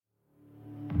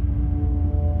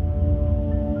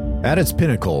At its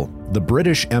pinnacle, the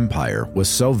British Empire was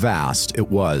so vast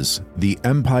it was the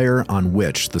empire on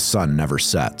which the sun never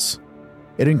sets.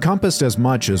 It encompassed as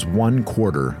much as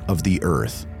 1/4 of the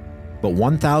earth. But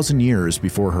 1,000 years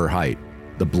before her height,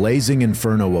 the blazing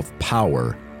inferno of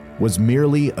power was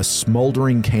merely a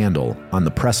smoldering candle on the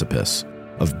precipice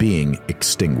of being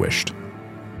extinguished.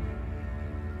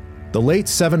 The late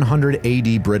 700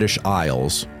 AD British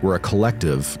Isles were a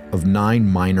collective of 9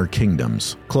 minor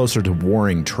kingdoms, closer to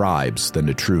warring tribes than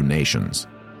to true nations.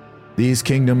 These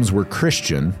kingdoms were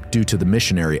Christian due to the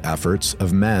missionary efforts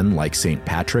of men like St.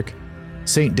 Patrick,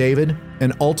 St. David,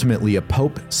 and ultimately a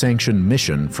Pope-sanctioned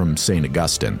mission from St.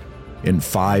 Augustine in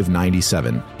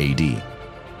 597 AD.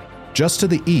 Just to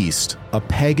the east, a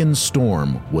pagan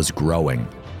storm was growing.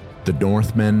 The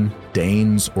Northmen,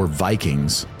 Danes, or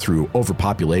Vikings, through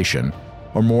overpopulation,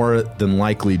 or more than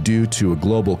likely due to a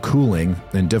global cooling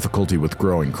and difficulty with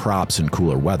growing crops in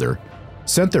cooler weather,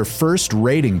 sent their first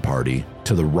raiding party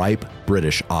to the ripe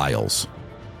British Isles.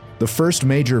 The first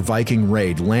major Viking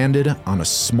raid landed on a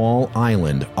small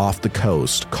island off the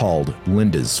coast called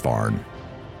Lindisfarne.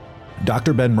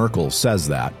 Dr. Ben Merkel says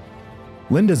that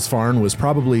Lindisfarne was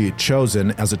probably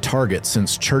chosen as a target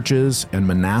since churches and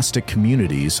monastic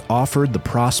communities offered the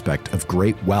prospect of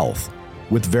great wealth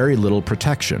with very little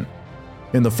protection.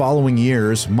 In the following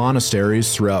years,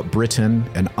 monasteries throughout Britain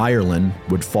and Ireland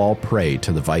would fall prey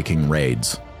to the Viking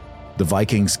raids. The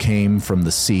Vikings came from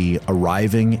the sea,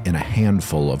 arriving in a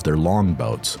handful of their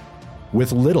longboats,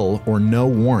 with little or no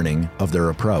warning of their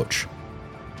approach.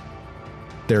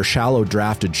 Their shallow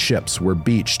drafted ships were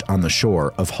beached on the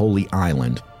shore of Holy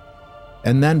Island,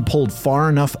 and then pulled far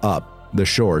enough up the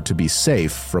shore to be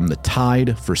safe from the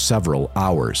tide for several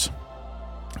hours.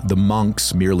 The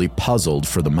monks, merely puzzled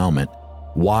for the moment,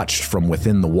 watched from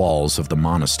within the walls of the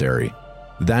monastery.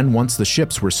 Then, once the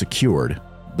ships were secured,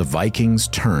 the Vikings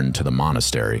turned to the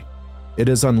monastery. It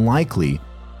is unlikely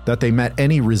that they met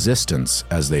any resistance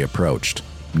as they approached.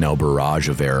 No barrage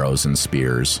of arrows and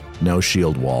spears, no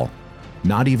shield wall,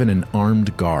 not even an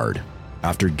armed guard.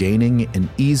 After gaining an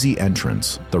easy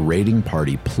entrance, the raiding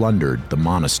party plundered the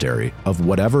monastery of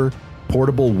whatever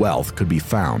portable wealth could be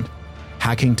found,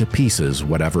 hacking to pieces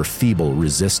whatever feeble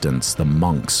resistance the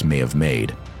monks may have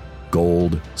made.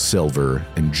 Gold, silver,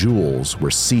 and jewels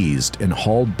were seized and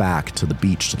hauled back to the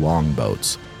beached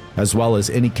longboats, as well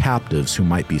as any captives who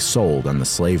might be sold on the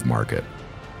slave market.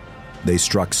 They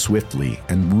struck swiftly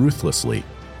and ruthlessly,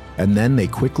 and then they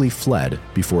quickly fled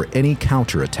before any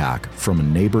counterattack from a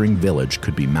neighboring village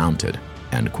could be mounted."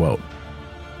 End quote.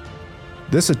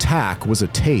 This attack was a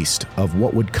taste of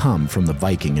what would come from the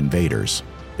Viking invaders.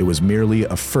 It was merely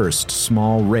a first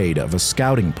small raid of a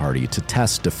scouting party to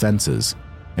test defenses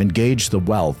and gauge the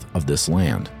wealth of this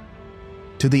land.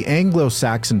 To the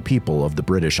Anglo-Saxon people of the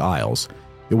British Isles,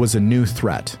 it was a new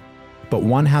threat. But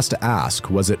one has to ask,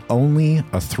 was it only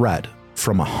a threat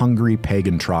from a hungry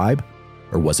pagan tribe,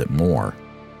 or was it more?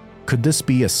 Could this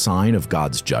be a sign of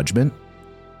God's judgment?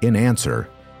 In answer,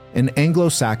 an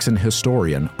Anglo-Saxon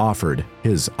historian offered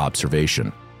his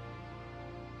observation.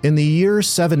 In the year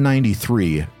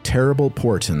 793, terrible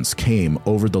portents came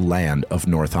over the land of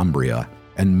Northumbria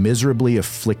and miserably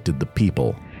afflicted the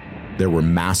people. There were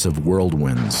massive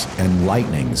whirlwinds and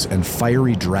lightnings, and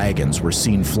fiery dragons were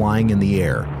seen flying in the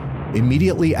air.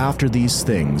 Immediately after these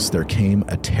things, there came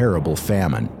a terrible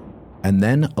famine. And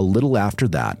then, a little after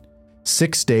that,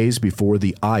 6 days before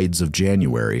the Ides of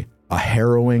January, a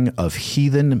harrowing of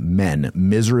heathen men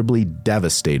miserably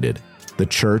devastated the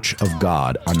Church of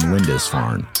God on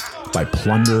Lindisfarne by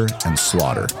plunder and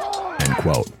slaughter. End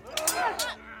quote.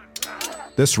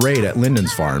 This raid at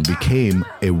Lindisfarne became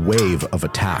a wave of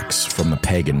attacks from the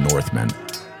pagan Northmen.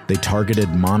 They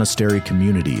targeted monastery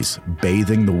communities,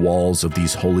 bathing the walls of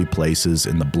these holy places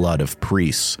in the blood of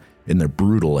priests in their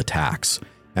brutal attacks,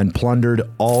 and plundered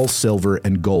all silver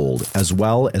and gold as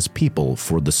well as people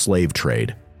for the slave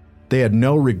trade. They had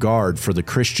no regard for the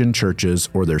Christian churches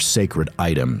or their sacred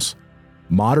items.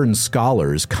 Modern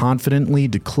scholars confidently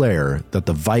declare that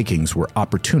the Vikings were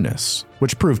opportunists,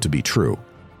 which proved to be true,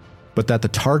 but that the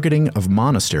targeting of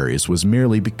monasteries was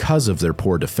merely because of their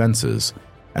poor defenses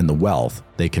and the wealth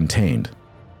they contained.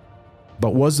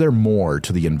 But was there more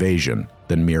to the invasion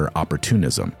than mere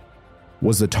opportunism?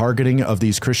 Was the targeting of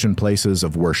these Christian places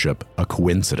of worship a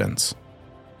coincidence?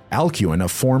 Alcuin, a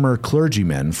former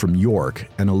clergyman from York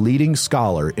and a leading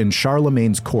scholar in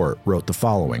Charlemagne's court, wrote the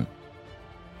following: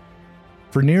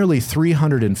 "For nearly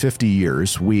 350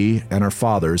 years, we and our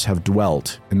fathers have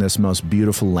dwelt in this most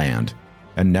beautiful land,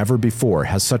 and never before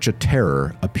has such a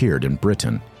terror appeared in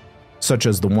Britain, such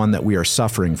as the one that we are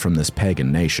suffering from this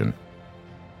pagan nation.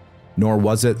 Nor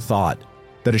was it thought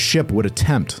that a ship would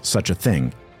attempt such a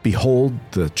thing. Behold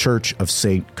the church of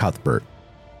St. Cuthbert,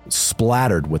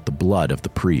 splattered with the blood of the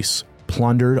priests,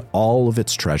 plundered all of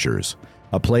its treasures.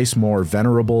 A place more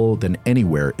venerable than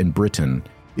anywhere in Britain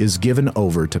is given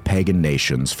over to pagan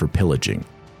nations for pillaging.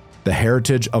 The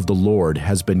heritage of the Lord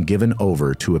has been given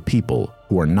over to a people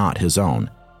who are not his own,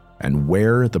 and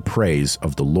where the praise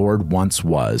of the Lord once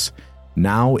was,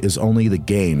 now is only the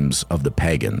games of the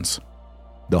pagans.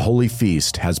 The holy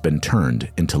feast has been turned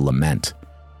into lament.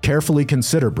 Carefully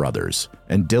consider, brothers,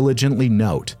 and diligently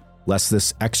note, lest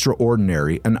this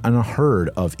extraordinary and unheard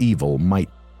of evil might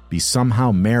be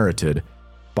somehow merited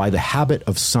by the habit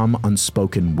of some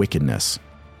unspoken wickedness.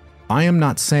 I am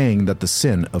not saying that the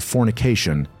sin of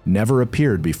fornication never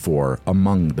appeared before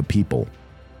among the people.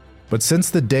 But since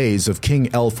the days of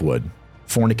King Alfred,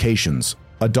 fornications,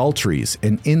 adulteries,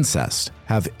 and incest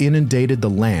have inundated the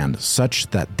land such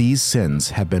that these sins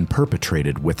have been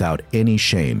perpetrated without any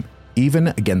shame, even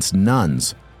against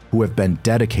nuns who have been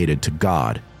dedicated to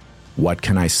God. What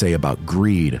can I say about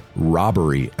greed,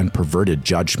 robbery, and perverted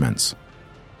judgments?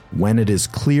 When it is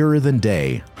clearer than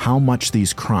day how much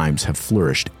these crimes have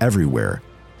flourished everywhere,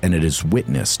 and it is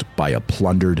witnessed by a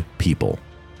plundered people."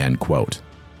 End quote.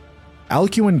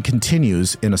 Alcuin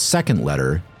continues in a second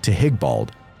letter to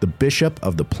Higbald, the bishop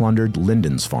of the plundered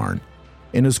Lindisfarne.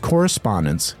 In his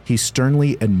correspondence, he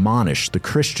sternly admonished the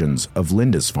Christians of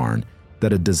Lindisfarne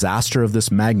that a disaster of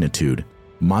this magnitude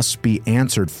must be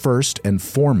answered first and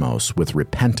foremost with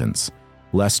repentance,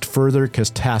 lest further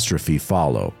catastrophe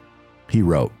follow. He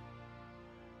wrote,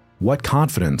 "What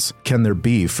confidence can there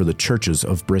be for the churches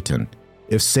of Britain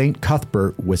if St.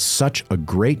 Cuthbert, with such a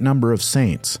great number of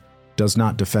saints, does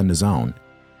not defend his own?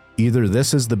 Either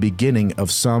this is the beginning of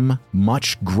some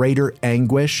much greater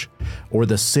anguish, or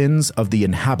the sins of the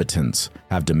inhabitants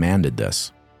have demanded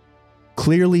this.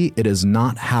 Clearly it has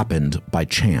not happened by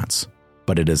chance,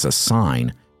 but it is a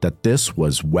sign that this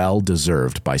was well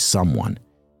deserved by someone.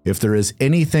 If there is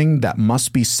anything that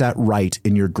must be set right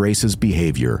in your grace's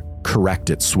behavior, correct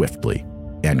it swiftly."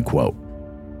 End quote.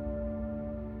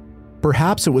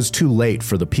 Perhaps it was too late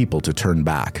for the people to turn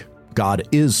back. God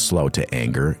is slow to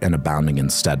anger and abounding in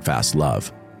steadfast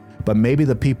love. But maybe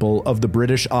the people of the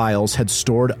British Isles had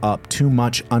stored up too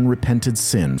much unrepented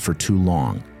sin for too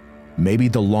long. Maybe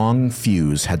the long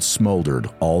fuse had smoldered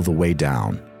all the way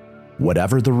down.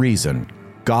 Whatever the reason,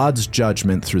 God's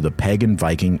judgment through the pagan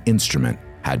Viking instrument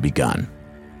had begun.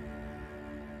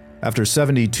 After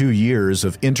 72 years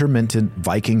of intermittent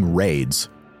Viking raids,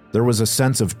 there was a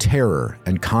sense of terror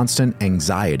and constant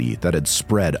anxiety that had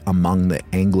spread among the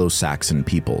Anglo-Saxon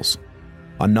peoples.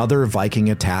 Another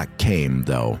Viking attack came,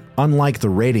 though, unlike the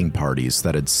raiding parties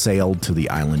that had sailed to the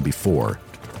island before.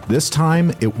 This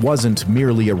time, it wasn't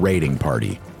merely a raiding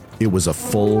party. It was a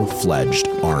full-fledged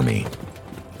army.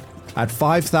 At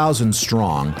 5,000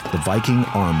 strong, the Viking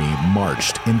army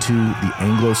marched into the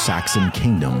Anglo-Saxon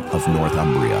kingdom of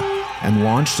Northumbria and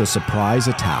launched a surprise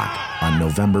attack on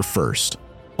November 1st,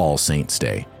 All Saints'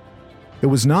 Day. It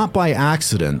was not by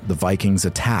accident the Vikings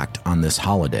attacked on this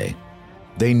holiday.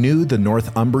 They knew the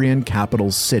Northumbrian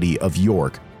capital city of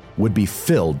York would be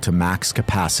filled to max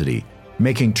capacity,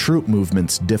 making troop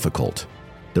movements difficult.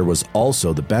 There was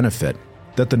also the benefit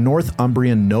that the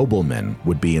Northumbrian noblemen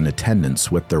would be in attendance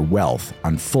with their wealth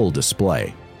on full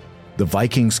display. The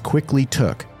Vikings quickly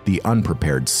took the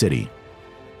unprepared city.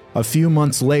 A few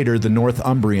months later, the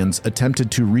Northumbrians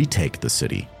attempted to retake the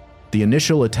city. The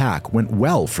initial attack went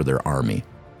well for their army.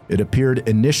 It appeared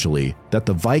initially that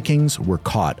the Vikings were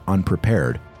caught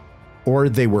unprepared, or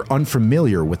they were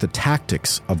unfamiliar with the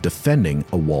tactics of defending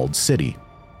a walled city.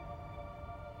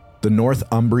 The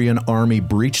Northumbrian army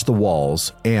breached the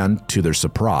walls and, to their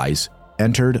surprise,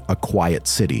 entered a quiet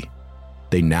city.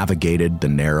 They navigated the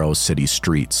narrow city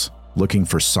streets, looking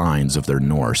for signs of their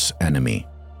Norse enemy.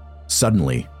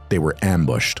 Suddenly, they were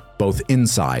ambushed, both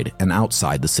inside and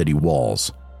outside the city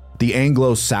walls. The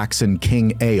Anglo-Saxon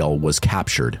King Eal was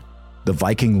captured. The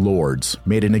Viking lords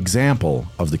made an example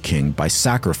of the king by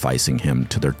sacrificing him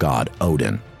to their god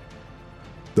Odin.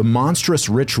 The monstrous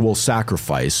ritual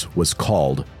sacrifice was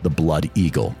called the Blood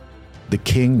Eagle. The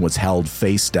king was held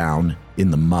face down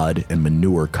in the mud and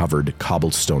manure-covered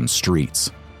cobblestone streets.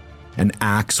 An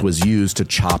axe was used to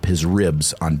chop his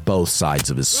ribs on both sides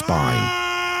of his spine.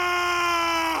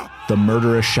 The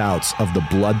murderous shouts of the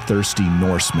bloodthirsty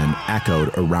Norsemen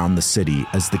echoed around the city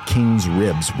as the king's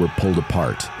ribs were pulled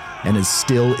apart, and his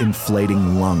still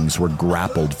inflating lungs were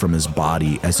grappled from his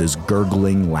body as his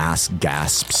gurgling last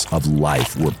gasps of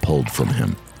life were pulled from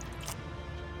him.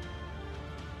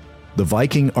 The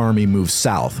Viking army moved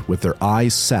south with their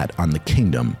eyes set on the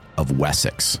kingdom of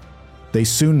Wessex. They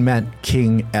soon met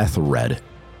King Ethelred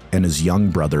and his young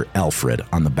brother Alfred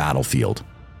on the battlefield.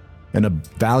 In a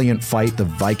valiant fight, the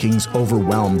Vikings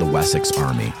overwhelmed the Wessex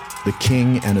army. The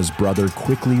king and his brother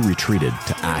quickly retreated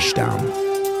to Ashdown.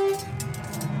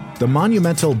 The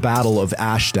monumental Battle of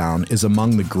Ashdown is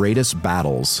among the greatest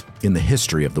battles in the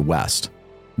history of the West,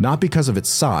 not because of its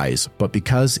size, but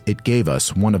because it gave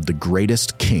us one of the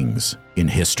greatest kings in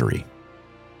history.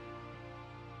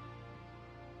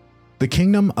 The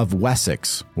Kingdom of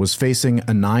Wessex was facing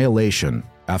annihilation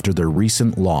after their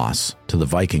recent loss to the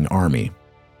Viking army.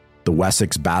 The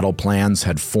Wessex battle plans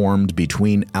had formed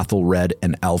between Ethelred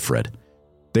and Alfred.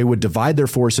 They would divide their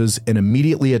forces and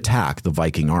immediately attack the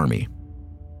Viking army.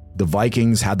 The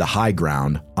Vikings had the high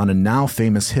ground on a now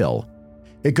famous hill.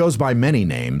 It goes by many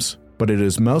names, but it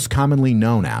is most commonly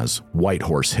known as White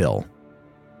Horse Hill.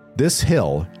 This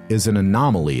hill is an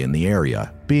anomaly in the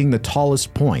area, being the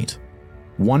tallest point.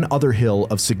 One other hill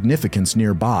of significance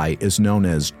nearby is known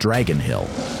as Dragon Hill,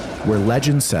 where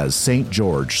legend says St.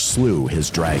 George slew his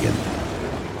dragon.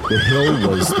 The hill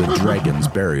was the dragon's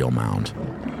burial mound.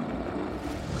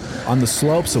 On the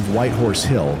slopes of White Horse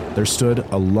Hill, there stood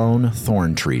a lone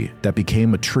thorn tree that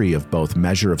became a tree of both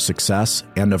measure of success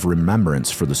and of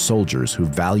remembrance for the soldiers who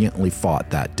valiantly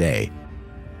fought that day.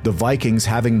 The Vikings,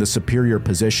 having the superior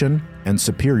position and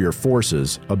superior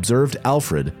forces, observed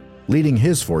Alfred leading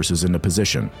his forces into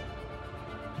position.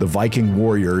 The Viking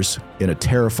warriors, in a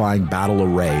terrifying battle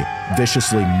array,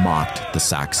 viciously mocked the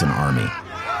Saxon army.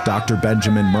 Dr.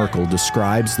 Benjamin Merkel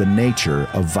describes the nature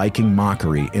of Viking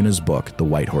mockery in his book, The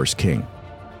White Horse King.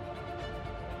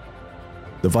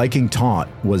 The Viking taunt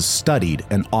was studied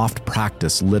and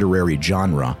oft-practiced literary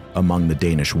genre among the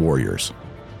Danish warriors.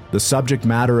 The subject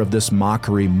matter of this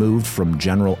mockery moved from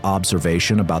general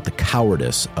observation about the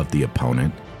cowardice of the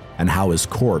opponent and how his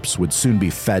corpse would soon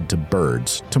be fed to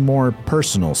birds, to more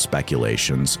personal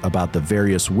speculations about the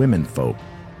various womenfolk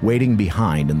waiting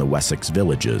behind in the Wessex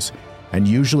villages, and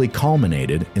usually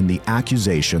culminated in the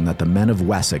accusation that the men of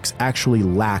Wessex actually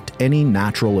lacked any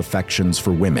natural affections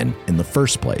for women in the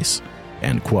first place.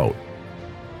 End quote.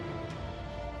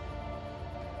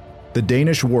 The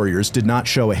Danish warriors did not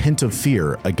show a hint of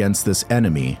fear against this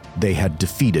enemy they had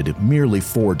defeated merely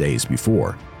 4 days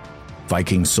before.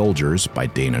 Viking soldiers, by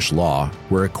Danish law,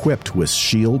 were equipped with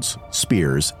shields,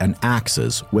 spears, and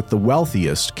axes, with the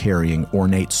wealthiest carrying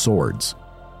ornate swords.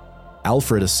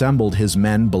 Alfred assembled his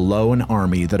men below an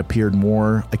army that appeared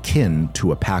more akin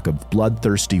to a pack of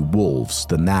bloodthirsty wolves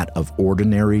than that of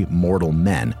ordinary mortal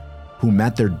men who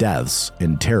met their deaths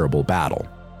in terrible battle.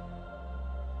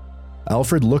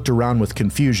 Alfred looked around with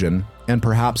confusion and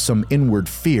perhaps some inward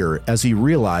fear as he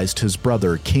realized his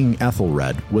brother, King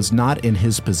Ethelred, was not in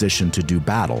his position to do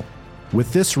battle.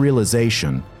 With this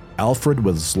realization, Alfred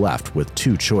was left with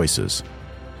two choices.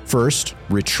 First,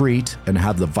 retreat and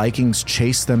have the Vikings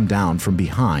chase them down from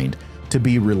behind to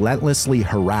be relentlessly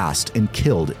harassed and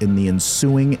killed in the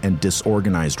ensuing and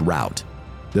disorganized rout.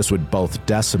 This would both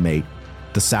decimate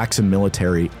the Saxon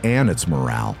military and its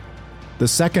morale. The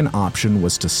second option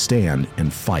was to stand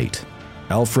and fight.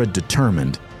 Alfred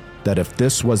determined that if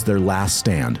this was their last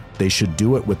stand, they should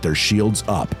do it with their shields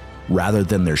up, rather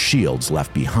than their shields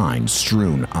left behind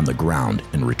strewn on the ground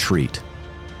in retreat.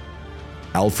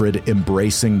 Alfred,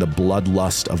 embracing the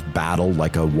bloodlust of battle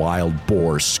like a wild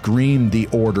boar, screamed the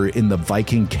order in the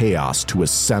Viking chaos to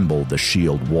assemble the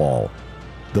shield wall.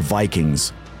 The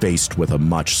Vikings, faced with a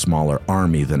much smaller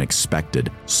army than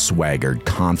expected, swaggered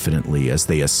confidently as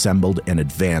they assembled and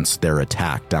advanced their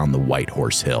attack down the White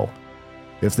Horse Hill.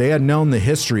 If they had known the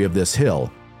history of this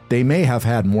hill, they may have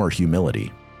had more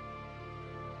humility.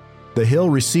 The hill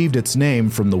received its name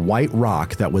from the white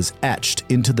rock that was etched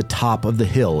into the top of the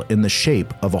hill in the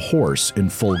shape of a horse in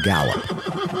full gallop.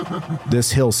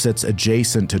 This hill sits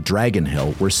adjacent to Dragon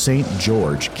Hill, where St.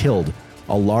 George killed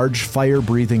a large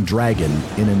fire-breathing dragon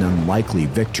in an unlikely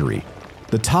victory.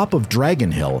 The top of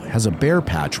Dragon Hill has a bare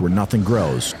patch where nothing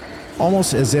grows,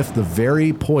 almost as if the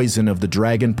very poison of the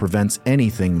dragon prevents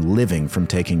anything living from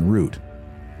taking root.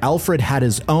 Alfred had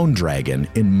his own dragon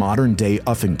in modern-day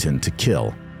Uffington to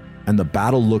kill, and the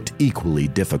battle looked equally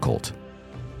difficult.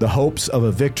 The hopes of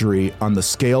a victory on the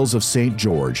scales of St.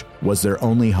 George was their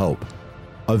only hope.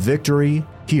 A victory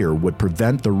here would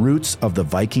prevent the roots of the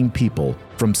Viking people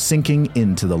from sinking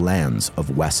into the lands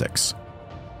of Wessex.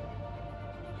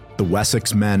 The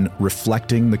Wessex men,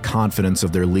 reflecting the confidence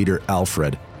of their leader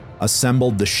Alfred,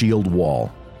 assembled the shield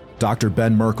wall. Dr.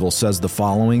 Ben Merkel says the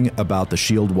following about the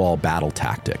shield wall battle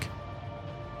tactic.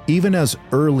 Even as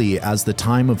early as the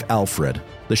time of Alfred,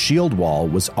 the shield wall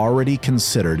was already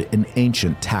considered an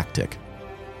ancient tactic.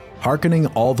 hearkening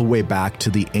all the way back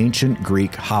to the ancient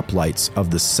Greek hoplites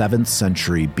of the 7th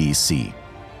century BC.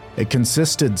 It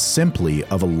consisted simply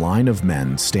of a line of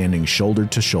men standing shoulder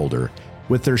to shoulder,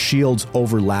 with their shields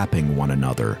overlapping one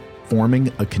another,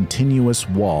 forming a continuous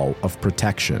wall of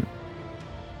protection.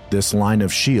 This line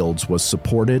of shields was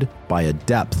supported by a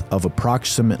depth of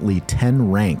approximately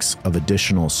 10 ranks of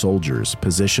additional soldiers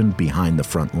positioned behind the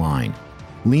front line,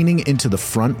 leaning into the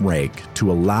front rank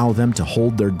to allow them to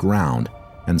hold their ground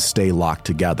and stay locked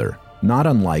together, not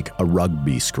unlike a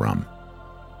rugby scrum.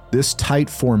 This tight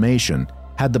formation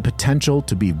had the potential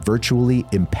to be virtually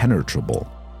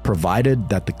impenetrable, provided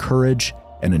that the courage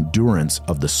and endurance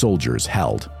of the soldiers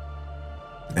held.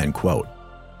 End quote.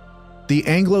 The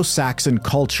Anglo-Saxon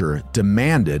culture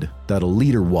demanded that a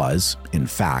leader was, in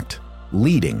fact,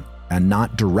 leading and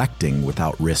not directing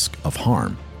without risk of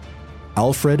harm.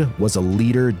 Alfred was a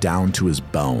leader down to his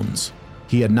bones.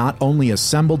 He had not only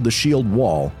assembled the shield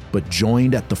wall, but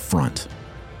joined at the front.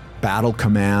 Battle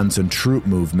commands and troop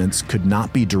movements could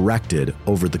not be directed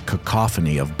over the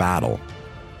cacophony of battle.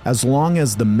 As long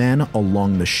as the men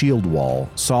along the shield wall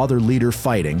saw their leader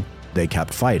fighting, they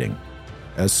kept fighting.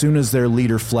 As soon as their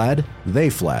leader fled, they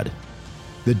fled.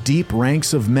 The deep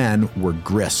ranks of men were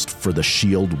grist for the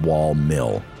shield wall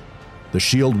mill. The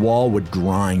shield wall would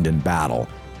grind in battle,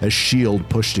 as shield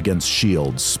pushed against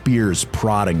shield, spears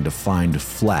prodding to find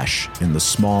flesh in the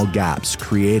small gaps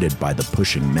created by the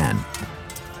pushing men.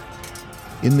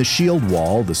 In the shield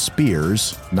wall, the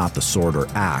spears, not the sword or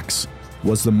axe,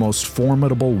 was the most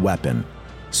formidable weapon.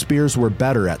 Spears were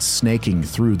better at snaking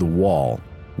through the wall,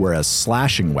 whereas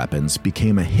slashing weapons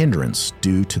became a hindrance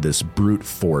due to this brute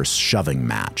force shoving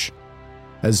match.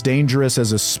 As dangerous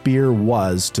as a spear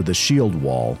was to the shield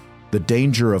wall, the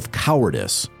danger of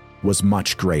cowardice was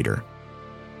much greater.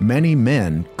 Many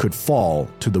men could fall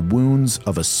to the wounds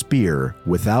of a spear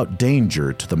without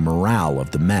danger to the morale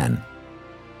of the men.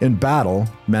 In battle,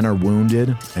 men are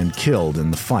wounded and killed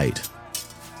in the fight.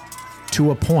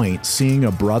 To a point, seeing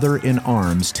a brother in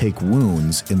arms take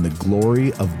wounds in the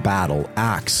glory of battle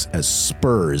acts as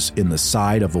spurs in the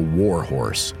side of a war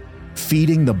horse,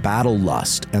 feeding the battle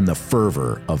lust and the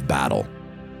fervor of battle.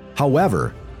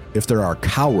 However, if there are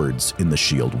cowards in the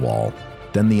shield wall,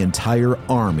 then the entire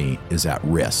army is at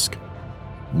risk.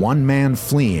 One man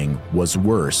fleeing was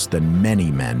worse than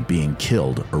many men being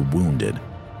killed or wounded.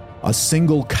 A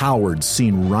single coward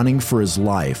seen running for his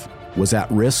life was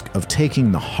at risk of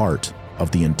taking the heart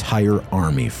of the entire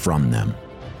army from them.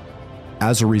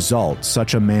 As a result,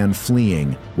 such a man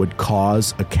fleeing would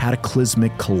cause a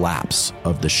cataclysmic collapse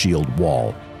of the shield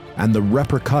wall, and the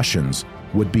repercussions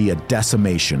would be a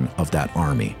decimation of that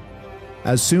army.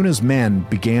 As soon as men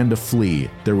began to flee,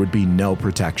 there would be no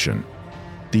protection.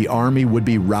 The army would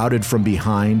be routed from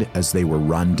behind as they were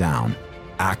run down,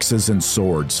 axes and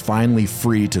swords finally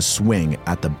free to swing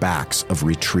at the backs of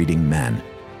retreating men.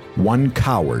 One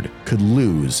coward could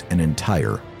lose an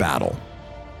entire battle.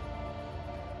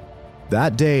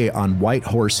 That day on White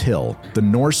Horse Hill, the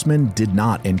Norsemen did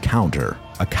not encounter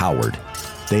a coward.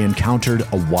 They encountered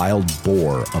a wild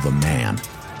boar of a man.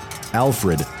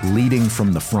 Alfred, leading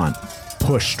from the front,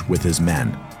 pushed with his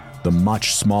men. The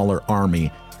much smaller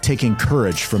army, taking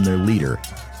courage from their leader,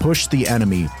 pushed the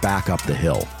enemy back up the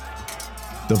hill.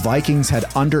 The Vikings had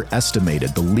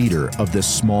underestimated the leader of this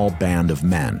small band of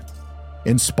men.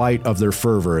 In spite of their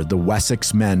fervor, the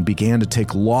Wessex men began to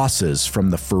take losses from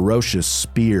the ferocious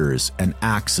spears and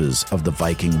axes of the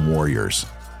Viking warriors.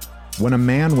 When a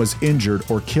man was injured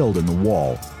or killed in the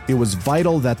wall, it was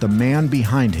vital that the man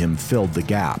behind him filled the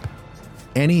gap.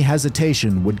 Any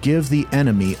hesitation would give the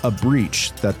enemy a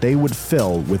breach that they would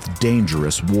fill with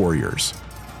dangerous warriors.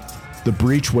 The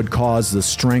breach would cause the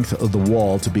strength of the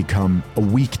wall to become a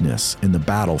weakness in the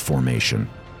battle formation.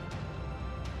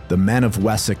 The men of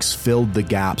Wessex filled the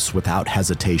gaps without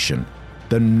hesitation.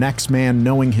 The next man,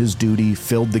 knowing his duty,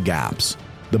 filled the gaps.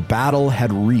 The battle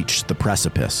had reached the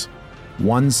precipice.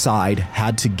 One side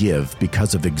had to give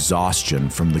because of exhaustion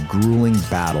from the grueling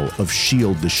battle of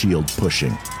shield-to-shield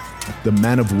pushing. The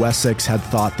men of Wessex had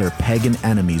thought their pagan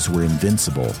enemies were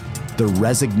invincible. The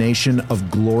resignation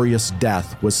of glorious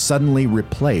death was suddenly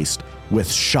replaced with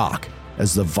shock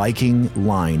as the Viking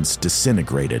lines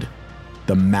disintegrated.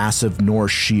 The massive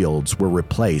Norse shields were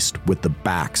replaced with the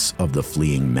backs of the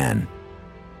fleeing men.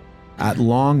 At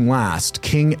long last,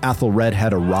 King Ethelred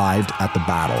had arrived at the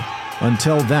battle.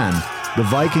 Until then, the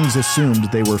Vikings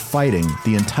assumed they were fighting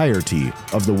the entirety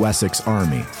of the Wessex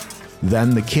army.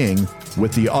 Then the king,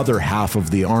 with the other half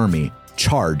of the army,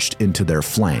 charged into their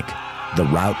flank. The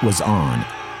rout was on,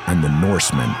 and the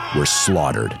Norsemen were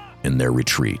slaughtered in their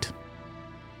retreat.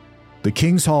 The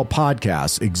King's Hall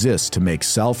podcast exists to make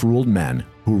self-ruled men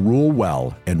who rule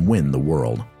well and win the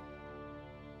world.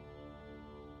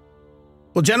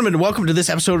 Well, gentlemen, welcome to this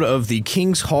episode of the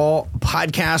King's Hall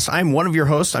podcast. I'm one of your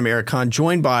hosts. I'm Eric Kahn,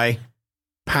 joined by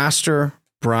Pastor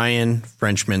Brian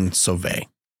Frenchman Sauvé.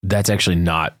 That's actually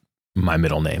not my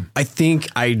middle name. I think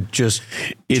I just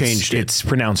changed it. It's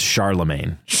pronounced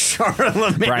Charlemagne.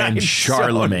 Charlemagne. Brian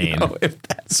Charlemagne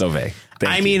Sauvé.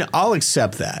 I'll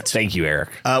accept that. Thank you, Eric.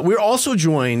 We're also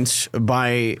joined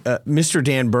by Mr.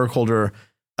 Dan Burkholder.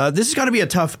 This is going to be a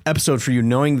tough episode for you,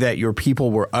 knowing that your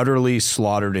people were utterly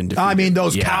slaughtered and defeated. I mean,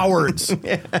 those cowards.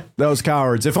 Those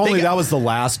cowards. If only that was the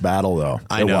last battle, though.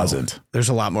 I know. It wasn't. There's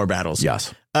a lot more battles.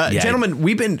 Yes. Gentlemen,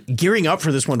 we've been gearing up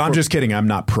for this one. I'm just kidding. I'm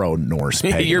not pro-Norse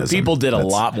paganism. Your people did a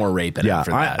lot more raping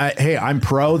after that. I'm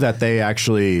pro that they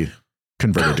actually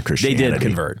converted to Christianity. They did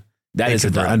convert. That is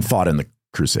convert. And fought in the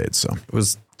Crusades. So it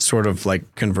was sort of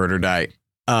like convert or die.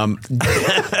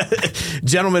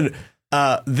 Gentlemen,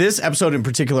 this episode in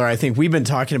particular, I think we've been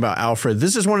talking about Alfred.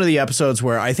 This is one of the episodes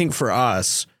where I think for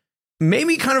us,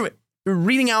 maybe kind of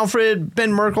reading Alfred,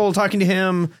 Ben Merkel, talking to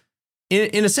him,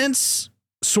 in a sense,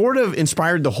 sort of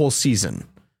inspired the whole season.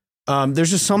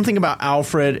 There's just something about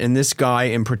Alfred and this guy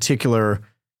in particular,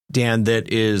 Dan,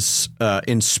 that is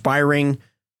inspiring.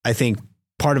 I think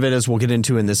part of it, as we'll get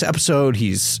into in this episode,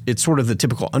 it's sort of the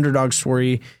typical underdog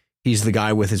story. He's the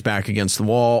guy with his back against the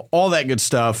wall, all that good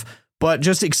stuff. But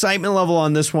just excitement level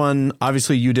on this one.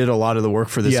 Obviously, you did a lot of the work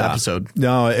for this episode.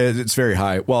 No, it's very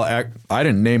high. Well, I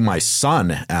didn't name my son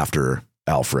after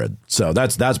Alfred. So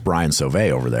that's Brian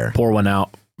Sauvé over there. Pour one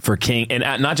out for King.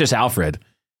 And not just Alfred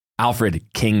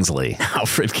Kingsley.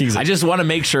 Alfred Kingsley. I just want to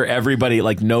make sure everybody,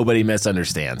 nobody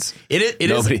misunderstands. It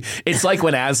is. It's like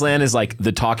when Aslan is like,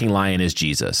 the talking lion is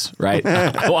Jesus, right?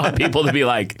 I want people to be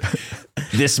like,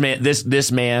 this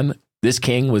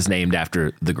king was named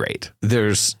after the great.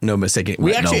 There's no mistaking.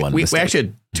 We actually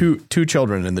had two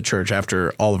children in the church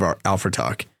after all of our Alfred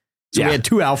talk. So we had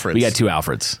two Alfreds. We had two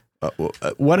Alfreds.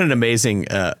 What an amazing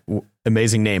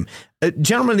name.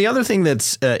 Gentlemen, the other thing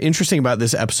that's interesting about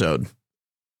this episode,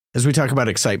 as we talk about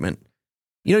excitement,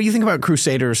 you think about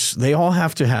Crusaders, they all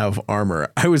have to have armor.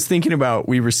 I was thinking about,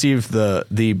 we received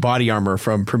the body armor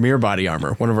from Premier Body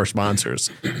Armor, one of our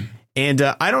sponsors. And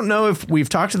I don't know if we've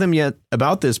talked to them yet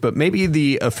about this, but maybe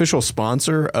the official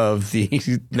sponsor of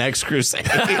the next Crusade.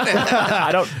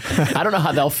 I don't know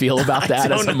how they'll feel about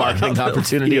that as a marketing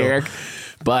opportunity, Eric.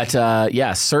 But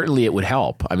certainly it would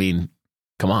help. I mean,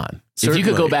 come on. Certainly. If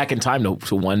you could go back in time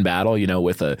to one battle,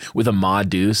 with a Ma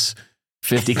Deuce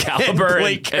 50 caliber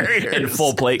and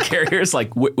full plate carriers,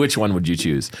 which one would you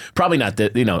choose? Probably not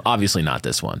that. Obviously not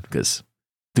this one, because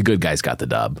the good guys got the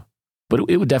dub. But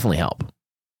it would definitely help.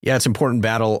 Yeah, it's an important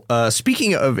battle.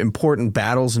 Speaking of important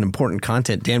battles and important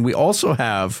content, Dan, we want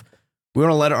to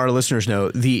let our listeners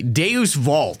know the Deus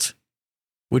Vault,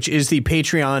 which is the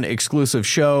Patreon exclusive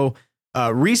show.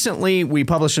 Recently, we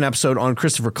published an episode on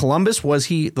Christopher Columbus. Was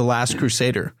he the last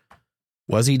crusader?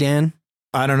 Was he, Dan?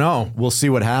 I don't know. We'll see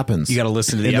what happens. You got to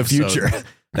listen to the episode. Future.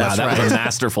 Wow, that was a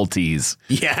masterful tease.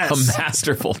 Yes. A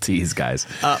masterful tease, guys.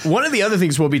 One of the other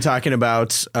things we'll be talking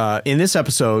about in this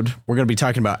episode, we're going to be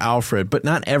talking about Alfred, but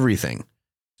not everything.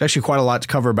 There's actually quite a lot to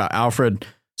cover about Alfred.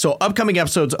 So upcoming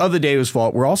episodes of the Deus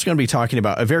Vault, we're also going to be talking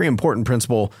about a very important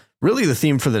principle, really the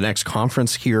theme for the next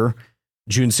conference here,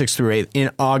 June 6th through 8th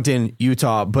in Ogden,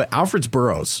 Utah. But Alfred's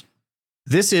Burroughs,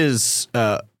 this is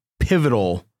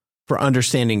pivotal for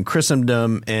understanding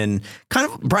Christendom and kind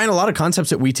of, Brian, a lot of concepts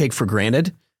that we take for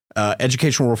granted,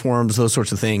 educational reforms, those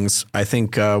sorts of things, I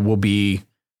think will be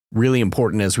really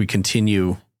important as we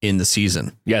continue in the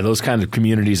season. Yeah, those kind of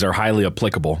communities are highly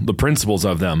applicable. The principles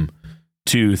of them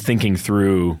to thinking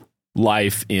through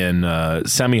life in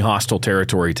semi-hostile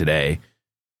territory today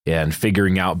and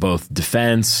figuring out both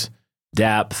defense,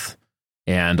 depth,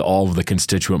 and all of the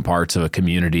constituent parts of a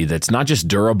community that's not just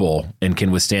durable and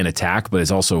can withstand attack, but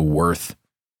is also worth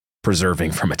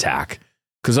preserving from attack.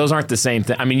 Because those aren't the same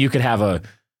thing. I mean, you could have a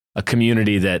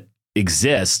community that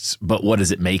exists, but what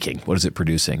is it making? What is it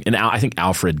producing? And I think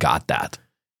Alfred got that.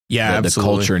 Yeah, absolutely.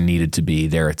 The culture needed to be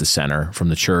there at the center from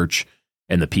the church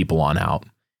and the people on out.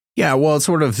 Yeah, well, it's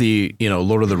sort of the,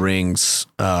 Lord of the Rings,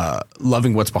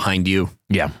 loving what's behind you.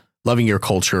 Yeah. Loving your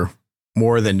culture.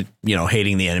 More than,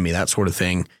 hating the enemy, that sort of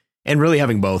thing, and really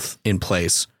having both in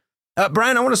place.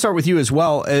 Brian, I want to start with you as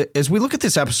well. As we look at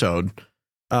this episode,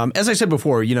 as I said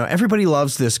before, everybody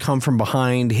loves this come from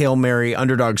behind, Hail Mary,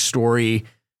 underdog story.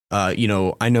 I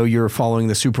know you're following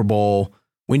the Super Bowl.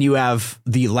 When you have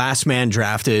the last man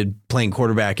drafted playing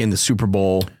quarterback in the Super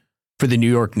Bowl for the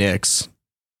New York Knicks,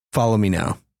 follow me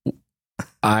now.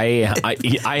 I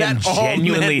am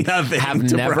genuinely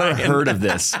have never Brian. heard of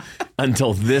this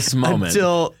until this moment.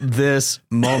 Until this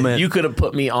moment. You could have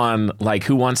put me on like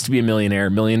Who Wants to Be a Millionaire,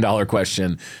 $1 Million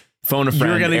Question, Phone a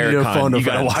Friend. You're going to do a phone a You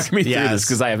got to friend. walk me through Yes. this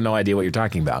because I have no idea what you're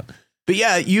talking about. But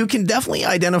yeah, you can definitely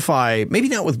identify, maybe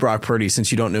not with Brock Purdy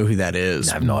since you don't know who that is.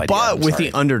 I have no idea. But I'm with sorry.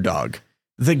 the underdog,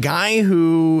 the guy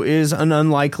who is an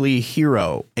unlikely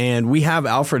hero. And we have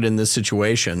Alfred in this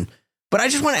situation. But I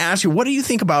just want to ask you, what do you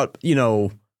think about,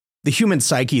 the human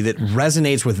psyche that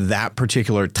resonates with that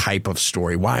particular type of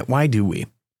story? Why do we?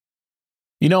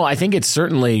 I think it's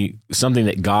certainly something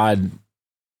that God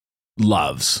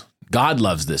loves. God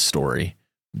loves this story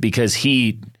because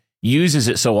he uses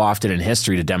it so often in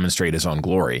history to demonstrate his own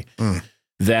glory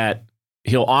that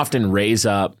he'll often raise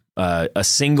up a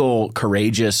single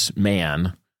courageous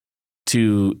man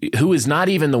who is not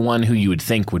even the one who you would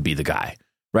think would be the guy,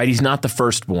 right? He's not the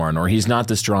firstborn, or he's not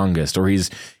the strongest, or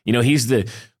he's the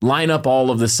line up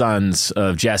all of the sons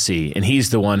of Jesse and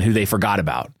he's the one who they forgot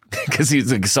about because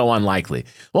he's like so unlikely.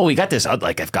 Well, we got this,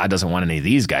 like if God doesn't want any of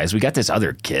these guys, we got this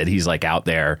other kid. He's like out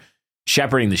there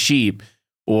shepherding the sheep.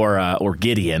 Or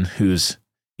Gideon, who's,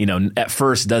 at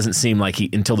first doesn't seem like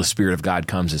until the Spirit of God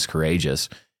comes, is courageous.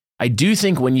 I do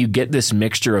think when you get this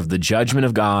mixture of the judgment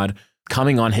of God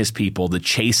coming on his people, the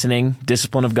chastening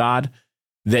discipline of God,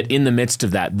 that in the midst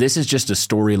of that, this is just a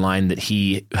storyline that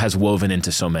he has woven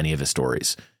into so many of his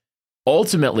stories.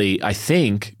 Ultimately, I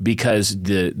think because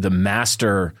the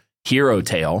master hero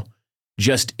tale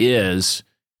just is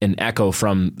an echo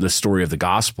from the story of the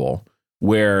gospel,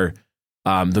 where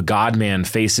the God-man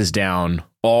faces down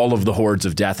all of the hordes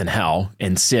of death and hell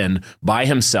and sin by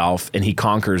himself, and he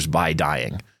conquers by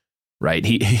dying. Right?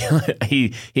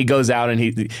 He goes out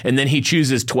and then he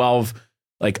chooses 12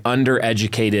 like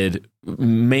undereducated,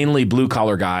 mainly blue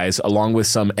collar guys, along with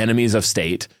some enemies of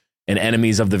state and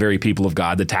enemies of the very people of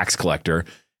God, the tax collector.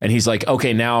 And he's like,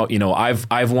 okay, now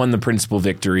I've won the principal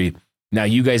victory. Now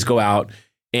you guys go out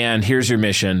and here's your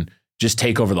mission: just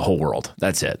take over the whole world.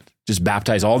 That's it. Just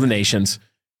baptize all the nations,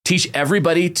 teach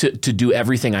everybody to do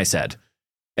everything I said.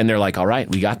 And they're like, all right,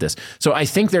 we got this. So I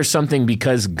think there's something,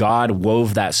 because God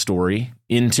wove that story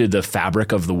into the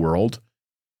fabric of the world.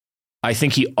 I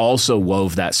think he also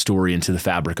wove that story into the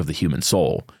fabric of the human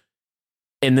soul.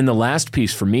 And then the last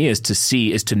piece for me is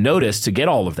to notice, to get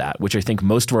all of that, which I think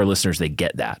most of our listeners, they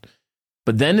get that.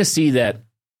 But then to see that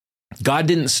God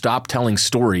didn't stop telling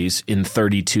stories in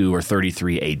 32 or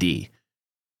 33 AD.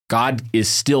 God is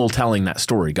still telling that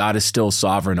story. God is still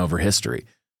sovereign over history.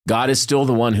 God is still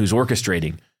the one who's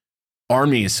orchestrating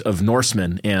armies of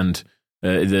Norsemen and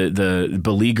the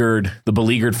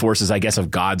beleaguered forces, I guess,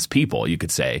 of God's people, you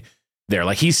could say. There,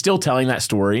 like, he's still telling that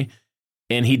story,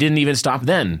 and he didn't even stop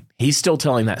then. He's still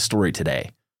telling that story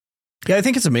today. Yeah, I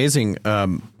think it's amazing.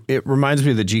 It reminds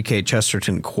me of the G.K.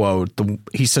 Chesterton quote.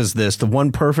 He says this: "The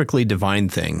one perfectly divine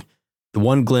thing, the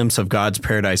one glimpse of God's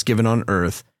paradise given on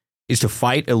earth, is to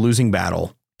fight a losing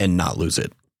battle and not lose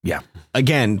it." Yeah.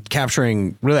 Again,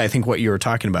 capturing really, I think, what you were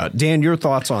talking about. Dan, your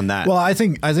thoughts on that? Well, I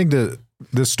think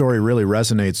this story really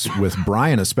resonates with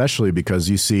Brian, especially because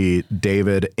you see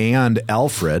David and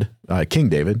Alfred, King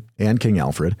David and King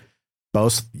Alfred,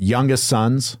 both youngest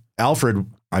sons. Alfred,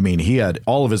 I mean, he had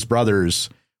all of his brothers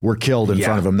were killed in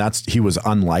front of him. He was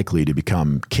unlikely to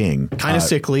become king. Kind of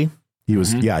sickly. He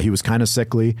was, he was kind of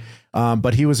sickly,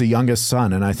 but he was a youngest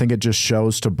son. And I think it just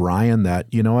shows to Brian that,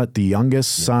 you know what, the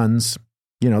youngest sons,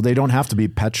 they don't have to be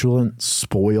petulant,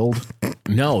 spoiled.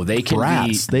 No, they can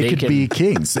brats. be. They could be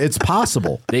kings. It's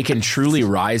possible. They can truly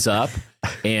rise up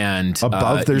and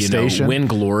above their station, win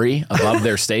glory above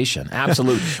their station.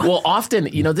 Absolutely. Well, often,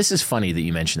 this is funny that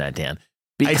you mentioned that, Dan.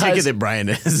 Because I take it that Brian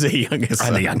is the youngest son.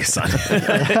 I'm the youngest son.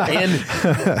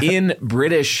 And in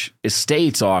British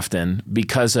estates, often,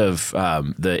 because of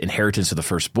the inheritance of the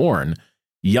firstborn,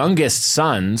 youngest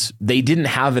sons, they didn't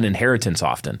have an inheritance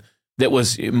often that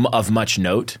was of much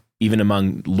note, even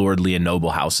among lordly and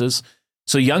noble houses.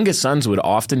 So youngest sons would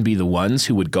often be the ones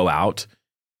who would go out,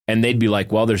 and they'd be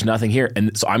like, well, there's nothing here.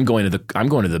 And so I'm going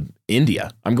to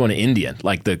India,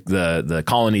 like the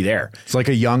colony there. It's like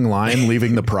a young lion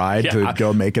leaving the pride to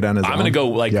go make it on his own. I'm going to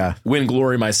go win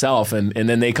glory myself. And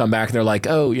then they come back and they're like,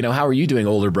 oh, how are you doing,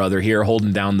 older brother, here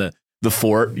holding down the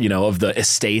fort, of the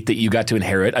estate that you got to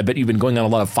inherit? I bet you've been going on a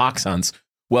lot of fox hunts.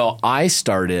 Well, I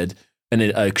started an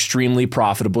extremely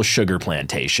profitable sugar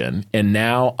plantation, and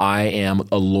now I am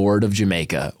a lord of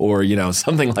Jamaica, or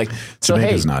something like. So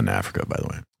Jamaica's not in Africa, by the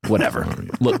way. Whatever.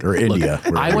 Look, India.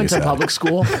 I went to public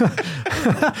school.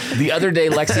 The other day,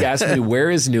 Lexi asked me, "Where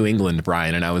is New England,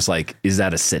 Brian?" And I was like, "Is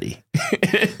that a city?"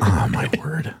 Oh my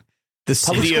word! The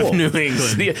city of New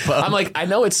England. I'm like, I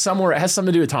know it's somewhere. It has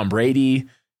something to do with Tom Brady.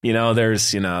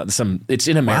 There's, some, it's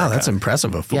in America. Wow, that's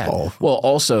impressive of football. Yeah. Well,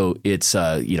 also it's,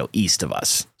 east of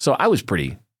us. So I was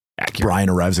pretty accurate. Brian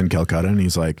arrives in Calcutta and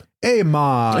he's like, hey,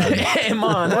 man. Hey,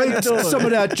 man. Wait some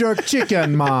of that jerk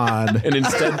chicken, man. And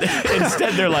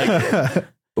instead they're like,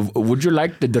 would you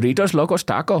like the Doritos Locos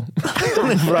Taco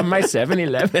from my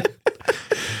 7-Eleven?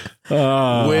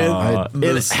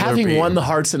 Having won the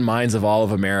hearts and minds of all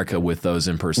of America with those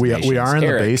impersonations. We are in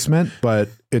the basement, but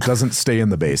it doesn't stay in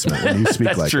the basement when you speak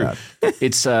That's like true. that.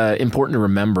 It's important to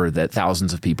remember that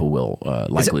thousands of people will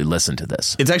likely listen to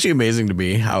this. It's actually amazing to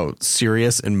me how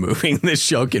serious and moving this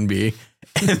show can be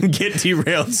and get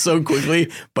derailed so quickly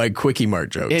by Quickie Mart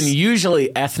jokes. And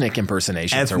usually ethnic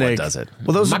impersonations are what does it.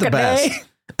 Well, those are the best.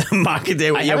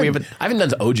 Makade. I haven't done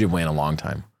Ojibwe in a long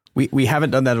time. We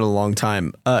haven't done that in a long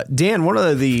time. Dan, one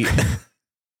of the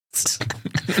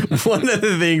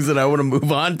things that I want to move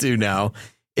on to now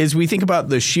is we think about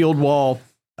the shield wall.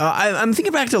 I'm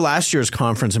thinking back to last year's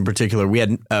conference in particular. We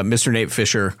had Mr. Nate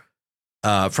Fisher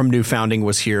from New Founding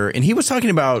was here, and he was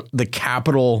talking about the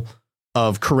capital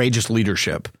of courageous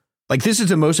leadership. Like, this is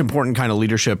the most important kind of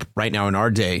leadership right now in our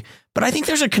day. But I think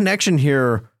there's a connection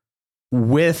here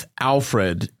with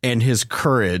Alfred and his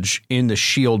courage in the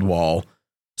shield wall.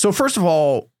 So first of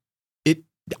all,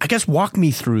 I guess walk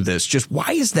me through this. Just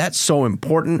why is that so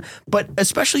important? But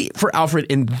especially for Alfred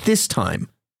in this time,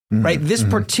 right? This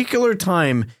particular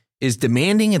time is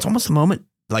demanding. It's almost a moment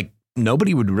like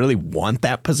nobody would really want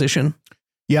that position.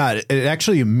 Yeah, it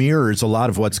actually mirrors a lot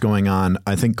of what's going on,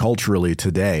 I think, culturally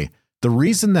today. The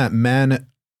reason that men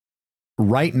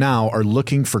right now are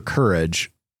looking for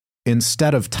courage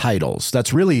instead of titles,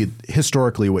 that's really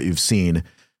historically what you've seen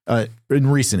in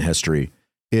recent history.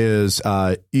 Is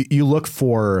you look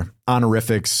for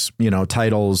honorifics,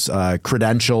 titles,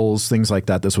 credentials, things like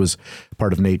that. This was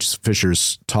part of Nate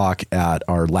Fisher's talk at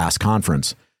our last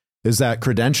conference, is that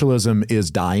credentialism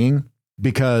is dying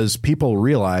because people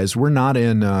realize we're not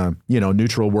in a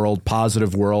neutral world,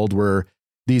 positive world where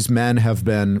these men have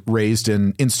been raised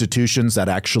in institutions that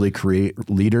actually create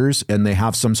leaders and they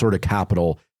have some sort of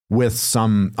capital with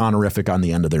some honorific on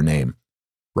the end of their name.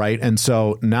 Right. And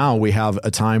so now we have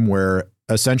a time where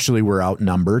essentially we're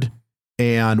outnumbered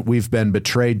and we've been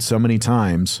betrayed so many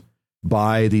times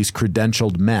by these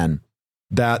credentialed men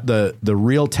that the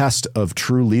real test of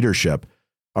true leadership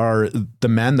are the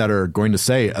men that are going to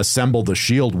say, assemble the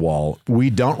shield wall. We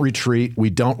don't retreat. We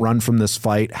don't run from this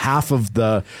fight. Half of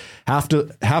the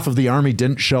army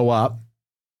didn't show up,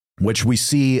 which we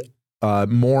see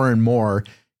more and more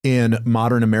in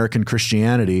modern American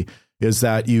Christianity, is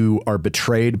that you are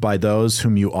betrayed by those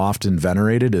whom you often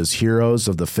venerated as heroes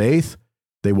of the faith.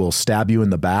 They will stab you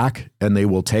in the back and they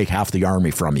will take half the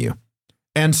army from you.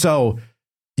 And so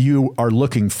you are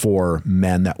looking for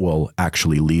men that will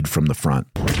actually lead from the front.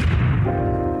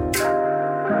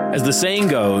 As the saying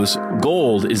goes,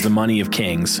 gold is the money of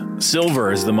kings,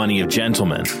 silver is the money of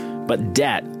gentlemen, but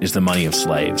debt is the money of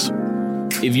slaves.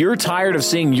 If you're tired of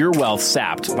seeing your wealth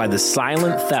sapped by the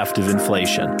silent theft of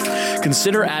inflation,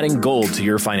 consider adding gold to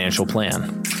your financial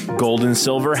plan. Gold and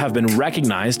silver have been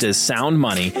recognized as sound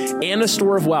money and a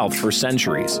store of wealth for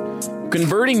centuries.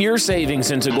 Converting your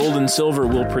savings into gold and silver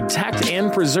will protect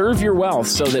and preserve your wealth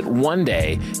so that one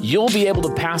day you'll be able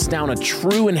to pass down a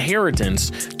true inheritance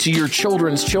to your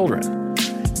children's children.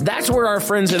 That's where our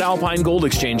friends at Alpine Gold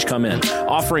Exchange come in,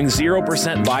 offering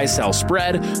 0% buy-sell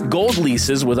spread, gold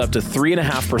leases with up to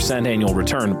 3.5% annual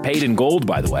return, paid in gold,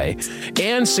 by the way,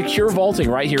 and secure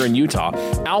vaulting right here in Utah.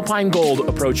 Alpine Gold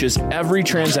approaches every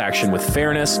transaction with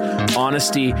fairness,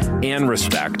 honesty, and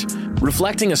respect,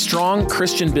 reflecting a strong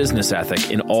Christian business ethic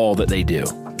in all that they do.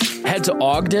 Head to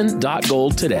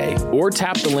ogden.gold today or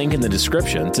tap the link in the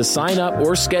description to sign up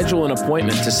or schedule an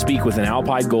appointment to speak with an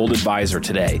Alpine Gold advisor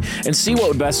today and see what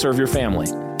would best serve your family.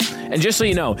 And just so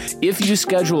you know, if you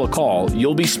schedule a call,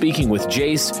 you'll be speaking with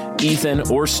Jace,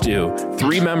 Ethan, or Stu,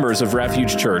 3 members of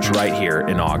Refuge Church right here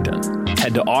in Ogden.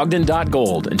 Head to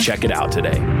ogden.gold and check it out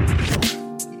today.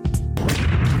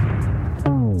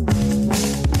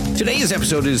 Today's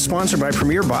episode is sponsored by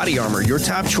Premier Body Armor, your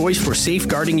top choice for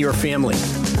safeguarding your family.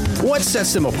 What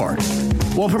sets them apart?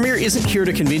 Well, Premier isn't here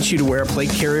to convince you to wear a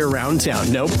plate carrier around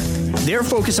town. Nope. They're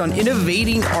focused on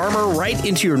innovating armor right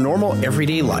into your normal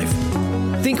everyday life.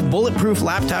 Think bulletproof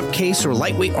laptop case or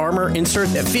lightweight armor insert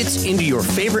that fits into your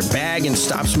favorite bag and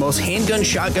stops most handgun,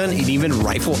 shotgun, and even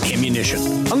rifle ammunition.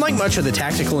 Unlike much of the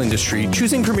tactical industry,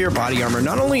 choosing Premier Body Armor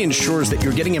not only ensures that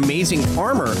you're getting amazing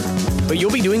armor, but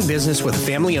you'll be doing business with a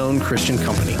family-owned Christian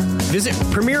company. Visit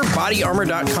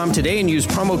PremierBodyArmor.com today and use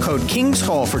promo code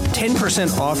KINGSHALL for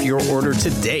 10% off your order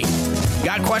today.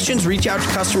 Got questions? Reach out to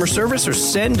customer service or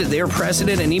send their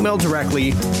president an email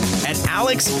directly at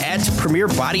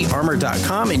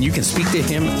alex@PremierBodyArmor.com and you can speak to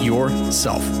him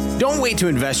yourself. Don't wait to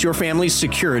invest your family's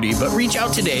security, but reach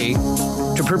out today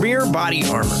to Premier Body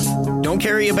Armor. Don't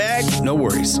carry a bag? No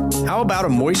worries. How about a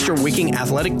moisture-wicking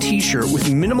athletic t-shirt with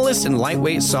minimalist and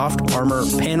lightweight soft armor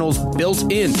panels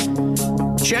built in?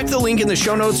 Check the link in the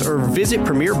show notes or visit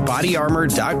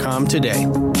PremierBodyArmor.com today.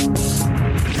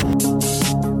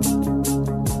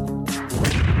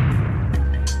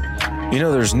 You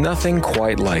know, there's nothing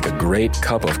quite like a great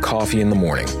cup of coffee in the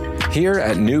morning. Here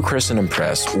at New Christendom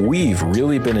Press, we've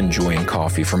really been enjoying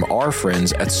coffee from our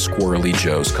friends at Squirrely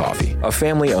Joe's Coffee, a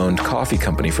family-owned coffee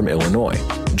company from Illinois.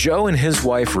 Joe and his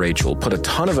wife Rachel put a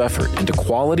ton of effort into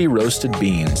quality roasted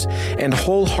beans and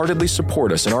wholeheartedly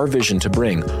support us in our vision to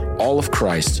bring all of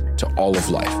Christ to all of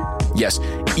life. Yes,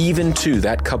 even to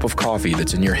that cup of coffee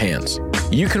that's in your hands.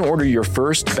 You can order your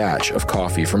first batch of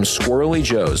coffee from Squirrely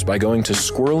Joe's by going to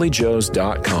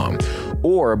squirrelyjoes.com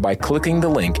or by clicking the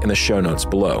link in the show notes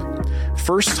below.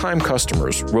 First-time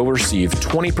customers will receive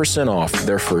 20% off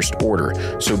their first order,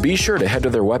 so be sure to head to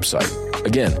their website.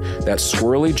 Again, that's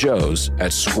Squirrely Joe's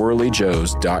at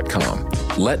squirrelyjoes.com.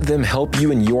 Let them help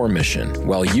you in your mission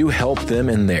while you help them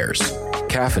in theirs.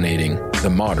 Caffeinating the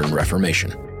modern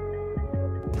Reformation.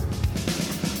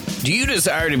 Do you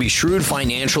desire to be shrewd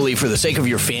financially for the sake of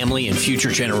your family and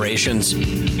future generations?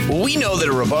 Well, we know that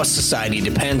a robust society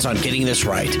depends on getting this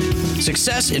right.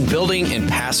 Success in building and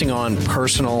passing on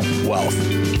personal wealth.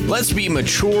 Let's be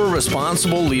mature,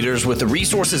 responsible leaders with the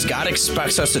resources God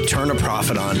expects us to turn a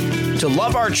profit on, to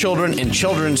love our children and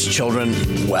children's children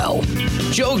well.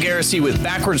 Joe Garrissey with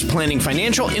Backwards Planning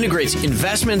Financial integrates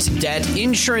investments, debt,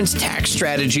 insurance, tax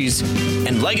strategies,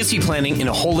 and legacy planning in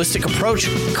a holistic approach,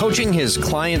 coaching his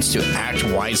clients to act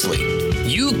wisely.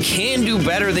 You can do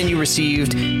better than you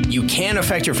received. You can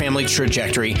affect your family's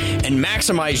trajectory and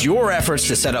maximize your efforts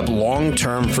to set up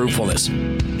long-term fruitfulness.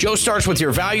 Joe starts with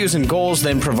your values and goals,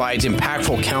 then provides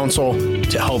impactful counsel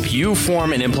to help you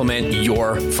form and implement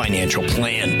your financial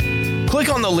plan.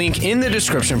 Click on the link in the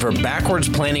description for Backwards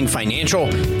Planning Financial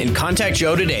and contact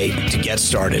Joe today to get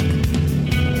started.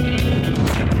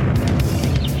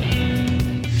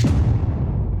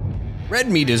 Red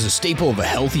meat is a staple of a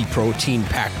healthy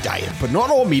protein-packed diet, but not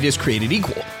all meat is created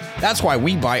equal. That's why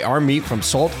we buy our meat from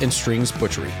Salt and Strings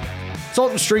Butchery.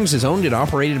 Salt and Strings is owned and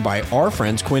operated by our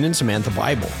friends Quinn and Samantha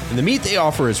Bible, and the meat they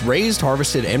offer is raised,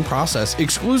 harvested, and processed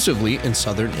exclusively in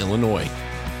Southern Illinois.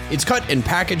 It's cut and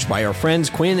packaged by our friends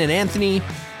Quinn and Anthony,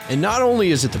 and not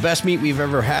only is it the best meat we've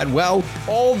ever had, well,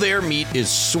 all their meat is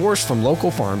sourced from local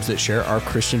farms that share our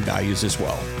Christian values as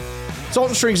well. Salt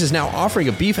and Strings is now offering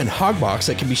a beef and hog box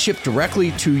that can be shipped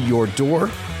directly to your door.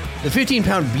 The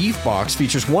 15-pound beef box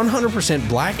features 100%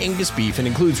 black Angus beef and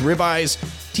includes ribeyes,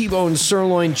 T-bone,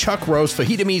 sirloin, chuck roast,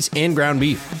 fajita meats, and ground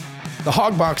beef. The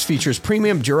hog box features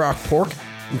premium Duroc pork,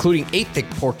 including 8 thick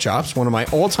pork chops, one of my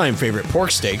all-time favorite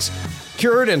pork steaks,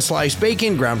 cured and sliced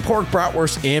bacon, ground pork,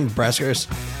 bratwurst,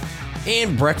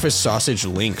 and breakfast sausage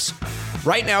links.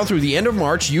 Right now through the end of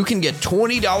March, you can get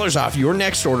 $20 off your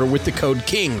next order with the code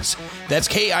KINGS. That's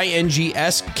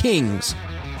KINGS, KINGS.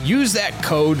 Use that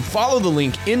code, follow the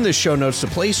link in the show notes to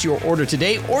place your order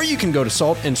today, or you can go to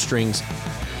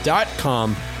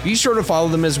saltandstrings.com. Be sure to follow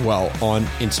them as well on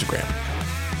Instagram.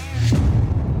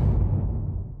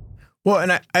 Well,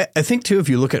 and I think, too, if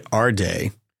you look at our day,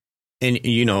 and,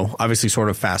 you know, obviously sort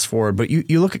of fast forward, but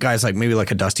you look at guys like maybe like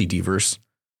a Dusty Devers.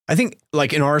 I think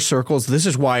like in our circles, this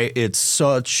is why it's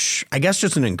such, I guess,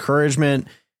 just an encouragement.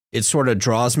 It sort of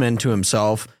draws men to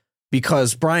himself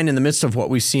because, Brian, in the midst of what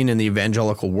we've seen in the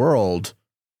evangelical world,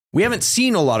 we haven't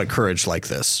seen a lot of courage like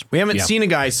this. We haven't seen a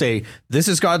guy say, this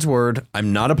is God's word.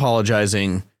 I'm not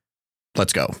apologizing.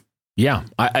 Let's go. Yeah.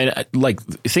 I like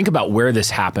think about where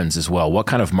this happens as well. What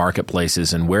kind of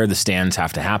marketplaces and where the stands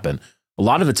have to happen. A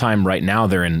lot of the time right now,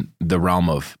 they're in the realm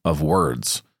of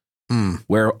words.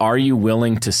 Where are you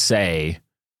willing to say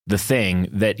the thing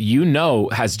that you know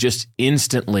has just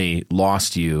instantly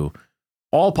lost you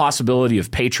all possibility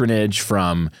of patronage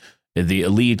from the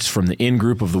elites, from the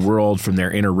in-group of the world, from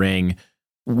their inner ring,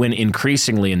 when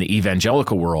increasingly in the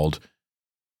evangelical world,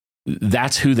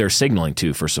 that's who they're signaling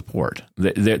to for support,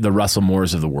 the Russell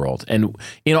Moores of the world. And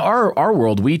in our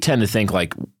world, we tend to think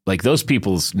like those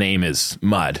people's name is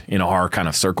mud in our kind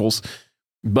of circles.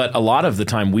 But a lot of the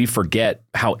time we forget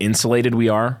how insulated we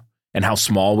are and how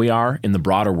small we are in the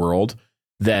broader world,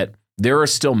 that there are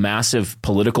still massive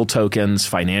political tokens,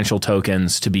 financial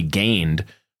tokens to be gained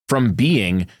from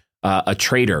being a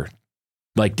traitor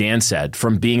like Dan said,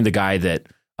 from being the guy that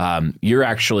you're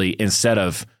actually, instead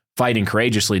of fighting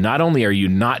courageously, not only are you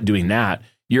not doing that,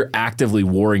 you're actively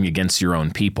warring against your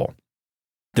own people.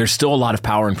 There's still a lot of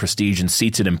power and prestige and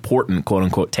seats at important, quote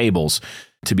unquote, tables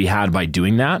to be had by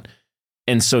doing that.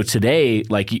 And so today,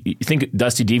 like, you think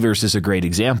Dusty D-Verse is a great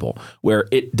example where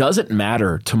it doesn't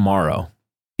matter tomorrow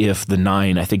if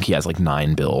I think he has like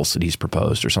 9 bills that he's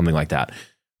proposed or something like that,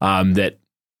 that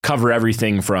cover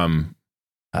everything from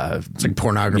it's like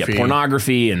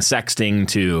pornography and sexting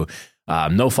to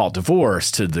no-fault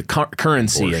divorce to the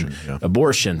currency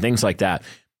abortion, things like that.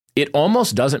 It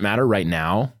almost doesn't matter right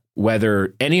now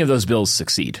whether any of those bills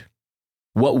succeed.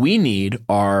 What we need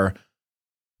are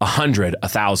 100,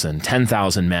 1,000,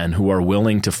 10,000 men who are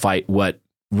willing to fight what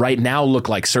right now look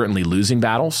like certainly losing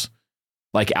battles,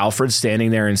 like Alfred standing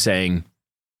there and saying,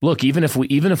 look, even if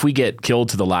we get killed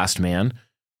to the last man,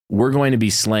 we're going to be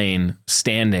slain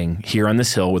standing here on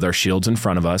this hill with our shields in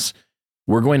front of us.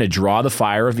 We're going to draw the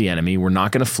fire of the enemy. We're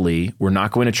not going to flee. We're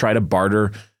not going to try to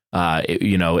barter,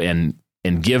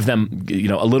 and give them,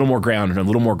 a little more ground and a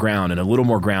little more ground and a little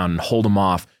more ground and hold them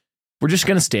off. We're just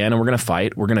going to stand and we're going to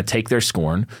fight. We're going to take their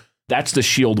scorn. That's the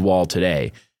shield wall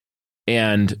today.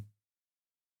 And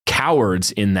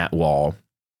cowards in that wall,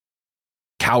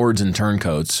 cowards and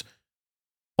turncoats,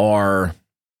 are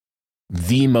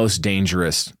the most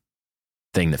dangerous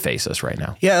thing to face us right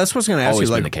now. Yeah, that's what's going to ask Always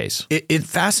you. Been Like, the case. It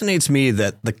fascinates me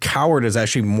that the coward is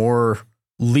actually more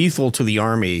lethal to the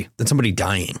army than somebody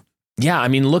dying. Yeah, I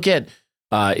mean, look at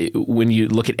when you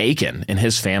look at Achan and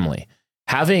his family.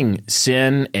 Having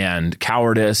sin and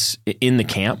cowardice in the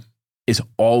camp is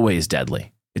always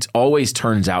deadly. It always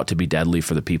turns out to be deadly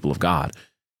for the people of God.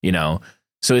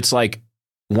 So it's like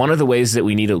one of the ways that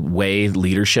we need to weigh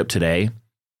leadership today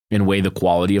and weigh the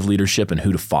quality of leadership and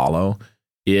who to follow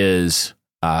is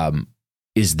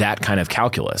that kind of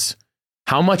calculus.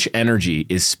 How much energy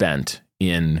is spent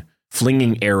in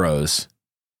flinging arrows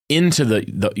into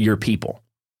your people?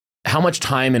 How much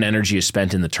time and energy is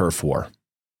spent in the turf war?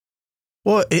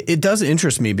 Well, it does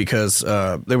interest me because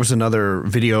there was another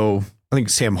video I think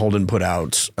Sam Holden put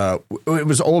out. It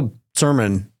was an old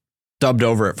sermon dubbed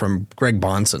over it from Greg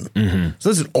Bonson. Mm-hmm. So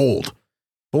this is old.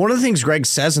 But one of the things Greg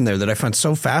says in there that I find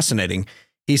so fascinating,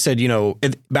 he said,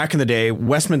 back in the day,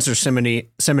 Westminster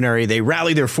Seminary, they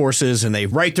rally their forces and they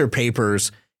write their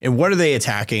papers. And what are they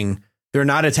attacking? They're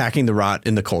not attacking the rot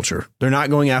in the culture. They're not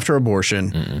going after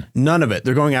abortion. Mm-mm. None of it.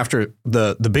 They're going after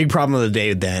the big problem of the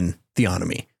day, then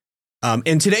theonomy.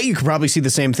 And today you could probably see the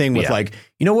same thing with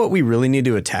what we really need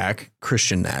to attack?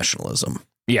 Christian nationalism.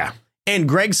 Yeah. And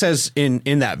Greg says in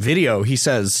that video, he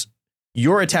says,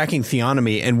 you're attacking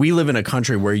theonomy and we live in a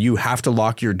country where you have to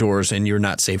lock your doors and you're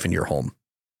not safe in your home.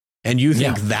 And you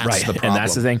think that's right. the problem. And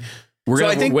that's the thing. We're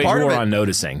going to wait more on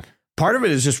noticing. Part of it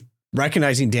is just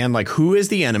recognizing, Dan, like, who is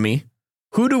the enemy?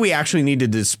 Who do we actually need to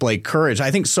display courage?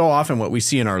 I think so often what we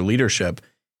see in our leadership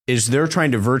is they're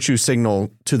trying to virtue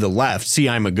signal to the left, see,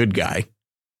 I'm a good guy.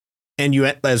 And you,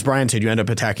 as Brian said, you end up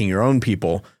attacking your own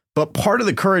people. But part of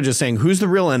the courage is saying, who's the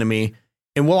real enemy?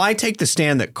 And will I take the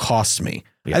stand that costs me?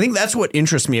 Yeah. I think that's what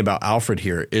interests me about Alfred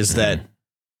here is that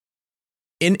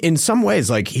in some ways,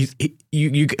 like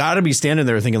you got to be standing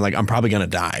there thinking like, I'm probably going to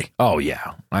die. Oh,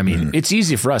 yeah. I mean, it's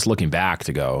easy for us looking back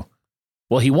to go,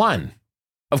 well, he won.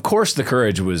 Of course, the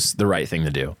courage was the right thing to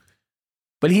do.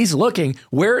 But he's looking,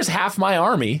 where's half my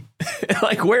army?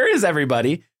 Like, where is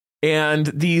everybody? And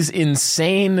these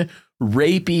insane,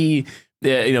 rapey,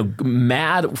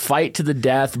 mad fight to the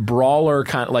death, brawler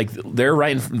kind of like they're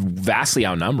vastly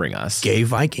outnumbering us. Gay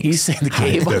Vikings. He's saying the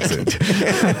gay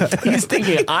Vikings. He's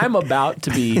thinking, I'm about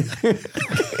to be.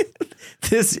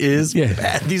 This is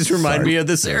bad. These remind me of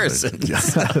the Saracens.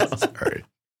 Sorry.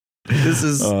 This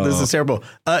is terrible.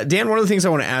 Dan, one of the things I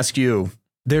want to ask you,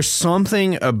 there's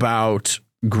something about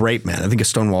great men. I think of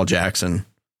Stonewall Jackson.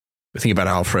 I think about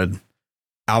Alfred.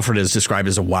 Alfred is described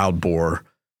as a wild boar.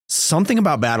 Something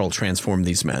about battle transformed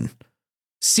these men.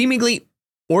 Seemingly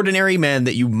ordinary men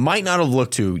that you might not have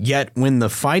looked to, yet when the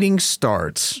fighting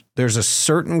starts, there's a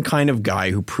certain kind of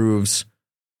guy who proves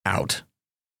out.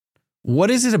 What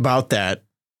is it about that?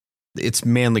 It's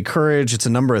manly courage. It's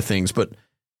a number of things, but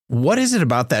what is it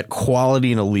about that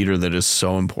quality in a leader that is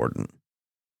so important?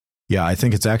 Yeah, I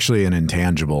think it's actually an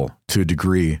intangible to a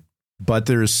degree, but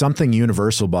there's something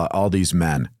universal about all these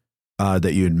men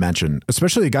that you had mentioned,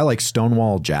 especially a guy like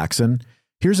Stonewall Jackson.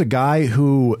 Here's a guy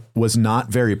who was not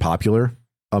very popular,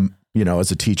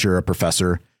 as a teacher, a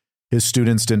professor. His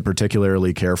students didn't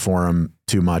particularly care for him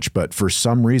too much, but for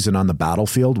some reason on the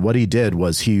battlefield, what he did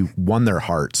was he won their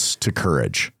hearts to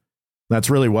courage. That's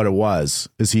really what it was,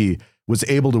 is he was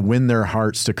able to win their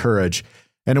hearts to courage.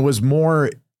 And it was more,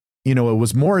 it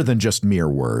was more than just mere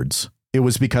words. It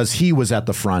was because he was at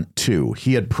the front too.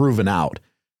 He had proven out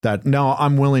that, no,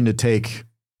 I'm willing to take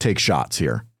shots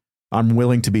here. I'm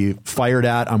willing to be fired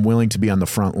at. I'm willing to be on the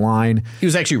front line. He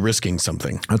was actually risking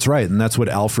something. That's right. And that's what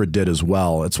Alfred did as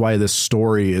well. It's why this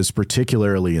story is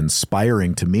particularly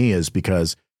inspiring to me, is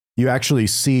because you actually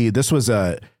see this was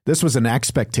an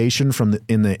expectation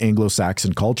in the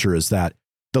Anglo-Saxon culture, is that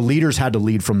the leaders had to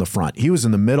lead from the front. He was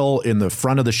in the middle, in the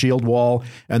front of the shield wall,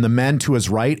 and the men to his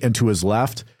right and to his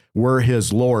left were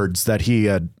his lords that he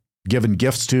had given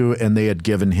gifts to, and they had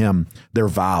given him their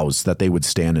vows that they would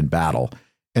stand in battle.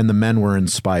 And the men were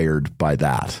inspired by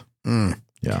that.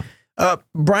 Yeah.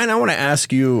 Brian, I want to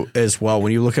ask you as well,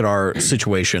 when you look at our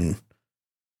situation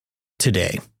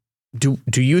today, do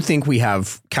you think we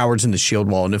have cowards in the shield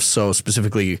wall? And if so,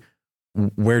 specifically,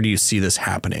 where do you see this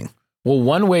happening? Well,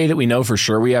 one way that we know for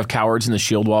sure we have cowards in the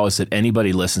shield wall is that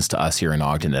anybody listens to us here in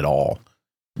Ogden at all.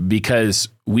 Because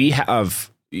we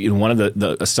have, one of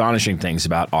the astonishing things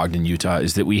about Ogden, Utah,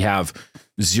 is that we have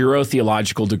 0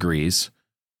 theological degrees,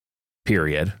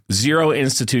 period. 0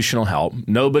 institutional help.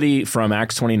 Nobody from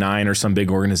Acts 29 or some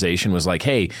big organization was like,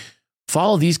 hey,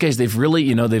 follow these guys. They've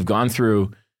really, they've gone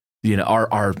through,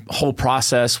 our whole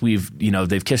process.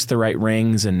 They've kissed the right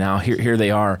rings, and now here they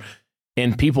are.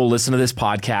 And people listen to this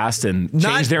podcast and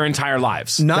change their entire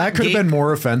lives. That could have been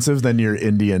more offensive than your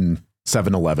Indian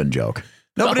 7-Eleven joke.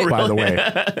 No, but by the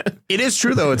way, it is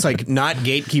true though. It's like not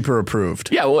gatekeeper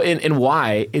approved. Yeah. Well, and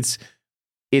why it's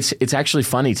actually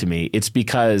funny to me. It's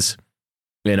because,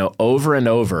 over and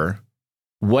over,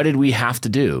 what did we have to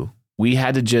do? We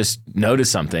had to just notice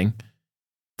something,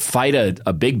 fight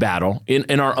a big battle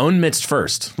in our own midst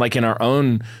first, like in our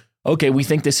own, okay, we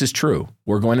think this is true.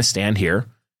 We're going to stand here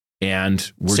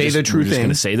and we're just going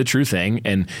to say the true thing.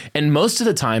 And most of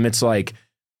the time it's like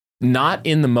not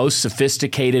in the most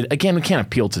sophisticated, again, we can't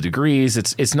appeal to degrees.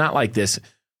 It's not like this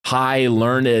high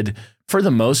learned. For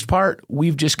the most part,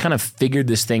 we've just kind of figured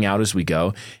this thing out as we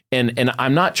go. And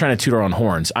I'm not trying to toot our own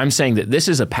horns. I'm saying that this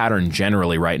is a pattern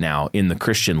generally right now in the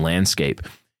Christian landscape,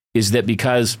 is that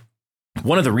because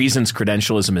one of the reasons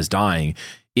credentialism is dying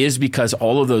is because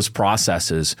all of those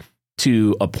processes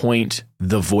to appoint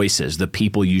the voices, the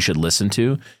people you should listen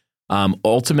to,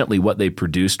 ultimately what they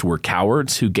produced were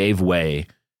cowards who gave way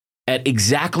at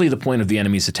exactly the point of the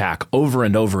enemy's attack over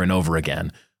and over and over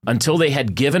again until they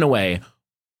had given away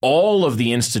all of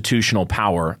the institutional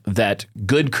power that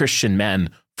good Christian men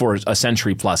for a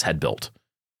century plus had built.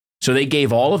 So they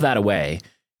gave all of that away.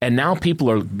 And now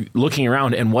people are looking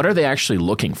around, and what are they actually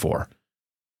looking for?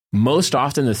 Most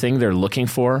often the thing they're looking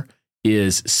for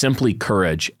is simply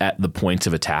courage at the points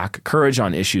of attack, courage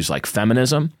on issues like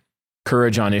feminism,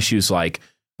 courage on issues like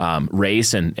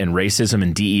race and racism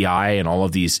and DEI and all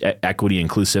of these equity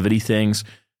inclusivity things,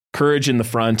 courage in the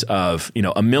front of,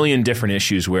 a million different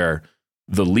issues where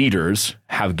the leaders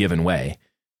have given way.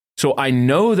 So I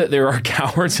know that there are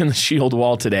cowards in the shield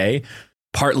wall today,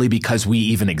 partly because we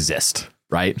even exist,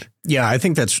 right? Yeah, I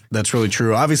think that's really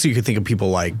true. Obviously, you could think of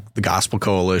people like the Gospel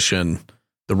Coalition,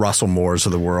 the Russell Moores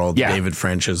of the world, David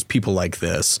French's, people like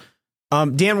this.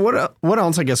 Dan, what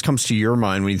else, I guess, comes to your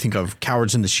mind when you think of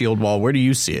cowards in the shield wall? Where do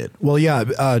you see it? Well,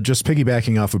 just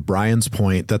piggybacking off of Brian's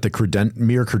point that the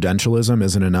mere credentialism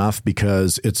isn't enough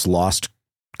because it's lost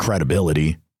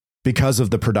credibility because of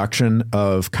the production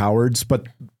of cowards. But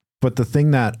the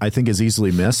thing that I think is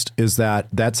easily missed is that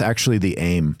that's actually the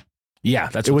aim. Yeah,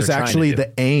 that's it what was actually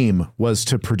the aim was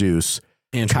to produce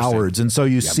cowards. And so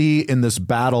you see in this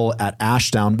battle at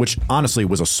Ashdown, which honestly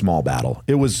was a small battle.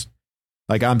 It was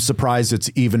like, I'm surprised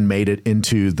it's even made it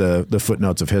into the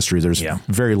footnotes of history. There's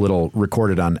very little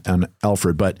recorded on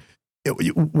Alfred, but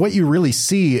what you really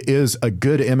see is a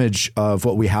good image of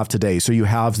what we have today. So you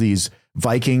have these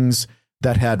Vikings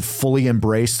that had fully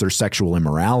embraced their sexual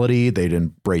immorality. They'd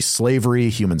embraced slavery,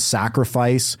 human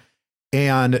sacrifice.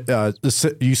 And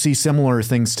you see similar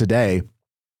things today.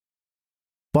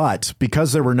 But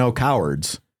because there were no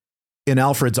cowards in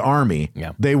Alfred's army,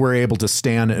 they were able to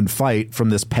stand and fight from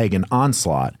this pagan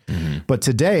onslaught. Mm-hmm. But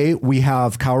today we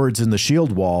have cowards in the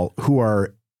shield wall who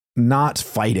are not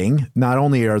fighting. Not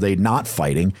only are they not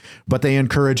fighting, but they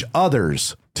encourage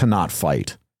others to not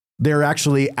fight. They're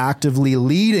actually actively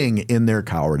leading in their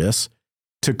cowardice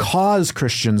to cause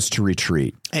Christians to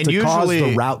retreat, and to cause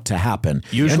the rout to happen.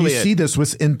 And you see this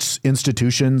with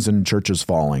institutions and churches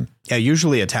falling. Yeah,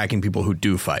 usually attacking people who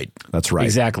do fight. That's right.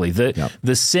 Exactly.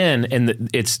 The sin, and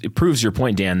it proves your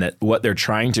point, Dan, that what they're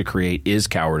trying to create is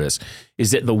cowardice,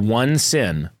 is that the one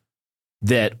sin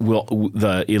that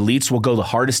the elites will go the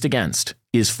hardest against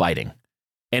is fighting.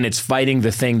 And it's fighting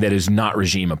the thing that is not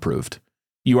regime approved.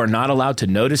 You are not allowed to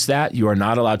notice that. You are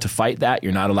not allowed to fight that.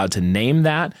 You're not allowed to name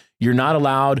that. You're not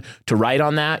allowed to write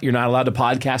on that. You're not allowed to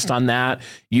podcast on that.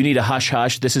 You need a hush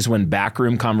hush. This is when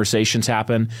backroom conversations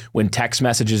happen, when text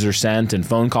messages are sent and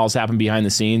phone calls happen behind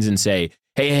the scenes and say,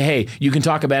 hey, you can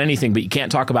talk about anything, but you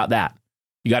can't talk about that.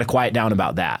 You got to quiet down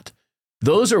about that.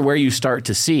 Those are where you start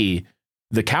to see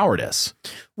the cowardice.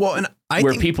 Well, and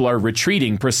where people are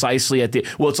retreating precisely at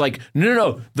it's like,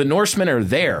 no, the Norsemen are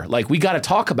there. Like, we got to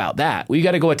talk about that. We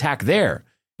got to go attack there.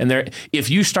 And if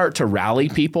you start to rally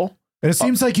people. And it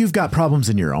seems like you've got problems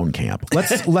in your own camp.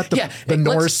 Let's let the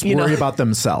Norse worry about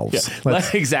themselves. Yeah,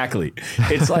 exactly.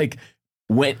 It's like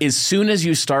as soon as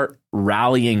you start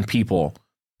rallying people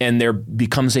and there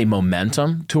becomes a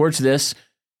momentum towards this,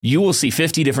 you will see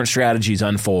 50 different strategies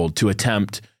unfold to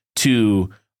attempt to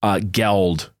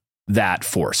geld that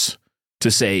force,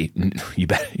 to say, you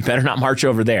better not march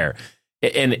over there.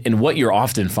 And what you're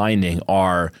often finding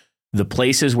are the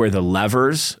places where the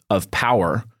levers of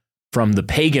power from the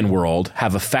pagan world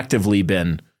have effectively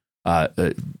been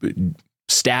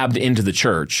stabbed into the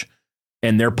church,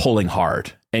 and they're pulling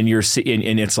hard. And you're seeing,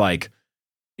 and it's like,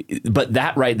 but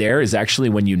that right there is actually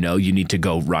when you need to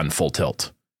go run full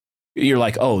tilt. You're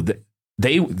like, oh,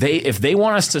 they if they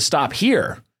want us to stop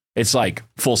here, it's like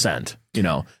full send.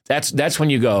 That's when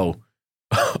you go,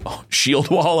 shield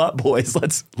wall up, boys.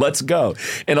 Let's go.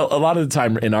 And a lot of the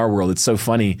time in our world, it's so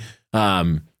funny.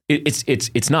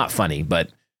 It's not funny, but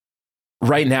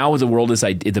right now the world is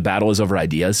the battle is over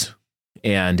ideas,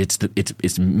 and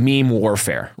it's meme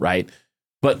warfare, right?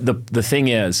 But the thing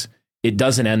is, it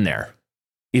doesn't end there.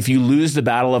 If you lose the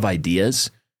battle of ideas,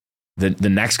 the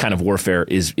next kind of warfare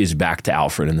is back to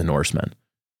Alfred and the Norsemen.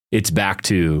 It's back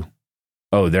to,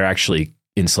 they're actually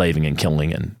enslaving and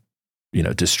killing and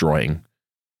destroying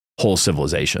whole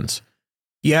civilizations.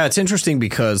 Yeah, it's interesting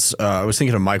because I was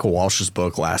thinking of Michael Walsh's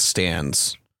book, Last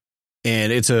Stands.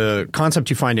 And it's a concept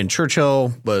you find in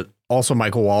Churchill, but also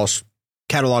Michael Walsh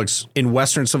catalogs in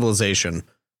Western civilization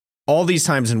all these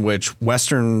times in which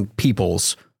Western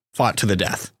peoples fought to the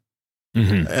death,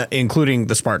 including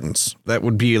the Spartans. That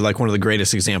would be like one of the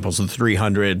greatest examples of the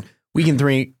 300. We can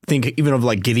think even of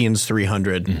like Gideon's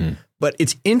 300. But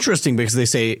it's interesting because they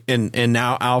say, and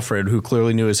now Alfred, who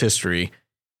clearly knew his history,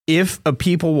 if a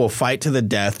people will fight to the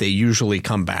death, they usually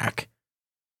come back.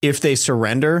 If they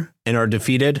surrender and are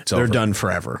defeated, they're done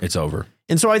forever. It's over.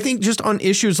 And so I think just on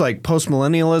issues like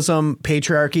postmillennialism,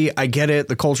 patriarchy, I get it.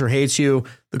 The culture hates you.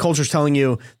 The culture's telling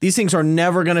you these things are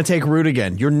never going to take root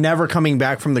again. You're never coming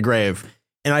back from the grave.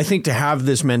 And I think to have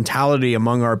this mentality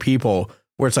among our people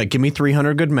where it's like, give me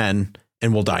 300 good men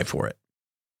and we'll die for it.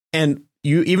 And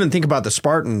you even think about the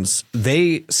Spartans,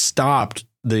 they stopped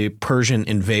the Persian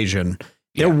invasion.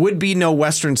 Yeah. There would be no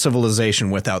Western civilization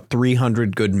without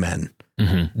 300 good men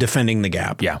defending the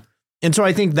gap. Yeah. And so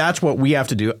I think that's what we have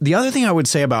to do. The other thing I would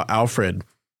say about Alfred,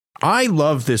 I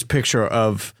love this picture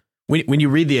of when you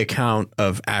read the account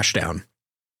of Ashdown,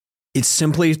 it's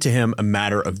simply to him a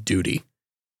matter of duty.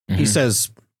 He says,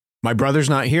 my brother's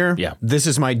not here. Yeah. This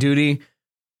is my duty.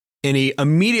 And he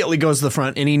immediately goes to the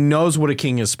front and he knows what a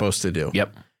king is supposed to do.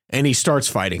 Yep. And he starts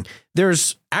fighting.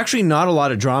 There's actually not a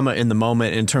lot of drama in the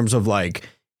moment in terms of like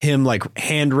him like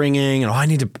hand wringing and I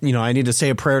need to say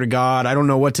a prayer to God. I don't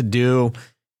know what to do.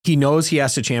 He knows he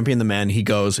has to champion the men. He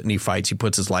goes and he fights. He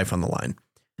puts his life on the line.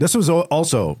 This was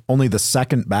also only the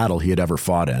second battle he had ever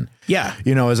fought in. Yeah.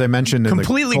 As I mentioned in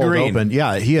completely the cold green. open,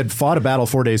 yeah, he had fought a battle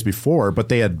 4 days before, but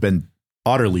they had been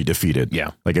utterly defeated.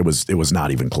 Yeah. Like it was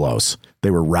not even close.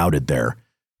 They were routed there.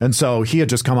 And so he had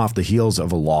just come off the heels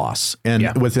of a loss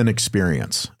and with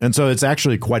inexperience. And so it's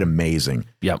actually quite amazing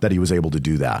that he was able to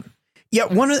do that. Yeah,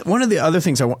 one of the other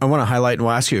things I want to highlight, and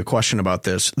we'll ask you a question about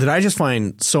this, that I just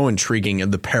find so intriguing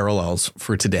in the parallels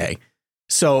for today.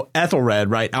 So Ethelred,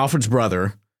 right, Alfred's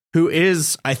brother, who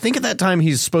is, I think at that time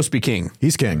he's supposed to be king.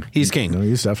 He's king. He's king. No,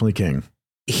 he's definitely king.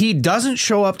 He doesn't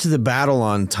show up to the battle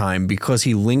on time because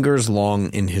he lingers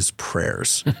long in his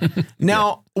prayers.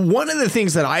 Now, one of the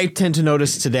things that I tend to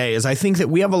notice today is I think that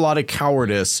we have a lot of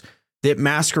cowardice that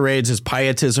masquerades as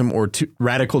pietism or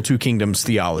radical two kingdoms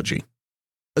theology.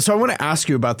 So I want to ask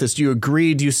you about this. Do you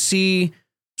agree? Do you see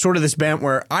sort of this bent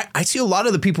where I see a lot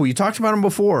of the people, you talked about them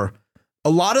before, a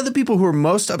lot of the people who are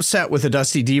most upset with the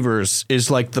Dusty Deevers is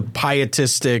like the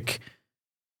pietistic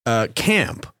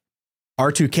camp.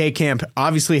 R2K camp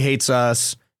obviously hates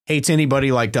us, hates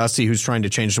anybody like Dusty who's trying to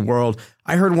change the world.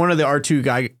 I heard one of the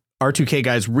R2K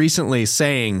guys recently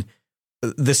saying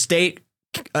the state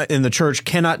and the church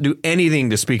cannot do anything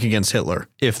to speak against Hitler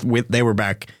if they were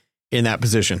back in that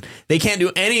position. They can't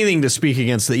do anything to speak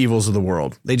against the evils of the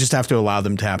world. They just have to allow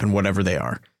them to happen, whatever they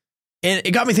are. And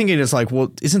it got me thinking, it's like,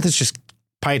 well, isn't this just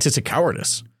pietistic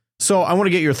cowardice. So I want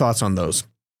to get your thoughts on those.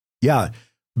 Yeah.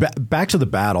 Back to the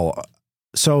battle.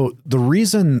 So the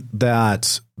reason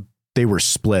that they were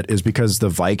split is because the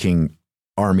Viking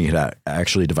army had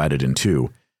actually divided in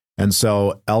two. And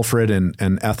so Alfred and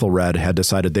Ethelred had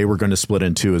decided they were going to split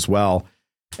in two as well.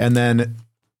 And then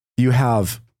you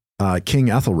have King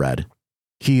Ethelred.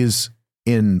 He's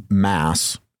in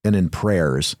mass and in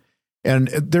prayers. And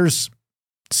there's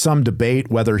some debate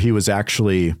whether he was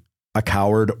actually a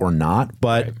coward or not.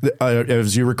 But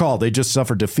as you recall, they just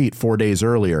suffered defeat 4 days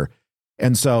earlier.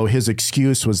 And so his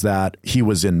excuse was that he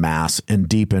was in mass and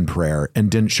deep in prayer and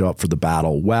didn't show up for the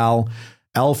battle. Well,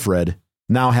 Alfred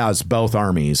now has both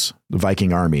armies, the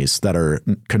Viking armies, that are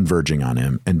converging on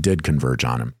him and did converge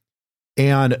on him.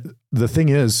 And the thing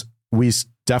is, we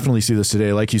definitely see this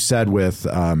today, like you said, with,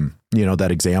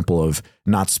 that example of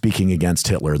not speaking against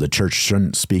Hitler. The church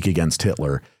shouldn't speak against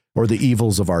Hitler or the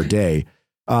evils of our day.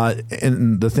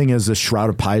 And the thing is, this shroud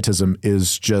of pietism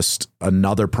is just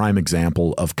another prime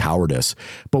example of cowardice.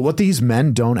 But what these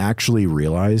men don't actually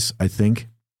realize, I think,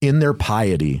 in their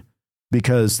piety,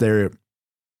 because their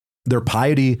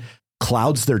piety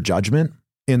clouds their judgment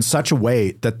in such a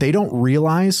way that they don't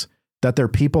realize that their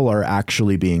people are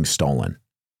actually being stolen.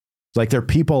 Like their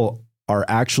people are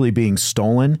actually being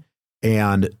stolen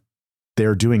and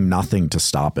they're doing nothing to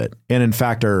stop it. And in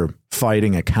fact, are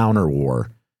fighting a counter war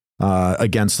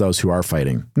against those who are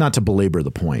fighting. Not to belabor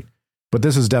the point, but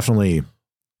this is definitely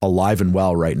alive and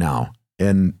well right now.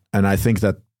 And I think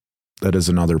that is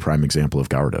another prime example of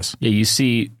cowardice. Yeah, you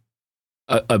see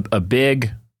a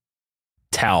big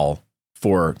tell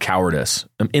for cowardice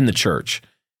in the church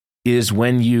is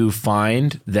when you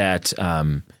find that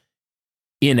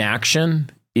inaction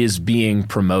is being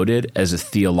promoted as a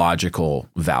theological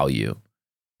value.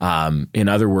 In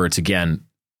other words, again,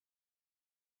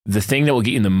 the thing that will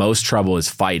get you in the most trouble is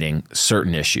fighting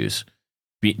certain issues,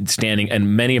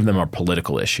 and many of them are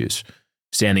political issues,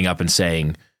 standing up and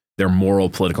saying they're moral,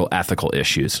 political, ethical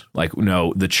issues. Like,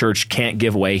 no, the church can't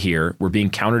give way here. We're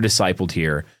being counter-discipled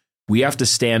here. We have to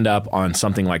stand up on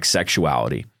something like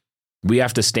sexuality. We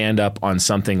have to stand up on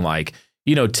something like,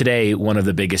 today, one of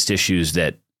the biggest issues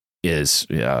that is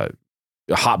a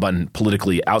hot button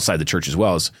politically outside the church as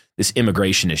well is this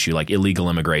immigration issue, like illegal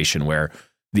immigration, where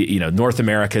North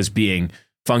America is being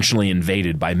functionally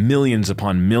invaded by millions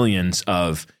upon millions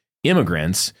of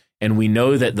immigrants. And we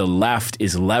know that the left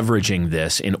is leveraging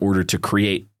this in order to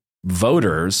create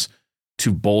voters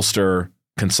to bolster,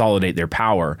 consolidate their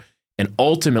power, and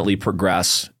ultimately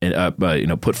progress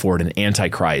and put forward an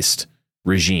antichrist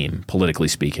regime, politically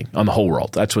speaking, on the whole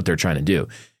world. That's what they're trying to do.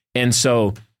 And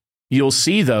so you'll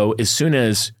see, though, as soon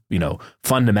as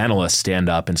fundamentalists stand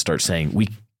up and start saying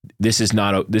this is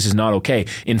not okay.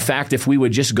 In fact, if we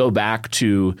would just go back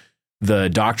to the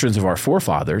doctrines of our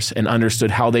forefathers and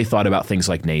understood how they thought about things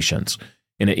like nations,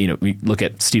 and we look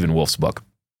at Stephen Wolfe's book,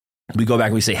 we go back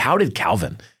and we say, how did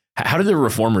the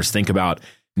reformers think about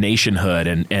nationhood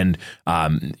and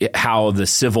how the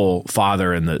civil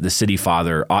father and the city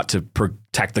father ought to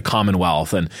protect the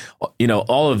commonwealth, and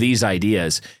all of these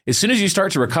ideas? As soon as you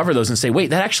start to recover those and say, wait,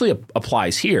 that actually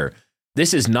applies here.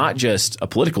 This is not just a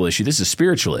political issue. This is a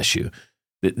spiritual issue.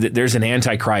 There's an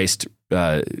antichrist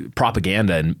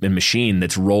propaganda and machine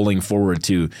that's rolling forward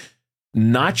to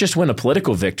not just win a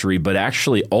political victory, but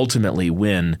actually ultimately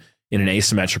win in an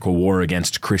asymmetrical war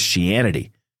against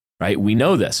Christianity, right? We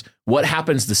know this. What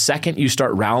happens the second you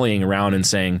start rallying around and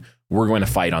saying, we're going to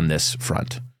fight on this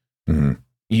front? Mm-hmm.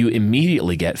 You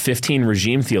immediately get 15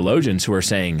 regime theologians who are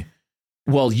saying,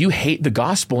 well, you hate the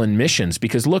gospel and missions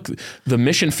because, look, the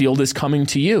mission field is coming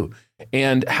to you.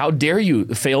 And how dare you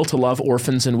fail to love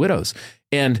orphans and widows?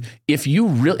 And haven't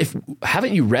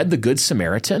you read the Good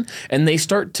Samaritan? And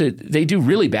they do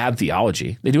really bad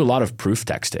theology. They do a lot of proof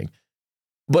texting.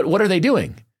 But what are they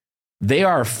doing? They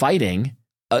are fighting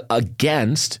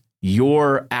against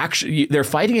they're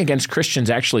fighting against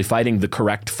Christians actually fighting the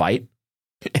correct fight.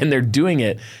 And they're doing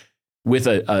it with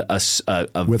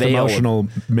with veil emotional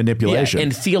manipulation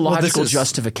and theological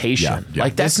justification. Yeah.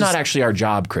 Like that's not actually our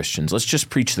job, Christians. Let's just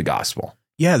preach the gospel.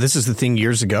 Yeah, this is the thing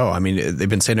years ago. I mean, they've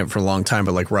been saying it for a long time,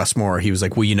 but like Russ Moore, he was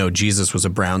like, well, Jesus was a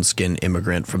brown-skinned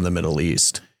immigrant from the Middle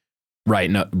East.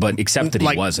 Right, no, but except that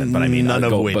he wasn't. But I mean, none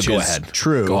of which go is ahead.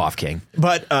 True. Go off, King.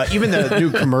 But even the new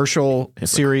commercial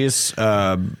series,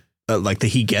 like the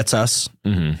He Gets Us,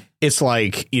 it's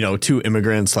like, two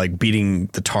immigrants like beating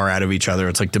the tar out of each other.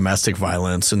 It's like domestic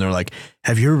violence. And they're like,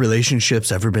 have your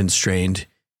relationships ever been strained?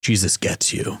 Jesus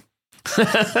gets you.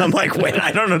 I'm like, wait,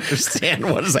 I don't understand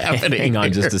what is happening. Hang on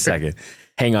here. just a second.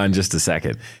 Hang on just a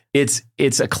second. It's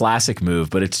a classic move,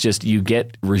 but it's just you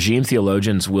get regime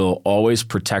theologians will always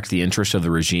protect the interest of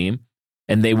the regime,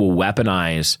 and they will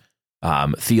weaponize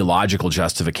theological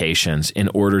justifications in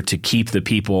order to keep the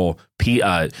people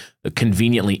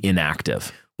conveniently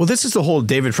inactive. Well, this is the whole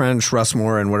David French, Russ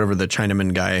Moore, and whatever the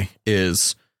Chinaman guy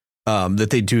is, that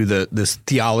they do this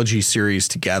theology series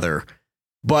together.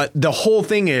 But the whole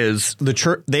thing is the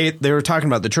church. They were talking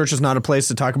about the church is not a place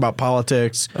to talk about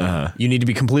politics. You need to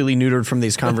be completely neutered from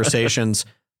these conversations.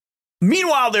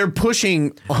 Meanwhile, they're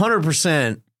pushing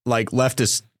 100% like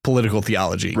leftist political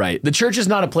theology. Right. The church is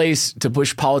not a place to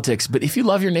push politics, but if you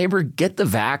love your neighbor, get the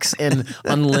vax and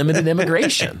unlimited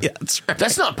immigration. Yeah, that's right.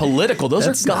 That's not political. Those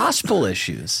are gospel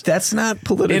issues. That's not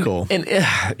political. And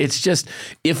it's just,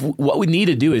 if what we need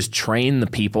to do is train the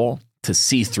people to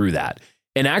see through that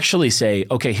and actually say,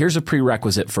 okay, here's a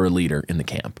prerequisite for a leader in the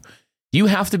camp. You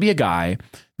have to be a guy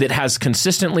that has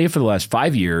consistently for the last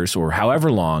 5 years or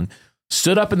however long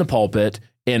stood up in the pulpit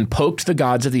and poked the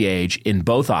gods of the age in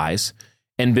both eyes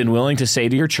and been willing to say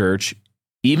to your church,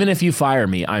 even if you fire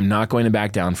me, I'm not going to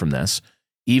back down from this.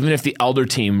 Even if the elder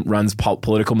team runs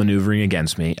political maneuvering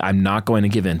against me, I'm not going to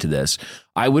give in to this.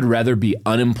 I would rather be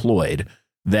unemployed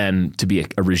than to be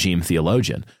a regime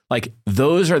theologian. Like,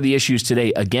 those are the issues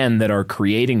today, again, that are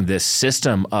creating this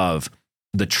system of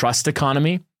the trust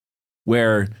economy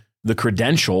where the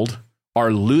credentialed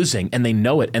are losing and they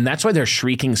know it. And that's why they're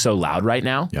shrieking so loud right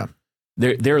now. Yeah.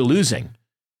 They're losing.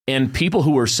 And people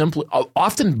who are simply,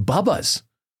 often bubbas,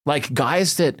 like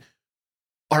guys that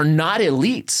are not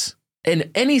elites in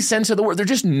any sense of the word. They're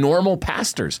just normal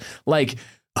pastors. Like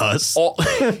us.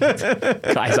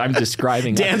 Guys, I'm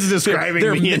describing. Dan's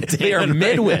describing me and Dan. They are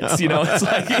midwits, you know. It's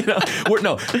like, you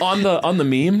know, on the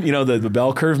meme, you know, the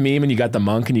bell curve meme, and you got the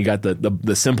monk and you got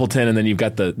the simpleton, and then you've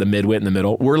got the midwit in the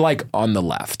middle. We're like on the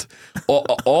left.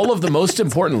 All of the most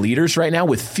important leaders right now,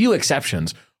 with few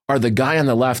exceptions, are the guy on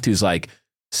the left who's like,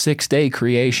 6-day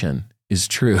creation is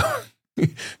true.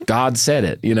 God said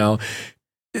it, you know.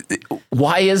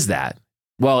 Why is that?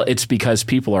 Well, it's because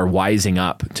people are wising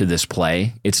up to this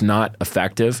play. It's not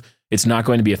effective. It's not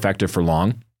going to be effective for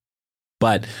long.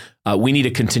 But we need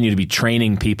to continue to be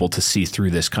training people to see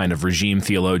through this kind of regime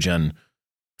theologian.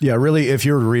 Yeah, really, if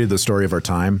you were to read the story of our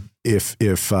time, if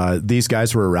these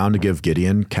guys were around to give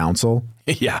Gideon counsel,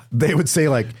 yeah, they would say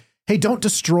like, hey, don't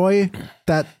destroy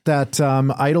that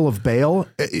idol of Baal.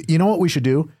 You know what we should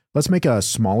do? Let's make a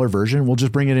smaller version. We'll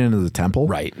just bring it into the temple.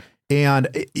 Right. And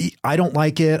I don't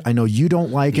like it. I know you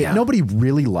don't like it. Yeah. Nobody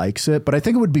really likes it, but I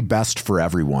think it would be best for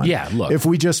everyone. Yeah, look. If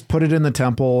we just put it in the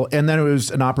temple and then it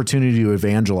was an opportunity to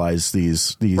evangelize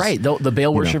these. Right. The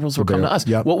Baal worshippers will come to us.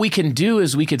 Yep. What we can do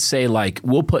is we could say, like,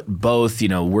 we'll put both, you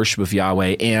know, worship of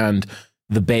Yahweh and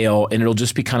the Baal, and it'll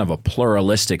just be kind of a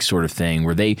pluralistic sort of thing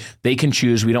where they can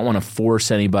choose. We don't want to force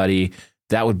anybody.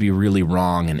 That would be really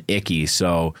wrong and icky.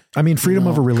 So, I mean, freedom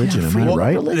of a religion, am I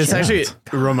right? This actually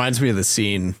reminds me of the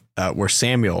scene where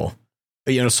Samuel,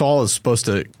 you know, Saul is supposed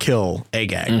to kill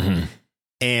Agag. Mm-hmm.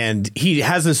 And he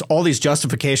has all these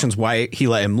justifications why he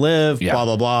let him live, blah,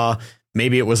 blah, blah.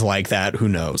 Maybe it was like that. Who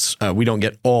knows? We don't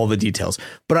get all the details.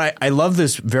 But I love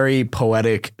this very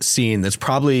poetic scene that's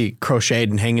probably crocheted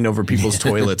and hanging over people's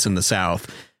toilets in the South.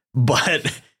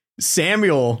 But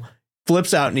Samuel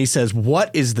flips out and he says, what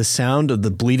is the sound of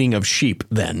the bleating of sheep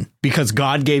then? Because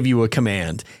God gave you a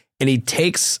command. And he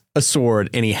takes a sword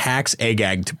and he hacks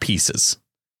Agag to pieces.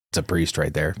 it's a priest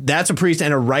right there. That's a priest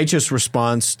and a righteous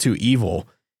response to evil.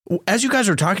 As you guys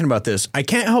are talking about this, I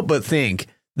can't help but think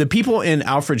the people in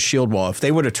Alfred's shield wall, if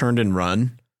they would have turned and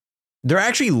run, they're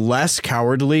actually less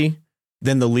cowardly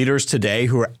than the leaders today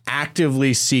who are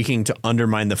actively seeking to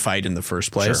undermine the fight in the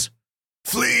first place. Sure.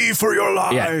 Flee for your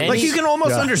life. Yeah, Like you can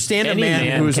almost understand a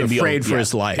man who's afraid for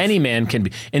his life. Any man can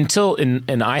be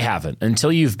and I haven't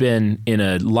until you've been in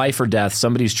a life or death.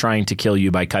 Somebody's trying to kill you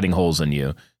by cutting holes in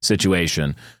you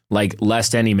situation. Like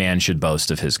lest any man should boast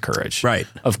of his courage. Right.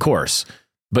 Of course.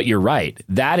 But you're right.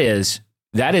 That is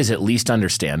at least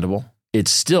understandable.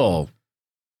 It's still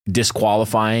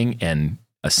disqualifying and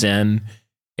a sin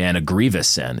and a grievous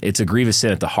sin. It's a grievous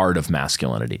sin at the heart of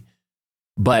masculinity.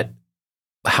 But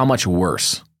how much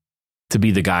worse to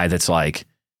be the guy that's like,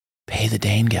 pay the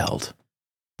Danegeld.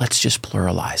 Let's just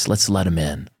pluralize. Let's let him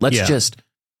in. Let's just.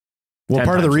 Well,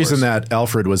 part of the reason worse. that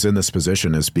Alfred was in this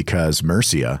position is because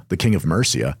Mercia, the king of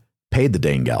Mercia, paid the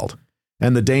Danegeld.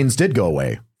 And the Danes did go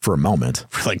away for a moment.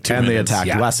 For like 2 and minutes. they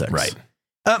attacked Wessex. Right.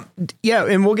 Yeah,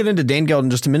 and we'll get into Danegeld in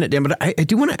just a minute, Dan, but I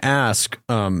do want to ask.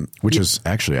 Which is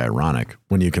actually ironic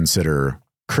when you consider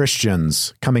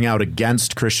Christians coming out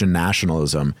against Christian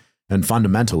nationalism and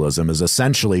fundamentalism is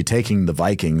essentially taking the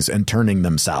Vikings and turning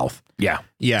them south. Yeah.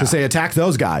 Because they attack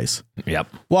those guys. Yep.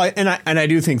 Well, and I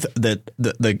do think that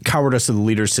the cowardice of the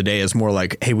leaders today is more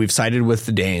like, hey, we've sided with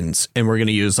the Danes and we're going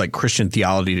to use like Christian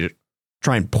theology to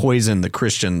try and poison the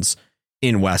Christians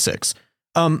in Wessex.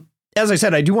 As I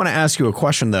said, I do want to ask you a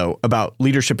question, though, about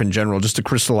leadership in general, just to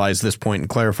crystallize this point and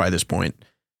clarify this point.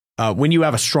 When you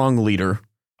have a strong leader,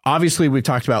 obviously we've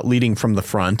talked about leading from the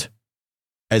front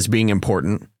as being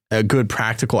important, a good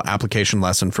practical application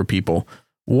lesson for people.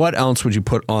 What else would you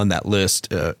put on that list?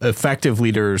 Effective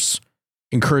leaders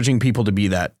encouraging people to be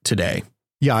that today.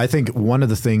 Yeah, I think one of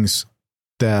the things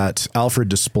that Alfred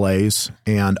displays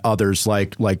and others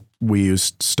like we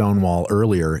used Stonewall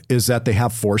earlier is that they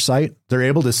have foresight. They're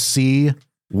able to see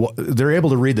they're able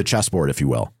to read the chessboard, if you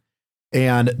will.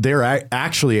 And they're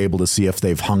actually able to see if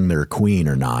they've hung their queen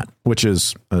or not, which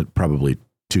is probably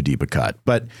too deep a cut.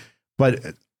 But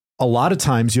a lot of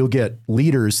times you'll get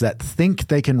leaders that think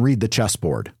they can read the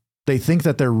chessboard. They think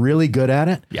that they're really good at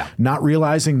it, not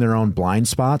realizing their own blind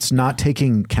spots, not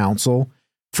taking counsel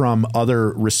from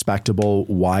other respectable,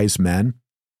 wise men.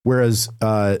 Whereas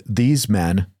these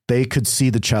men, they could see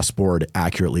the chessboard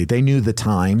accurately. They knew the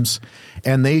times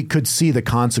and they could see the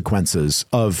consequences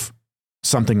of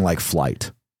something like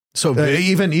flight. So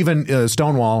even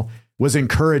Stonewall was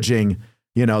encouraging,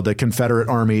 the Confederate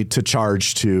army to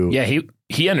charge to. Yeah,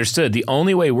 he understood the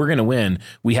only way we're going to win,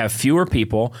 we have fewer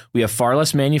people, we have far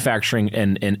less manufacturing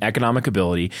and economic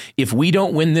ability. If we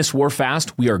don't win this war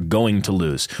fast, we are going to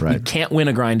lose. Right. We can't win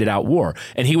a grinded out war.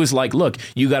 And he was like, look,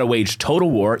 you got to wage total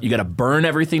war. You got to burn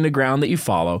everything to ground that you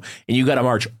follow. And you got to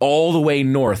march all the way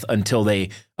north until they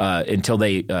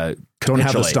don't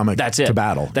have the stomach to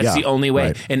battle. That's the only way.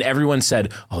 Right. And everyone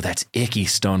said, oh, that's icky,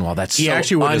 Stonewall. He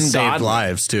actually would have saved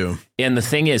lives too. And the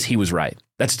thing is, he was right.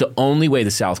 That's the only way the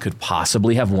South could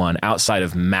possibly have won outside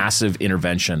of massive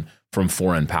intervention from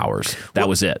foreign powers. That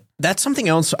was it. That's something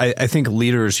else I think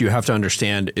leaders, you have to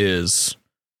understand is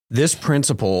this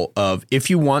principle of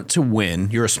if you want to win,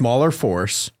 you're a smaller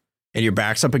force and your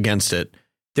back's up against it.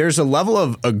 There's a level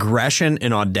of aggression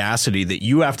and audacity that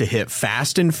you have to hit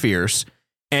fast and fierce.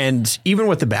 And even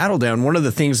with the battle down, one of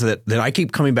the things that I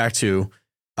keep coming back to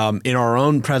in our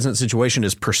own present situation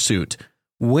is pursuit.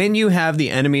 When you have the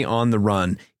enemy on the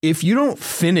run, if you don't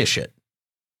finish it,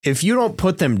 if you don't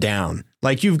put them down,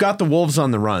 like you've got the wolves on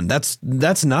the run, that's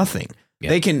nothing. Yeah.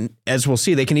 They can, as we'll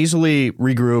see, they can easily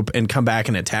regroup and come back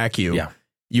and attack you. Yeah.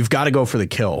 You've got to go for the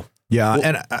kill. Yeah. Well,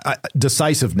 and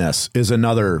decisiveness is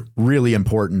another really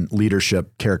important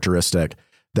leadership characteristic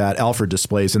that Alfred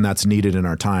displays, and that's needed in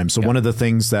our time. So one of the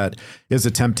things that is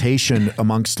a temptation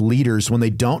amongst leaders when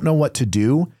they don't know what to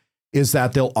do is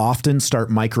that they'll often start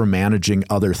micromanaging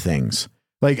other things.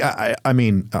 Like, I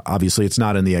mean, obviously it's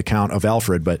not in the account of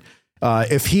Alfred, but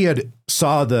if he had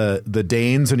saw the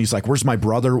Danes and he's like, where's my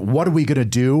brother? What are we going to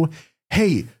do?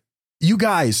 Hey, you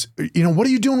guys, what are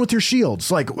you doing with your shields?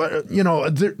 Like,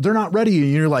 they're not ready.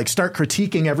 And you're like, start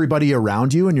critiquing everybody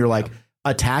around you. And you're like,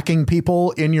 attacking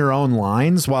people in your own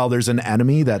lines while there's an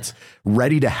enemy that's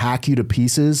ready to hack you to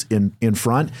pieces in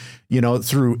front,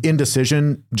 through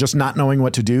indecision, just not knowing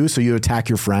what to do. So you attack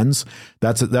your friends.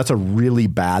 That's a really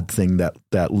bad thing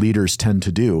that leaders tend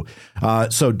to do.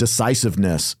 So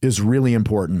decisiveness is really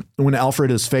important. When Alfred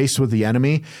is faced with the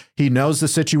enemy, he knows the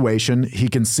situation. He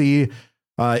can see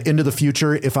into the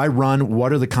future. If I run,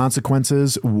 what are the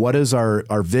consequences? What is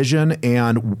our vision?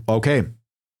 And okay,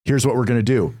 here's what we're going to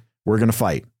do. We're going to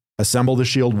fight. Assemble the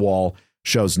shield wall,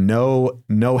 shows no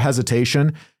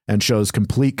hesitation and shows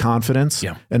complete confidence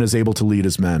and is able to lead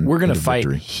his men. We're going to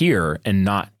fight here and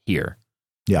not here.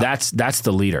 Yeah. That's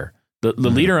the leader. The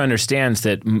leader understands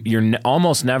that you're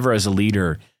almost never as a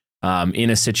leader in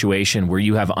a situation where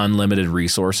you have unlimited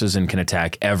resources and can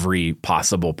attack every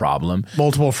possible problem.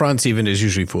 Multiple fronts even is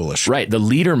usually foolish. Right. The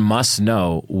leader must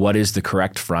know what is the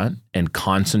correct front and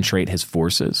concentrate his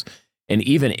forces. And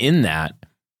even in that,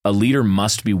 a leader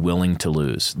must be willing to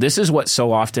lose. This is what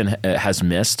so often has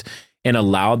missed and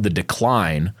allowed the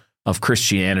decline of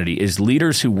Christianity is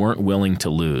leaders who weren't willing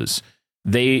to lose.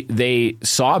 They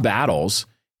saw battles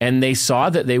and they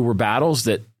saw that they were battles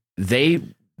that they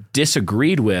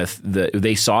disagreed with.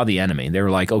 They saw the enemy. They were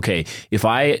like, okay, if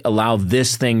I allow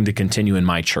this thing to continue in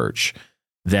my church,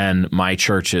 then my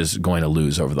church is going to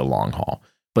lose over the long haul.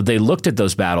 But they looked at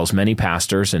those battles, many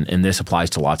pastors, and this applies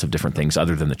to lots of different things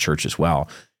other than the church as well.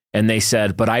 And they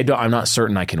said, but I'm not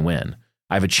certain I can win.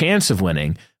 I have a chance of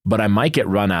winning, but I might get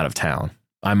run out of town.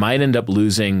 I might end up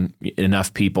losing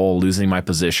enough people, losing my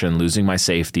position, losing my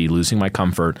safety, losing my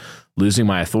comfort, losing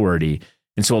my authority.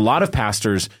 And so a lot of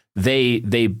pastors, they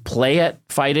play at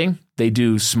fighting. They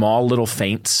do small little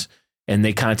feints. and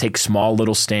they kind of take small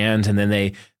little stands, and then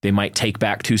they might take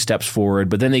back 2 steps forward,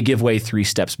 but then they give way 3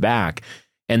 steps back.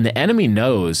 And the enemy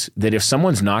knows that if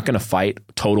someone's not going to fight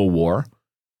total war,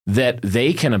 that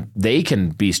they can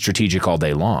be strategic all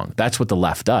day long. That's what the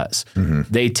left does.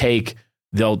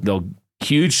 They'll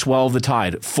huge swell of the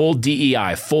tide, full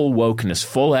DEI, full wokeness,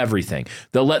 full everything.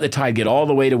 They'll let the tide get all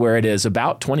the way to where it is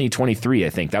about 2023, I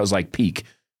think. That was like peak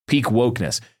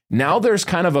wokeness. Now there's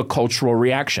kind of a cultural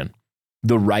reaction.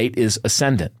 The right is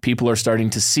ascendant. People are starting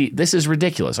to see, this is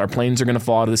ridiculous. Our planes are going to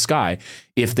fall out of the sky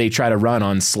if they try to run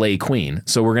on Slay Queen.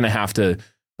 So we're going to have to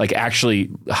like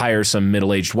actually hire some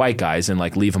middle-aged white guys and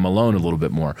like leave them alone a little bit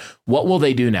more. What will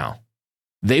they do now?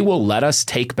 They will let us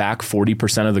take back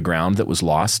 40% of the ground that was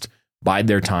lost, bide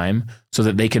their time, so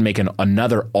that they can make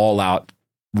another all-out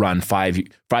run 5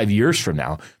 years from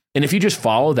now. And if you just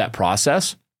follow that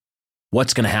process,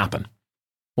 what's going to happen?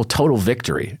 Well, total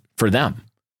victory for them.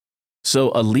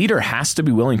 So a leader has to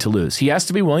be willing to lose. He has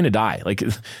to be willing to die. Like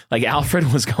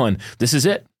Alfred was going, this is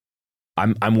it.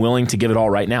 I'm willing to give it all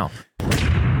right now.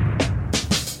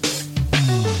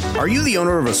 Are you the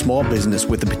owner of a small business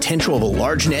with the potential of a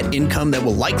large net income that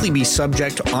will likely be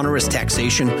subject to onerous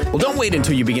taxation? Well, don't wait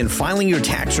until you begin filing your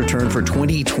tax return for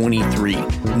 2023.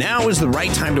 Now is the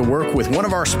right time to work with one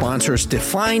of our sponsors,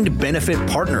 Defined Benefit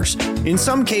Partners. In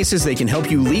some cases, they can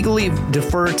help you legally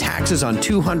defer taxes on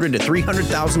 $200,000 to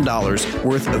 $300,000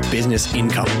 worth of business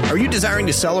income. Are you desiring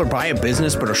to sell or buy a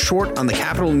business but are short on the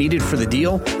capital needed for the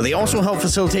deal? Well, they also help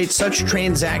facilitate such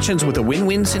transactions with a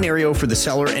win-win scenario for the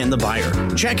seller and the buyer.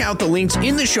 Check out the links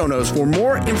in the show notes for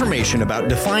more information about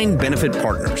Defined Benefit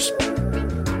Partners.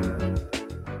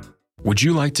 Would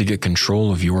you like to get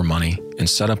control of your money and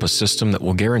set up a system that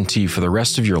will guarantee for the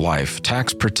rest of your life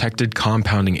tax-protected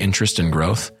compounding interest and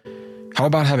growth? How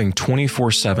about having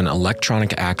 24/7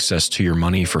 electronic access to your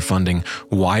money for funding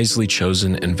wisely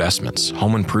chosen investments,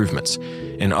 home improvements,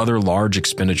 and other large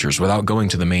expenditures without going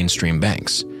to the mainstream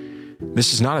banks?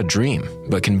 This is not a dream,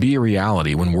 but can be a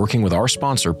reality when working with our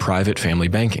sponsor, Private Family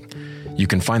Banking. You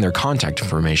can find their contact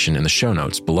information in the show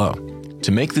notes below.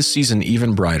 To make this season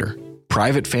even brighter,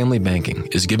 Private Family Banking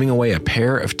is giving away a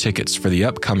pair of tickets for the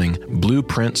upcoming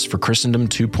Blueprints for Christendom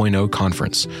 2.0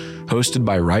 conference, hosted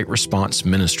by Right Response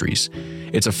Ministries.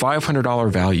 It's a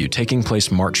 $500 value taking place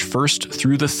March 1st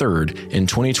through the 3rd in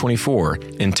 2024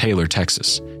 in Taylor,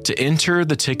 Texas. To enter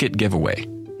the ticket giveaway,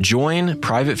 join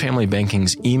Private Family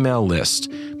Banking's email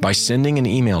list by sending an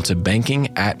email to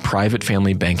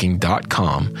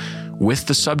banking@privatefamilybanking.com with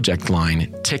the subject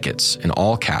line tickets in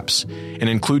all caps, and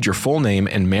include your full name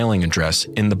and mailing address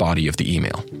in the body of the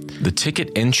email. The ticket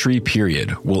entry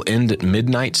period will end at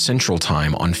midnight Central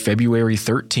Time on February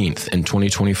 13th in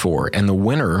 2024, and the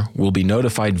winner will be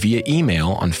notified via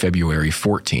email on February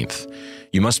 14th.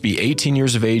 You must be 18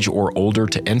 years of age or older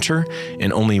to enter,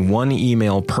 and only one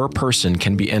email per person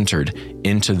can be entered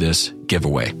into this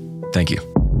giveaway. Thank you.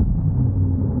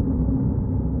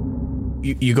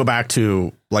 You go back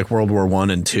to like World War I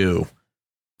and II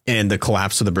and the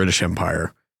collapse of the British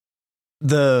Empire.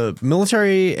 The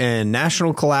military and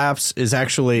national collapse is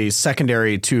actually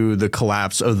secondary to the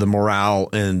collapse of the morale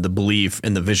and the belief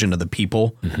and the vision of the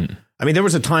people. Mm-hmm. I mean, there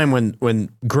was a time when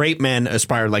great men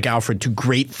aspired like Alfred to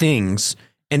great things,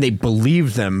 and they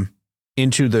believed them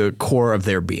into the core of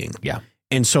their being. Yeah.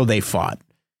 And so they fought.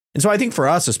 And so I think for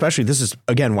us, especially, this is,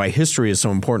 again, why history is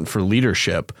so important for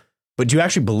leadership. But do you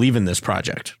actually believe in this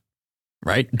project?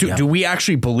 Right? Do we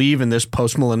actually believe in this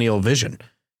post-millennial vision?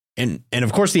 And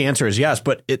of course, the answer is yes,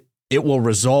 but it will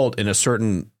result in a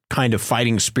certain kind of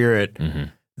fighting spirit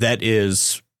that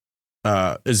is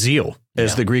zeal,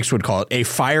 as the Greeks would call it, a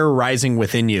fire rising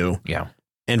within you. Yeah.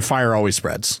 And fire always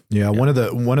spreads. Yeah. One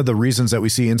of the reasons that we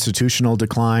see institutional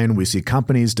decline, we see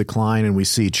companies decline, and we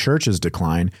see churches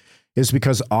decline is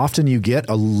because often you get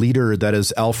a leader that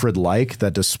is Alfred-like,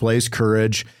 that displays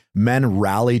courage, men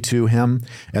rally to him,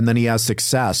 and then he has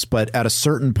success. But at a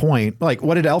certain point, like,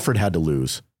 what did Alfred had to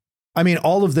lose? I mean,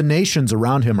 all of the nations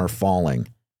around him are falling,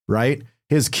 right?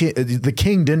 The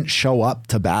king didn't show up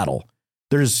to battle.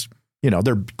 They're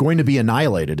going to be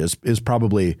annihilated is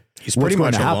probably he's pretty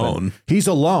much alone. He's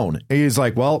alone. He's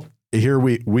like, well, here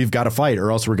we've got to fight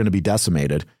or else we're going to be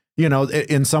decimated.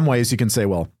 In some ways you can say,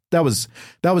 well, that was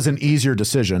an easier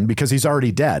decision because he's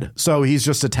already dead. So he's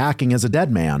just attacking as a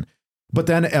dead man. But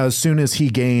then as soon as he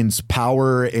gains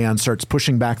power and starts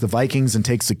pushing back the Vikings and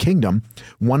takes the kingdom,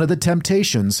 one of the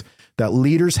temptations that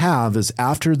leaders have is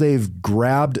after they've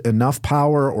grabbed enough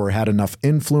power or had enough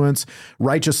influence,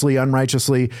 righteously,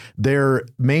 unrighteously, their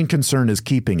main concern is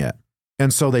keeping it.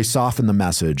 And so they soften the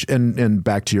message. And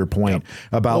back to your point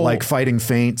about like fighting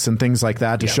faints and things like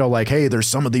that to show like, hey, there's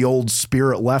some of the old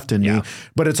spirit left in me,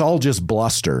 but it's all just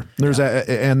bluster.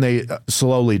 And they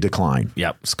slowly decline.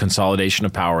 Yep. It's consolidation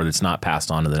of power that's not passed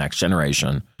on to the next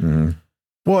generation. Mm-hmm.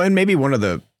 Well, and maybe one of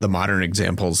the modern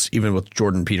examples, even with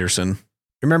Jordan Peterson.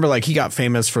 Remember, like he got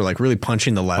famous for like really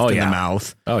punching the left in the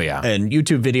mouth. Oh, yeah. And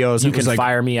YouTube videos. You can like,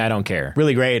 fire me. I don't care.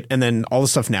 Really great. And then all the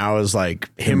stuff now is like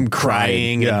him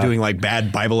crying and doing like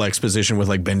bad Bible exposition with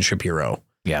like Ben Shapiro.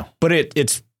 Yeah. But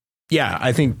it's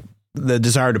I think the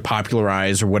desire to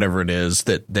popularize or whatever it is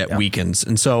that weakens.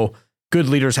 And so good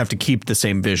leaders have to keep the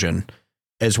same vision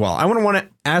as well. I want to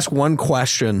ask one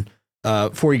question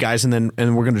for you guys, and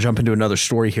we're going to jump into another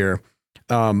story here.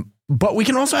 But we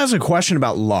can also ask a question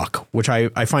about luck, which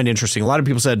I find interesting. A lot of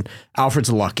people said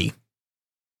Alfred's lucky,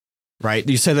 right?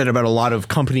 You say that about a lot of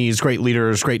companies, great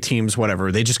leaders, great teams,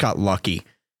 whatever. They just got lucky.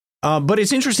 But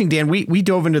it's interesting, Dan, we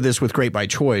dove into this with Great by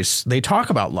Choice. They talk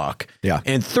about luck. Yeah.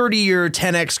 And 30-year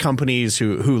 10X companies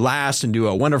who last and do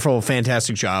a wonderful,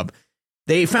 fantastic job,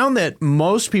 they found that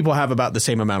most people have about the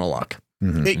same amount of luck.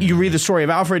 Mm-hmm. You read the story of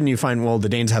Alfred and you find, well, the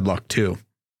Danes had luck too.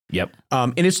 Yep.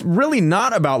 And it's really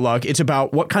not about luck. It's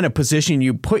about what kind of position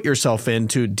you put yourself in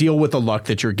to deal with the luck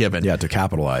that you're given. Yeah, to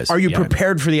capitalize. Are you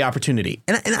prepared for the opportunity?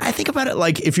 And I think about it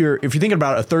like if you're thinking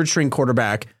about a third string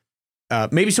quarterback,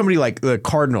 maybe somebody like the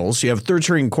Cardinals, you have a third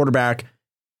string quarterback,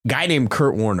 guy named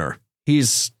Kurt Warner.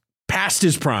 He's past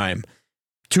his prime.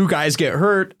 Two guys get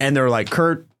hurt and they're like,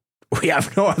 Kurt, we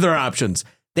have no other options.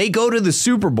 They go to the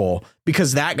Super Bowl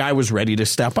because that guy was ready to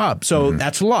step up. So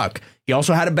that's luck. He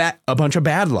also had a bunch of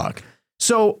bad luck.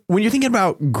 So when you're thinking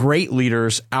about great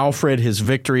leaders, Alfred, his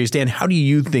victories, Dan, how do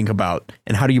you think about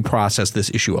and how do you process this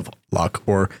issue of luck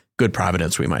or good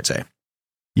providence, we might say?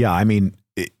 Yeah, I mean,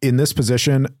 in this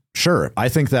position, sure. I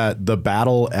think that the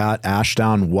battle at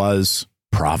Ashdown was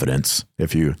providence.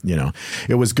 If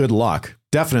it was good luck,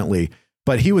 definitely.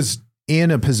 But he was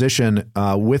in a position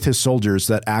with his soldiers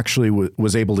that actually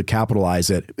was able to capitalize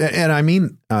it. And I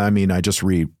mean, I just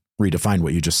redefined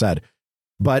what you just said.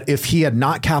 But if he had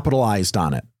not capitalized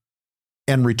on it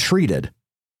and retreated,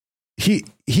 he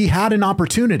had an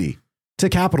opportunity to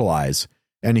capitalize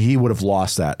and he would have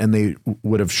lost that and they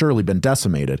would have surely been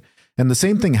decimated. And the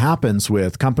same thing happens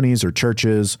with companies or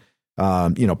churches,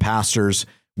 pastors,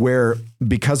 where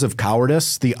because of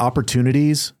cowardice, the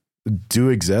opportunities do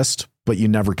exist, but you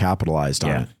never capitalized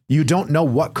on it. You don't know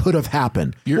what could have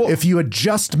happened. If you had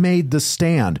just made the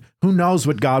stand, who knows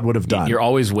what God would have done? You're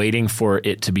always waiting for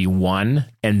it to be won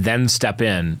and then step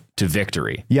in to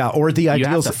victory. Yeah, or the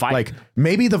ideal, like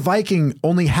maybe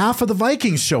only half of the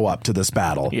Vikings show up to this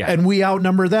battle and we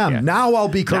outnumber them. Yeah. Now I'll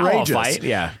be courageous. Now I'll fight.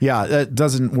 Yeah. Yeah, that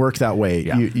doesn't work that way.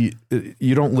 Yeah.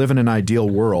 You don't live in an ideal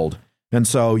world. And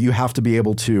so you have to be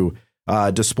able to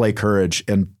display courage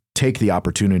and take the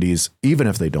opportunities, even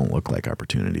if they don't look like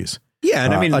opportunities. Yeah.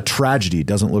 And I mean, a tragedy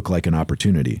doesn't look like an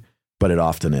opportunity, but it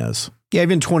often is. Yeah.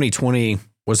 Even 2020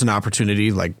 was an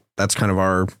opportunity. Like that's kind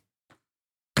of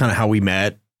how we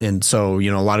met. And so, a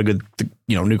lot of good,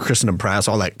 New Christendom Press,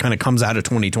 all that kind of comes out of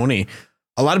 2020.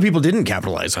 A lot of people didn't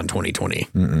capitalize on 2020.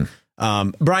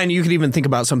 Brian, you could even think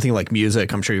about something like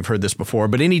music. I'm sure you've heard this before,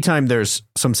 but anytime there's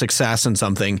some success in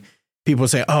something, people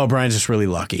say, oh, Brian's just really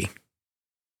lucky.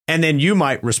 And then you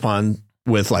might respond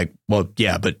with like, well,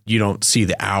 yeah, but you don't see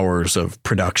the hours of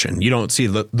production. You don't see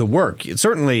the work. It's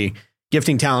certainly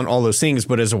gifting, talent, all those things.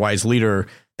 But as a wise leader,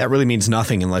 that really means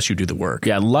nothing unless you do the work.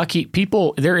 Yeah. Lucky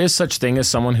people. There is such thing as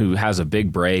someone who has a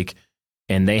big break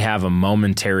and they have a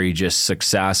momentary just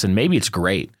success. And maybe it's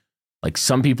great. Like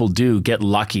some people do get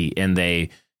lucky and they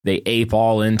ape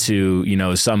all into,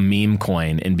 some meme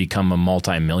coin and become a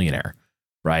multimillionaire.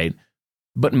 Right.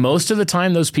 But most of the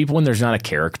time, those people, when there's not a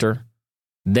character,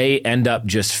 they end up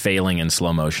just failing in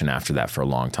slow motion after that for a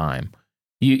long time.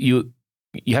 You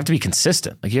have to be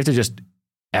consistent. Like you have to just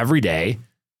every day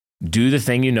do the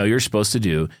thing you're supposed to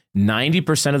do.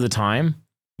 90% of the time,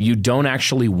 you don't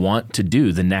actually want to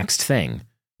do the next thing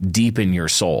deep in your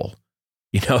soul.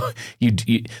 You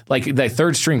like that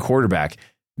third string quarterback.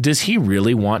 Does he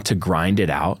really want to grind it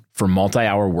out for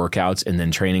multi-hour workouts and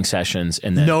then training sessions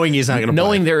and then knowing he's not going to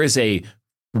knowing there is a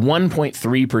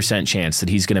 1.3% chance that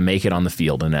he's going to make it on the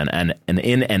field in an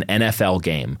NFL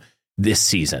game this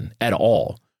season at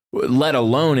all, let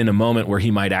alone in a moment where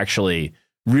he might actually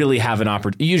really have an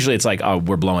opportunity. Usually it's like, oh,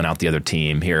 we're blowing out the other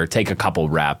team here. Take a couple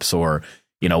reps or,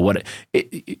 the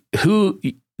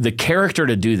character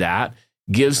to do that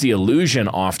gives the illusion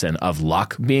often of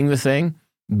luck being the thing.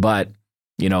 But,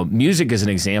 music is an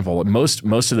example. Most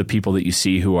of the people that you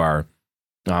see who are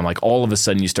Like all of a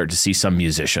sudden you start to see some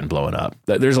musician blowing up.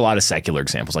 There's a lot of secular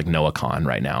examples like Noah Khan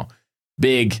right now.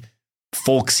 Big,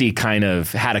 folksy kind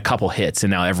of had a couple hits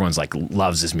and now everyone's like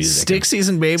loves his music. Stick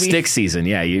season, baby. Stick season.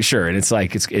 Yeah, sure. And it's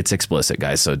like, it's explicit,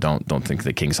 guys. So don't think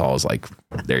that King's Hall is like,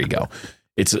 there you go.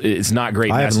 It's not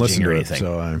great I haven't messaging listened or to anything. it,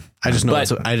 so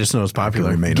I just know it's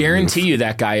popular. Guarantee you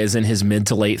that guy is in his mid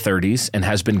to late 30s and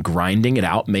has been grinding it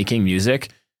out, making music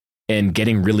and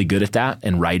getting really good at that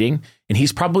and writing. And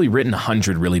he's probably written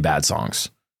 100 really bad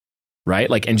songs, right?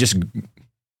 Like, and just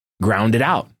ground it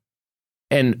out.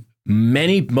 And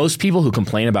most people who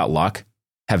complain about luck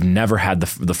have never had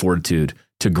the fortitude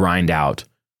to grind out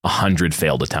 100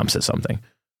 failed attempts at something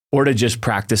or to just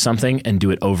practice something and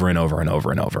do it over and over and over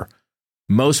and over.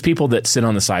 Most people that sit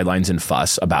on the sidelines and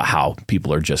fuss about how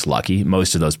people are just lucky,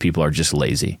 most of those people are just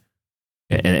lazy,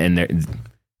 and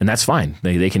that's fine.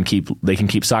 They can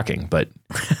keep sucking. But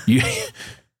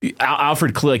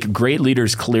Alfred, like great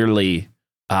leaders, clearly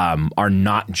are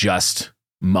not just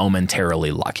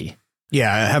momentarily lucky.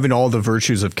 Yeah, having all the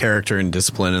virtues of character and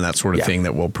discipline and that sort of thing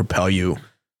that will propel you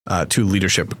to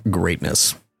leadership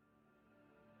greatness.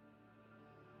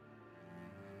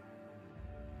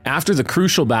 After the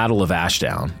crucial Battle of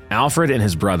Ashdown, Alfred and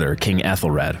his brother, King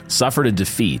Ethelred, suffered a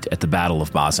defeat at the Battle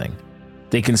of Basing.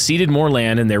 They conceded more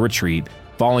land in their retreat,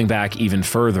 falling back even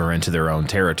further into their own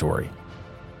territory.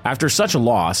 After such a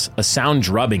loss, a sound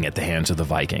drubbing at the hands of the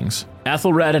Vikings,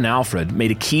 Ethelred and Alfred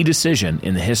made a key decision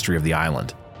in the history of the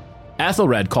island.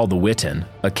 Ethelred called the Witan,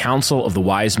 a council of the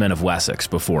wise men of Wessex,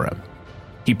 before him.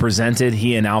 He presented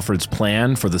he and Alfred's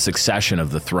plan for the succession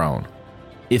of the throne.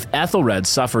 If Ethelred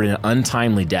suffered an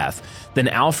untimely death, then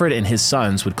Alfred and his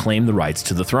sons would claim the rights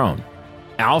to the throne.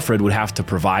 Alfred would have to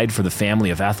provide for the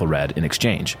family of Ethelred in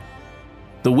exchange.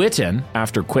 The Witan,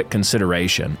 after quick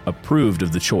consideration, approved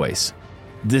of the choice.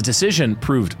 The decision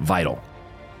proved vital.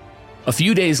 A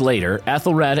few days later,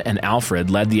 Ethelred and Alfred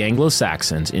led the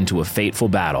Anglo-Saxons into a fateful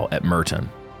battle at Merton.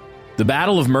 The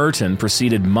Battle of Merton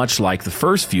proceeded much like the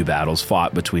first few battles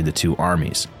fought between the two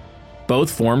armies.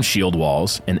 Both formed shield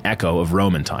walls, an echo of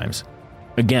Roman times.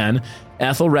 Again,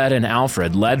 Ethelred and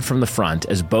Alfred led from the front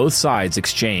as both sides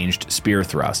exchanged spear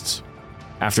thrusts.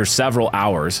 After several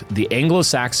hours, the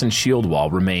Anglo-Saxon shield wall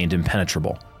remained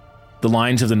impenetrable. The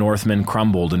lines of the Northmen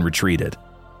crumbled and retreated.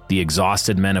 The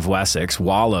exhausted men of Wessex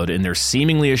wallowed in their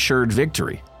seemingly assured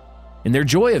victory. In their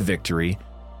joy of victory,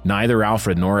 neither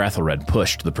Alfred nor Ethelred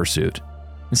pushed the pursuit.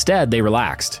 Instead, they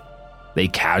relaxed. They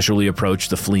casually approached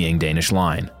the fleeing Danish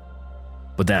line.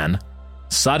 But then,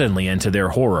 suddenly and to their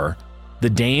horror, the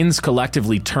Danes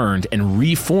collectively turned and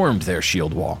reformed their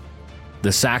shield wall.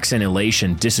 The Saxon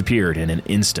elation disappeared in an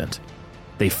instant.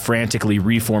 They frantically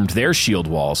reformed their shield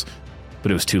walls, but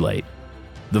it was too late.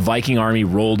 The Viking army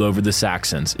rolled over the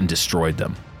Saxons and destroyed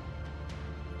them.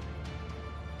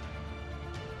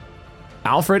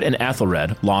 Alfred and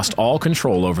Ethelred lost all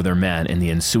control over their men in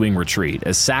the ensuing retreat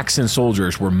as Saxon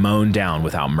soldiers were mown down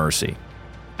without mercy.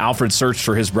 Alfred searched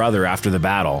for his brother after the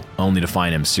battle, only to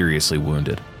find him seriously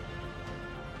wounded.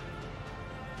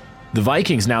 The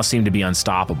Vikings now seemed to be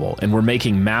unstoppable and were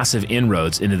making massive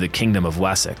inroads into the kingdom of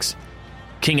Wessex.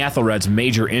 King Ethelred's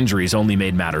major injuries only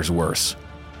made matters worse.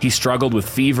 He struggled with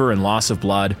fever and loss of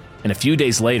blood, and a few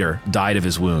days later died of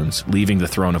his wounds, leaving the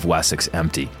throne of Wessex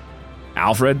empty.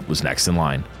 Alfred was next in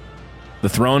line. The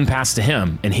throne passed to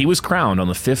him, and he was crowned on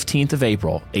the 15th of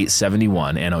April,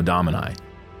 871 Anno Domini.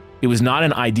 It was not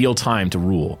an ideal time to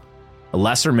rule. A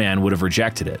lesser man would have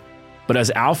rejected it, but as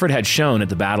Alfred had shown at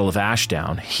the Battle of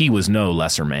Ashdown, he was no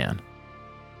lesser man.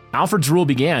 Alfred's rule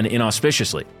began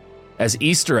inauspiciously. As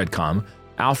Easter had come,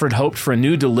 Alfred hoped for a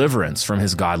new deliverance from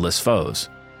his godless foes.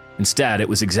 Instead, it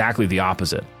was exactly the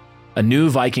opposite. A new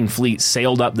Viking fleet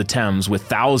sailed up the Thames with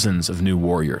thousands of new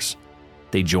warriors.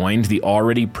 They joined the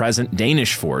already present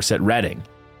Danish force at Reading.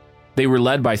 They were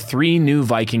led by 3 new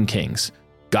Viking kings,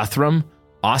 Guthrum,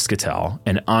 Oscatel,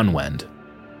 and Onwend.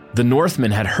 The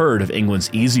Northmen had heard of England's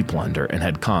easy plunder and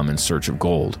had come in search of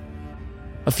gold.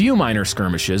 A few minor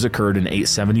skirmishes occurred in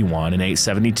 871 and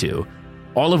 872,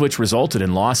 all of which resulted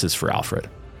in losses for Alfred.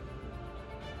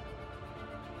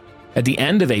 At the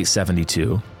end of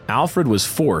 872, Alfred was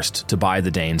forced to buy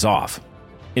the Danes off.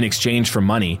 In exchange for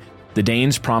money, the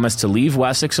Danes promised to leave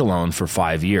Wessex alone for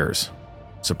 5 years.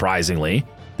 Surprisingly,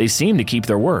 they seemed to keep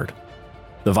their word.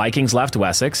 The Vikings left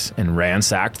Wessex and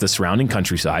ransacked the surrounding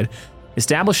countryside,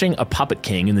 establishing a puppet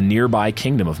king in the nearby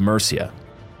kingdom of Mercia.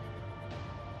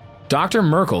 Dr.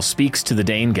 Merkel speaks to the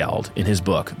Danegeld in his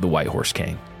book, The White Horse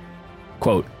King.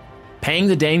 Quote, "Paying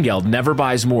the Danegeld never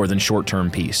buys more than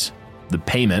short-term peace. The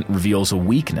payment reveals a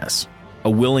weakness, a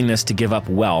willingness to give up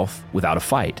wealth without a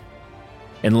fight.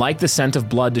 And like the scent of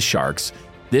blood to sharks,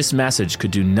 this message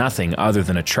could do nothing other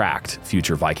than attract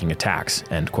future Viking attacks,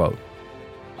 end quote.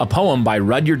 A poem by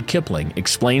Rudyard Kipling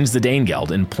explains the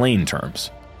Danegeld in plain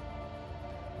terms.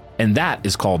 And that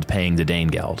is called paying the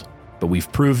Danegeld. But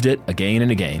we've proved it again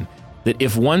and again that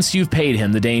if once you've paid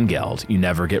him the Danegeld, you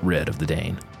never get rid of the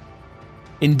Dane.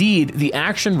 Indeed, the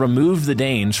action removed the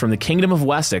Danes from the Kingdom of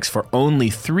Wessex for only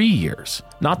 3 years,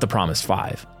 not the promised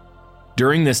 5.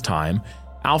 During this time,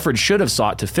 Alfred should have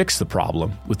sought to fix the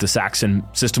problem with the Saxon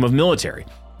system of military,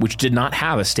 which did not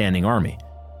have a standing army.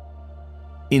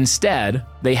 Instead,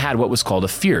 they had what was called a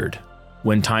fyrd.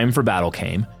 When time for battle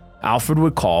came, Alfred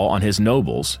would call on his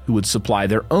nobles who would supply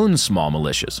their own small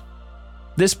militias.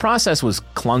 This process was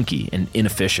clunky and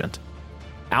inefficient.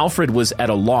 Alfred was at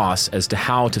a loss as to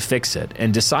how to fix it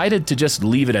and decided to just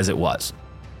leave it as it was.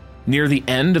 Near the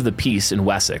end of the peace in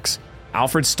Wessex,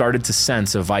 Alfred started to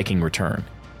sense a Viking return.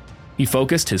 He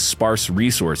focused his sparse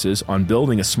resources on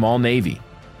building a small navy,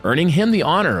 earning him the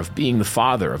honor of being the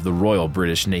father of the Royal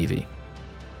British Navy.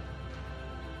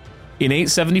 In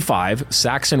 875,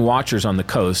 Saxon watchers on the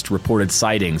coast reported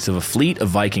sightings of a fleet of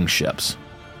Viking ships.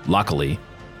 Luckily,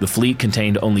 the fleet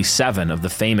contained only 7 of the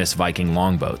famous Viking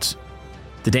longboats.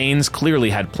 The Danes clearly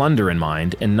had plunder in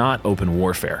mind and not open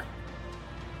warfare.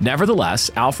 Nevertheless,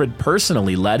 Alfred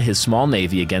personally led his small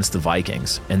navy against the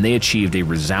Vikings, and they achieved a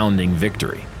resounding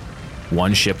victory.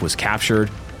 1 ship was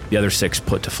captured, the other 6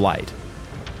 put to flight.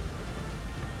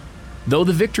 Though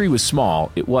the victory was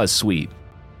small, it was sweet.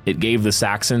 It gave the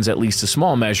Saxons at least a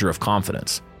small measure of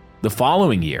confidence. The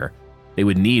following year, they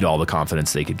would need all the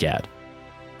confidence they could get.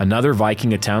 Another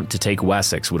Viking attempt to take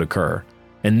Wessex would occur,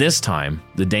 and this time,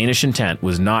 the Danish intent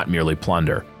was not merely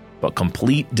plunder, but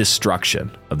complete destruction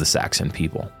of the Saxon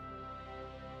people.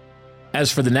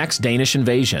 As for the next Danish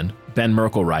invasion, Ben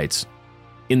Merkel writes,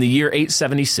 in the year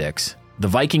 876, the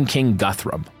Viking king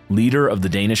Guthrum, leader of the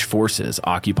Danish forces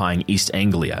occupying East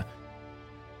Anglia,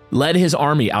 led his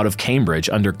army out of Cambridge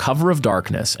under cover of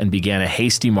darkness and began a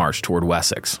hasty march toward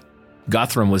Wessex.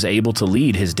 Guthrum was able to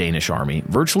lead his Danish army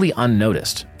virtually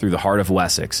unnoticed through the heart of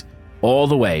Wessex, all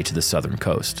the way to the southern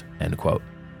coast, end quote.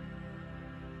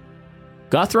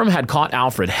 Guthrum had caught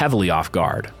Alfred heavily off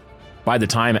guard. By the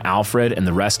time Alfred and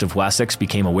the rest of Wessex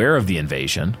became aware of the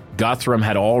invasion, Guthrum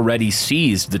had already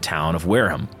seized the town of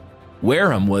Wareham.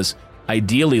 Wareham was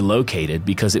ideally located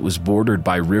because it was bordered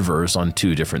by rivers on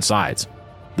 2 different sides.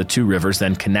 The 2 rivers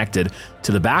then connected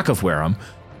to the back of Wareham,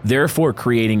 therefore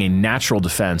creating a natural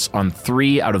defense on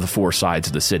 3 out of the 4 sides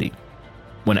of the city.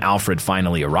 When Alfred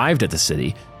finally arrived at the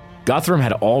city, Guthrum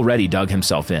had already dug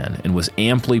himself in and was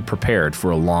amply prepared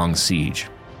for a long siege.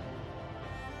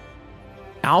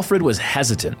 Alfred was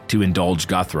hesitant to indulge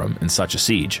Guthrum in such a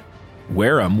siege.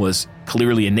 Wareham was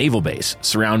clearly a naval base,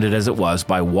 surrounded as it was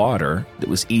by water that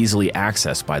was easily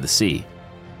accessed by the sea.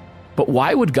 But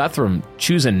why would Guthrum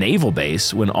choose a naval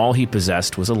base when all he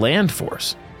possessed was a land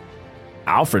force?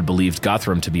 Alfred believed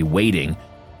Guthrum to be waiting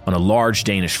on a large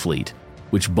Danish fleet,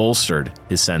 which bolstered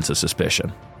his sense of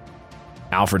suspicion.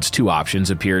 Alfred's 2 options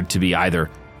appeared to be either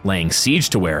laying siege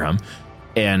to Wareham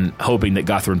and hoping that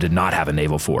Guthrum did not have a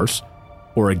naval force,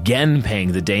 or again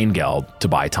paying the Danegeld to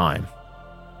buy time.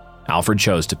 Alfred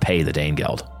chose to pay the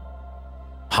Danegeld.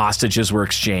 Hostages were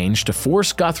exchanged to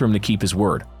force Guthrum to keep his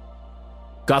word.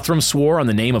 Guthrum swore on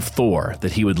the name of Thor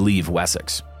that he would leave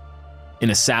Wessex. In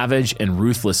a savage and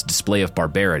ruthless display of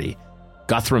barbarity,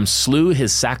 Guthrum slew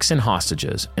his Saxon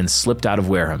hostages and slipped out of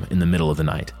Wareham in the middle of the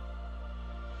night.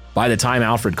 By the time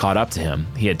Alfred caught up to him,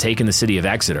 he had taken the city of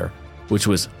Exeter, which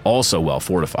was also well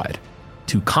fortified.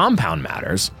 To compound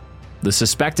matters, the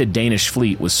suspected Danish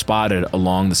fleet was spotted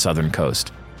along the southern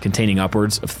coast, containing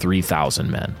upwards of 3,000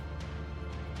 men.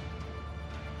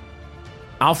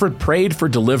 Alfred prayed for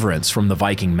deliverance from the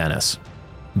Viking menace.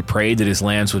 He prayed that his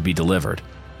lands would be delivered,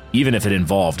 even if it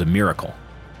involved a miracle.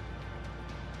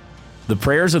 The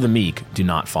prayers of the meek do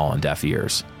not fall on deaf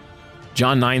ears.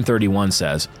 John 9:31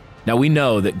 says, "Now we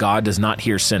know that God does not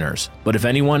hear sinners, but if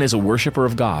anyone is a worshiper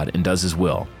of God and does his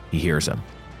will, he hears him."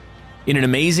 In an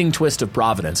amazing twist of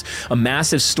providence, a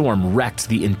massive storm wrecked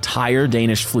the entire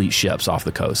Danish fleet ships off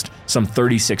the coast, some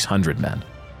 3,600 men.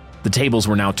 The tables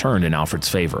were now turned in Alfred's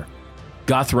favor.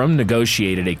 Guthrum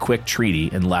negotiated a quick treaty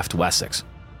and left Wessex.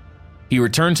 He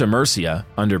returned to Mercia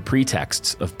under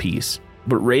pretexts of peace,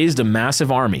 but raised a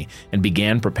massive army and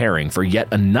began preparing for yet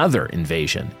another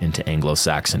invasion into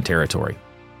Anglo-Saxon territory.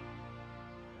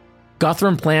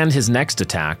 Guthrum planned his next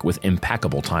attack with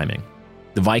impeccable timing.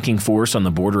 The Viking force on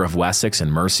the border of Wessex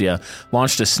and Mercia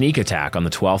launched a sneak attack on the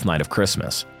 12th night of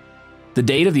Christmas. The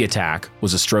date of the attack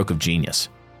was a stroke of genius.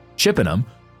 Chippenham,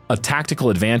 a tactical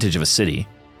advantage of a city,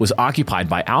 was occupied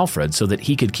by Alfred so that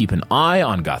he could keep an eye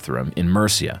on Guthrum in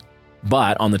Mercia.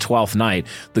 But on the 12th night,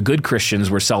 the good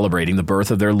Christians were celebrating the birth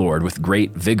of their Lord with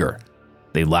great vigor.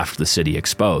 They left the city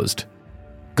exposed.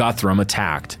 Guthrum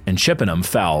attacked, and Chippenham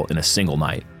fell in a single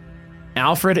night.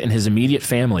 Alfred and his immediate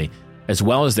family, as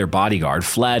well as their bodyguard,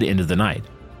 fled into the night.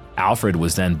 Alfred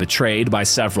was then betrayed by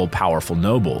several powerful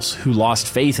nobles who lost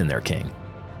faith in their king.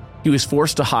 He was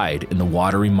forced to hide in the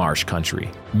watery marsh country,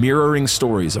 mirroring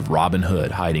stories of Robin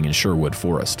Hood hiding in Sherwood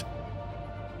Forest.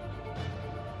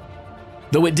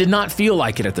 Though it did not feel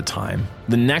like it at the time,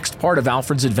 the next part of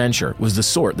Alfred's adventure was the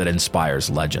sort that inspires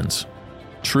legends.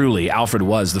 Truly, Alfred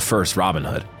was the first Robin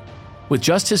Hood. With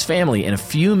just his family and a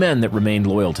few men that remained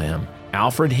loyal to him,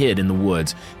 Alfred hid in the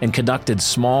woods and conducted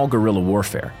small guerrilla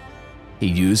warfare. He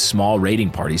used small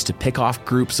raiding parties to pick off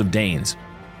groups of Danes.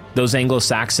 Those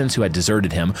Anglo-Saxons who had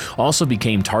deserted him also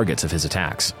became targets of his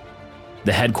attacks.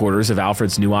 The headquarters of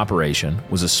Alfred's new operation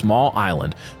was a small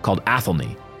island called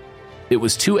Athelney. It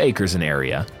was 2 acres in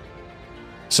area,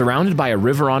 surrounded by a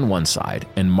river on one side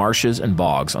and marshes and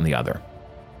bogs on the other.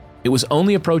 It was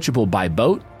only approachable by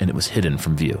boat, and it was hidden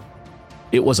from view.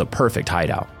 It was a perfect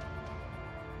hideout.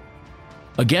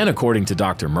 Again, according to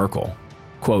Dr. Merkel,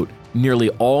 quote, nearly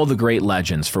all the great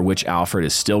legends for which Alfred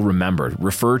is still remembered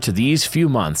refer to these few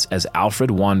months as Alfred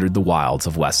wandered the wilds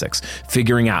of Wessex,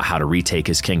 figuring out how to retake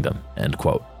his kingdom, end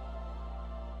quote.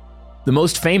 The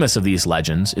most famous of these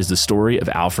legends is the story of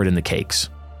Alfred and the cakes.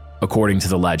 According to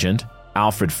the legend,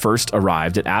 Alfred first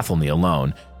arrived at Athelney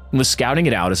alone and was scouting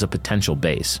it out as a potential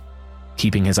base.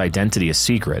 Keeping his identity a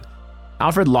secret,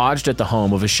 Alfred lodged at the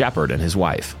home of a shepherd and his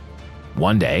wife.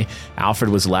 One day,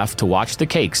 Alfred was left to watch the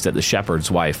cakes that the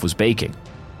shepherd's wife was baking.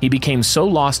 He became so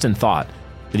lost in thought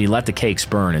that he let the cakes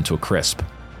burn into a crisp.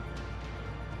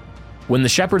 When the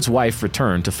shepherd's wife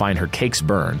returned to find her cakes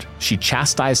burned, she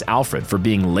chastised Alfred for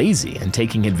being lazy and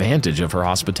taking advantage of her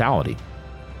hospitality.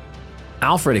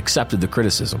 Alfred accepted the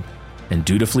criticism and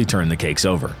dutifully turned the cakes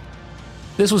over.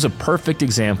 This was a perfect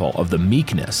example of the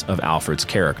meekness of Alfred's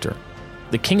character.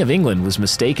 The King of England was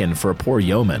mistaken for a poor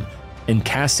yeoman and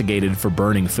castigated for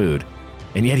burning food,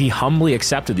 and yet he humbly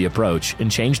accepted the approach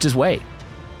and changed his way.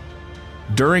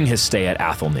 During his stay at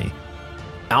Athelney,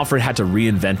 Alfred had to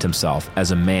reinvent himself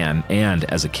as a man and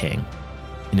as a king.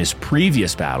 In his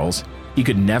previous battles, he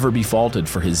could never be faulted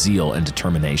for his zeal and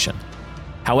determination.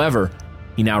 However,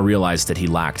 he now realized that he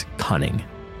lacked cunning.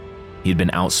 He had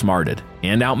been outsmarted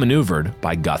and outmaneuvered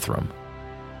by Guthrum.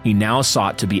 He now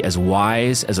sought to be as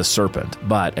wise as a serpent,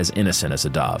 but as innocent as a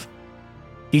dove.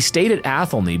 He stayed at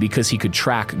Athelney because he could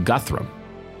track Guthrum.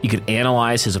 He could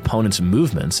analyze his opponent's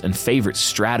movements and favorite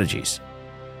strategies.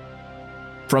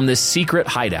 From this secret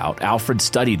hideout, Alfred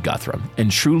studied Guthrum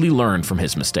and truly learned from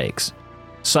his mistakes.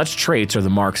 Such traits are the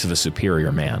marks of a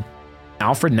superior man.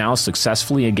 Alfred now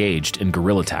successfully engaged in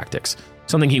guerrilla tactics,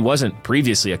 something he wasn't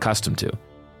previously accustomed to.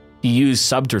 He used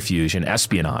subterfuge and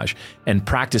espionage and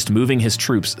practiced moving his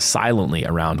troops silently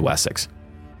around Wessex.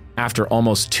 After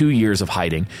almost 2 years of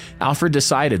hiding, Alfred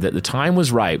decided that the time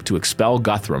was ripe to expel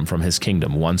Guthrum from his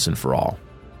kingdom once and for all.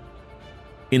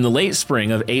 In the late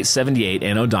spring of 878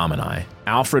 Anno Domini,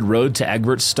 Alfred rode to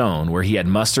Egbert's Stone, where he had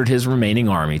mustered his remaining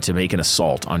army to make an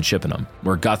assault on Chippenham,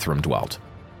 where Guthrum dwelt.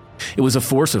 It was a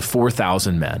force of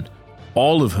 4,000 men,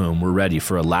 all of whom were ready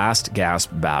for a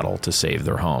last-gasp battle to save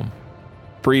their home.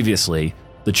 Previously,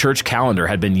 the church calendar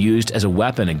had been used as a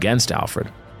weapon against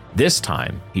Alfred. This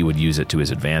time, he would use it to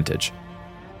his advantage.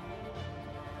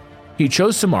 He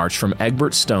chose to march from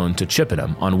Egbert's Stone to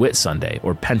Chippenham on Whitsunday,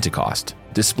 or Pentecost,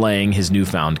 displaying his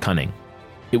newfound cunning.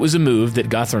 It was a move that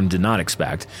Guthrum did not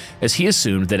expect, as he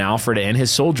assumed that Alfred and his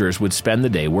soldiers would spend the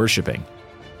day worshipping.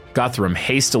 Guthrum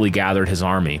hastily gathered his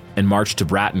army and marched to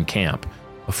Bratton Camp,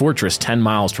 a fortress 10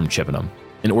 miles from Chippenham,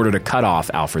 in order to cut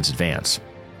off Alfred's advance.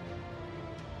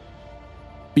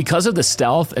 Because of the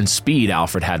stealth and speed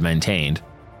Alfred had maintained,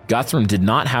 Guthrum did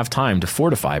not have time to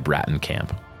fortify Bratton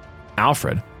Camp.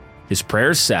 Alfred, his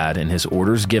prayers said and his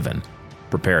orders given,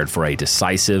 prepared for a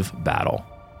decisive battle.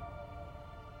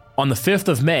 On the 5th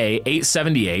of May,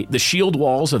 878, the shield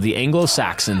walls of the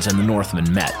Anglo-Saxons and the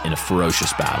Northmen met in a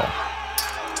ferocious battle.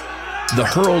 The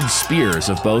hurled spears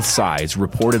of both sides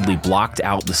reportedly blocked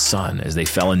out the sun as they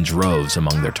fell in droves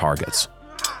among their targets.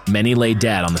 Many lay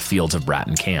dead on the fields of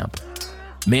Bratton Camp.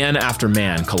 Man after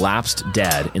man collapsed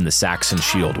dead in the Saxon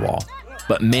shield wall,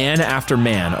 but man after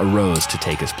man arose to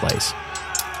take his place.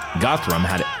 Guthrum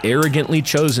had arrogantly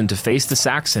chosen to face the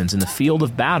Saxons in the field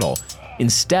of battle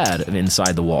instead of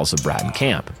inside the walls of Bratton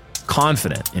Camp,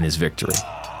 confident in his victory.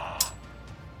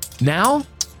 Now,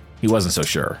 he wasn't so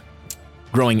sure.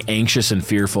 Growing anxious and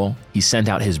fearful, he sent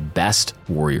out his best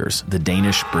warriors, the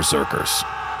Danish berserkers.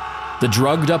 The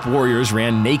drugged-up warriors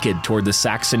ran naked toward the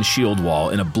Saxon shield wall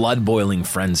in a blood-boiling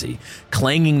frenzy,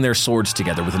 clanging their swords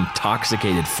together with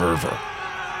intoxicated fervor.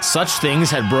 Such things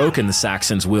had broken the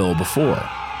Saxons' will before,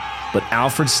 but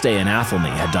Alfred's stay in Athelney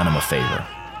had done him a favor.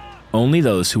 Only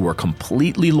those who were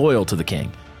completely loyal to the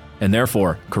king, and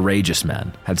therefore courageous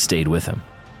men, had stayed with him.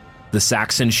 The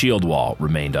Saxon shield wall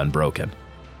remained unbroken.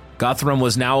 Guthrum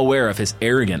was now aware of his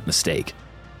arrogant mistake.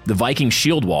 The Viking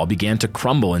shield wall began to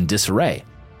crumble in disarray.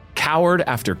 Coward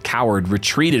after coward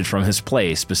retreated from his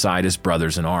place beside his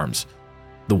brothers in arms.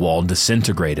 The wall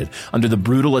disintegrated under the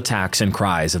brutal attacks and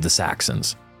cries of the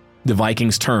Saxons. The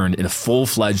Vikings turned in a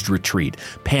full-fledged retreat,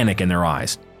 panic in their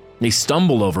eyes. They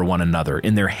stumbled over one another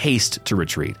in their haste to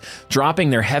retreat, dropping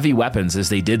their heavy weapons as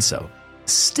they did so.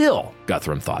 Still,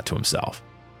 Guthrum thought to himself,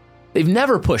 they've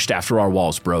never pushed after our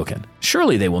walls broken.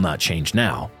 Surely they will not change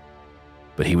now.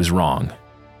 But he was wrong.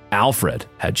 Alfred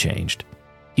had changed.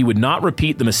 He would not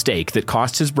repeat the mistake that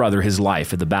cost his brother his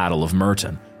life at the Battle of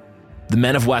Merton. The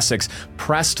men of Wessex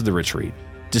pressed the retreat,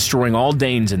 destroying all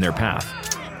Danes in their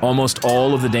path. Almost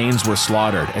all of the Danes were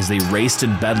slaughtered as they raced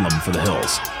in bedlam for the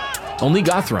hills. Only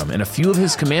Guthrum and a few of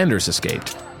his commanders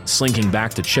escaped, slinking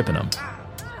back to Chippenham.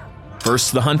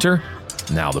 First the hunter,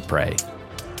 now the prey.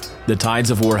 The tides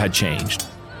of war had changed,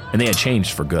 and they had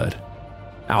changed for good.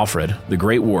 Alfred, the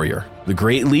great warrior, the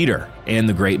great leader, and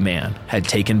the great man, had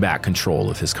taken back control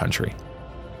of his country.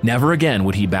 Never again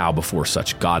would he bow before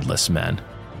such godless men.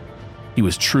 He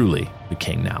was truly the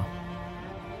king now.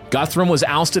 Guthrum was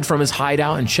ousted from his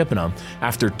hideout in Chippenham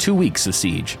after 2 weeks of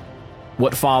siege.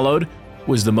 What followed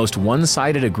was the most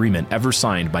one-sided agreement ever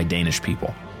signed by Danish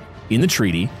people. In the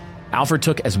treaty, Alfred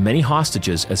took as many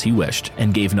hostages as he wished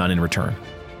and gave none in return.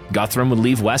 Guthrum would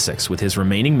leave Wessex with his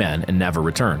remaining men and never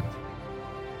return.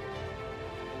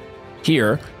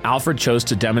 Here, Alfred chose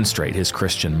to demonstrate his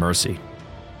Christian mercy.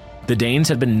 The Danes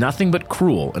had been nothing but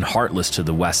cruel and heartless to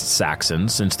the West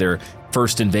Saxons since their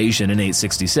first invasion in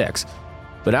 866.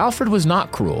 But Alfred was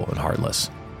not cruel and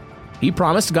heartless. He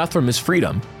promised Guthrum his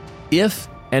freedom if,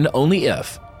 and only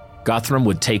if, Guthrum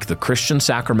would take the Christian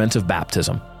sacrament of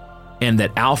baptism, and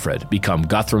that Alfred become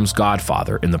Guthrum's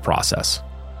godfather in the process.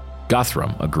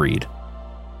 Guthrum agreed.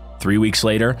 3 weeks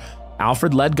later,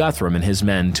 Alfred led Guthrum and his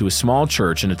men to a small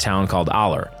church in a town called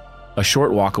Aller, a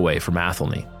short walk away from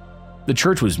Athelney. The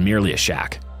church was merely a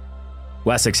shack.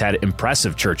 Wessex had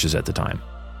impressive churches at the time.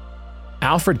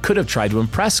 Alfred could have tried to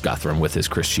impress Guthrum with his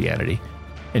Christianity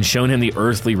and shown him the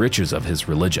earthly riches of his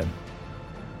religion.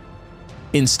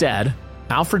 Instead,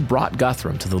 Alfred brought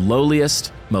Guthrum to the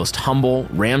lowliest, most humble,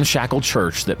 ramshackle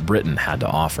church that Britain had to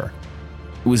offer.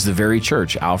 It was the very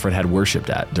church Alfred had worshipped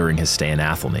at during his stay in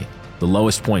Athelney, the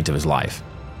lowest point of his life.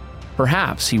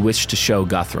 Perhaps he wished to show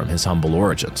Guthrum his humble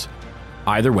origins.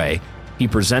 Either way, he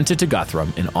presented to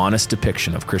Guthrum an honest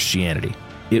depiction of Christianity.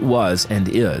 It was and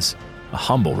is a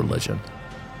humble religion.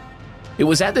 It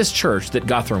was at this church that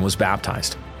Guthrum was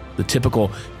baptized. The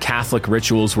typical Catholic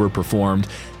rituals were performed,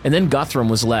 and then Guthrum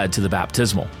was led to the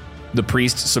baptismal. The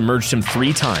priest submerged him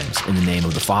 3 times in the name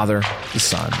of the Father, the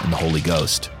Son, and the Holy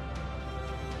Ghost.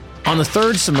 On the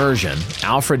third submersion,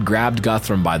 Alfred grabbed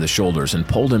Guthrum by the shoulders and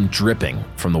pulled him dripping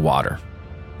from the water.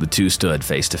 The two stood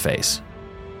face to face.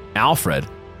 Alfred,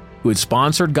 who had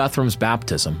sponsored Guthrum's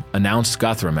baptism, announced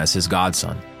Guthrum as his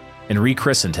godson and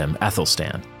rechristened him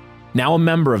Ethelstan, now a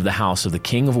member of the house of the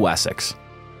King of Wessex.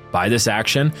 By this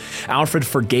action, Alfred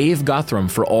forgave Guthrum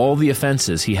for all the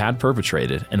offenses he had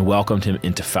perpetrated and welcomed him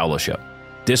into fellowship,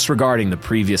 disregarding the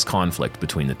previous conflict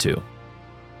between the two.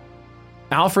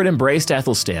 Alfred embraced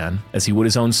Ethelstan as he would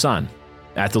his own son.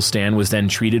 Ethelstan was then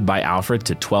treated by Alfred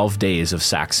to 12 days of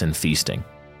Saxon feasting,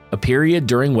 a period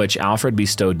during which Alfred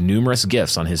bestowed numerous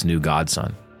gifts on his new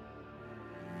godson.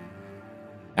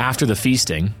 After the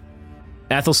feasting,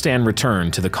 Ethelstan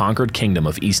returned to the conquered kingdom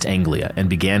of East Anglia and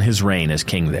began his reign as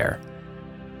king there.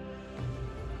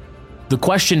 The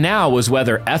question now was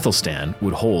whether Ethelstan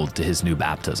would hold to his new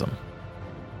baptism.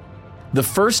 The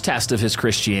first test of his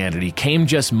Christianity came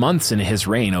just months into his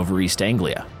reign over East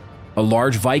Anglia. A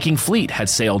large Viking fleet had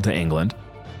sailed to England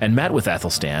and met with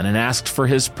Ethelstan and asked for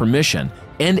his permission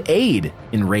and aid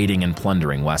in raiding and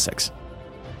plundering Wessex.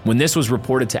 When this was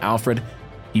reported to Alfred,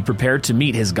 he prepared to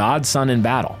meet his godson in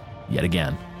battle, yet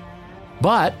again.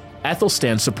 But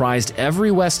Ethelstan surprised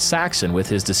every West Saxon with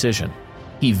his decision.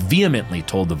 He vehemently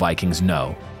told the Vikings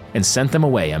no and sent them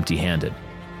away empty-handed.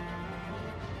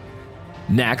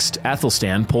 Next,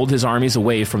 Ethelstan pulled his armies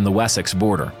away from the Wessex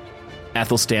border.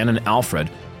 Ethelstan and Alfred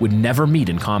would never meet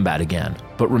in combat again,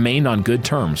 but remained on good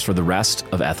terms for the rest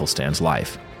of Ethelstan's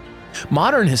life.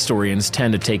 Modern historians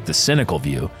tend to take the cynical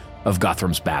view of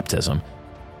Guthrum's baptism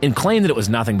and claim that it was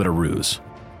nothing but a ruse.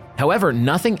 However,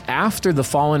 nothing after the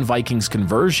fallen Viking's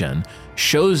conversion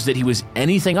shows that he was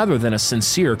anything other than a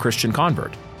sincere Christian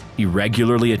convert. He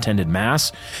regularly attended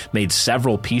Mass, made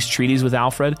several peace treaties with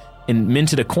Alfred, and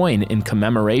minted a coin in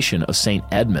commemoration of St.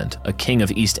 Edmund, a king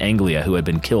of East Anglia who had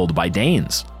been killed by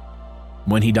Danes.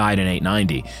 When he died in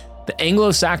 890, the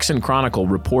Anglo-Saxon Chronicle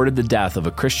reported the death of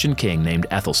a Christian king named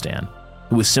Ethelstan,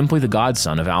 who was simply the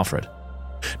godson of Alfred.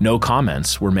 No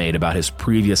comments were made about his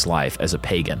previous life as a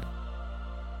pagan.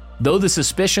 Though the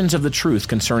suspicions of the truth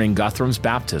concerning Guthrum's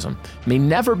baptism may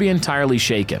never be entirely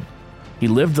shaken, he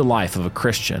lived the life of a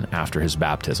Christian after his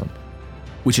baptism,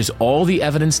 which is all the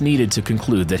evidence needed to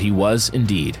conclude that he was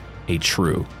indeed a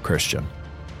true Christian.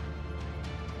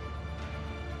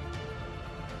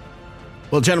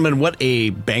 Well, gentlemen, what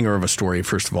a banger of a story,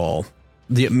 first of all.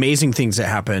 The amazing things that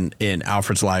happen in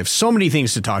Alfred's life. So many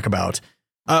things to talk about.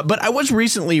 But I was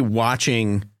recently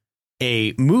watching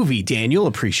a movie. Dan, you'll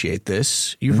appreciate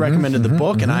this. You've recommended the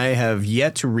book, and I have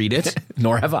yet to read it.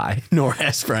 Nor have I. Nor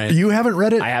has Brian. You haven't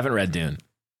read it? I haven't read Dune.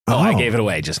 Oh, I gave it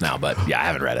away just now, but yeah, I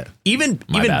haven't read it. Even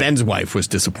bad. Ben's wife was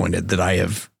disappointed that I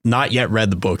have not yet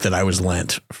read the book that I was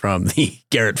lent from the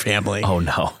Garrett family. Oh,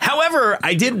 no. However,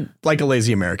 I did, like a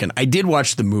lazy American, I did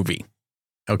watch the movie.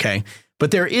 Okay.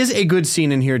 But there is a good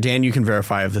scene in here. Dan, you can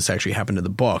verify if this actually happened in the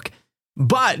book.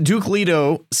 But Duke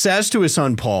Leto says to his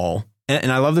son, Paul,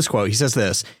 and I love this quote. He says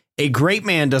this: "A great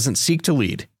man doesn't seek to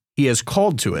lead. He is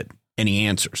called to it, and he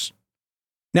answers."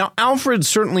 Now, Alfred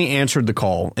certainly answered the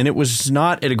call, and it was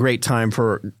not at a great time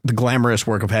for the glamorous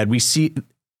work ahead. We see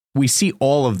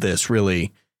all of this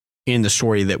really in the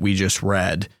story that we just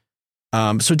read.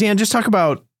 So, Dan, just talk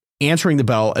about answering the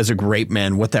bell as a great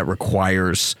man, what that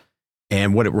requires,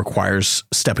 and what it requires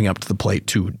stepping up to the plate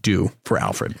to do for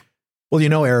Alfred. Well, you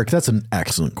know, Eric, that's an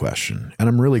excellent question. And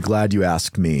I'm really glad you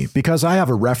asked me because I have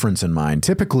a reference in mind.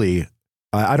 Typically,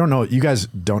 I don't know, you guys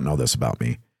don't know this about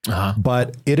me,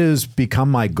 but it has become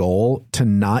my goal to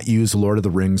not use Lord of the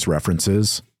Rings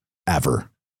references ever.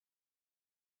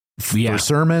 For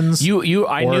sermons. I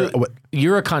knew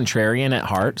you're a contrarian at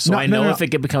heart. So I know if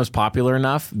it becomes popular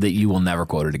enough that you will never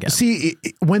quote it again. See,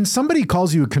 when somebody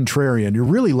calls you a contrarian, you're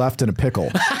really left in a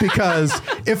pickle because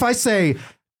if I say,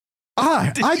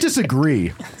 I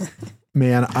disagree,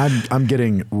 man, I'm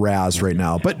getting razzed right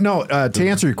now. But no, to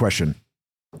answer your question,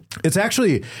 it's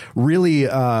actually really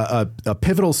a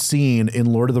pivotal scene in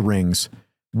Lord of the Rings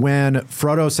when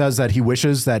Frodo says that he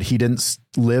wishes that he didn't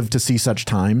live to see such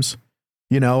times,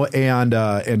 you know, and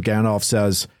Gandalf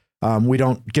says, we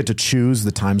don't get to choose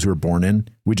the times we're born in.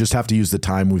 We just have to use the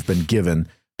time we've been given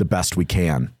the best we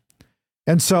can.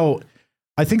 And so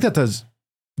I think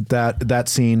that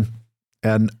scene,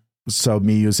 and so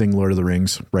me using Lord of the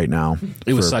Rings right now.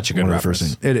 It was such a good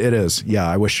reference. It is. Yeah.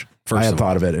 I wish I had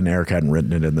thought of it and Eric hadn't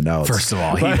written it in the notes. First of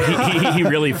all, he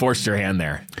really forced your hand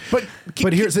there. But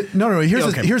here's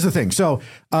the thing. So,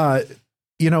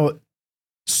 you know,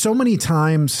 so many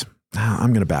times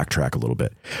I'm going to backtrack a little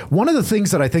bit. One of the things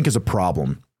that I think is a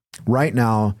problem right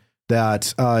now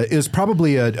that is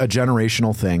probably a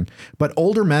generational thing, but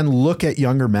older men look at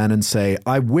younger men and say,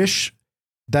 I wish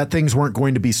that things weren't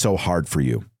going to be so hard for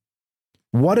you.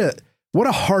 What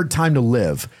a hard time to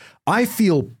live. I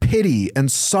feel pity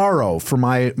and sorrow for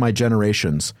my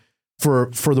generations for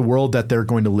the world that they're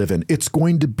going to live in. It's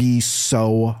going to be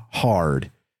so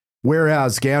hard.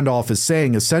 Whereas Gandalf is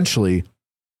saying essentially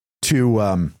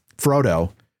to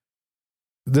Frodo,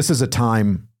 this is a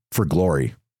time for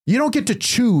glory. You don't get to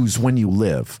choose when you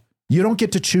live. You don't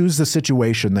get to choose the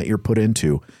situation that you're put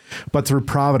into. But through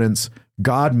providence,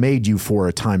 God made you for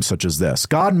a time such as this.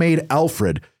 God made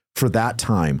Alfred for that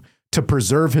time to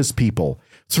preserve his people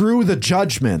through the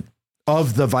judgment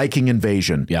of the Viking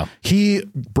invasion. Yeah. He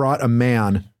brought a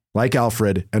man like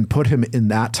Alfred and put him in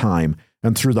that time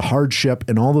and through the hardship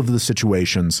and all of the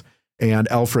situations.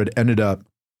 And Alfred ended up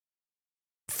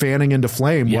fanning into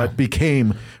flame what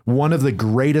became one of the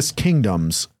greatest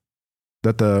kingdoms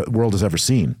that the world has ever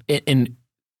seen. And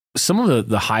some of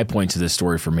the high points of this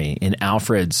story for me in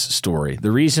Alfred's story,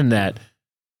 the reason that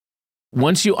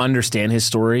once you understand his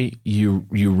story, you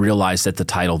realize that the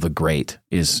title, The Great,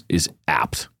 is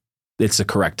apt. It's the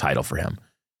correct title for him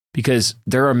because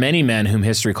there are many men whom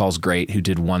history calls great who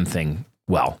did one thing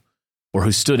well, or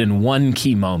who stood in one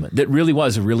key moment that really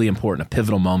was a really important, a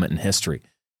pivotal moment in history.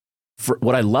 For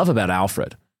what I love about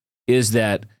Alfred is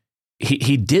that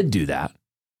he did do that.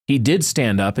 He did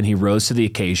stand up and he rose to the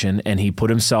occasion and he put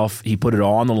it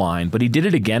all on the line, but he did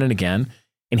it again and again.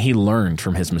 And he learned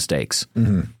from his mistakes.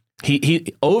 Mm-hmm. He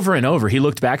over and over, he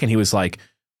looked back and he was like,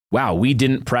 wow, we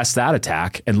didn't press that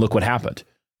attack and look what happened.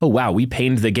 Oh, wow, we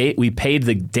paid the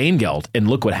Danegeld and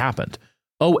look what happened.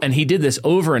 Oh, and he did this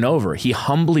over and over. He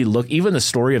humbly looked, even the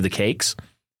story of the cakes.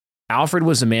 Alfred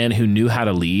was a man who knew how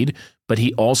to lead, but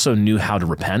he also knew how to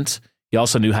repent. He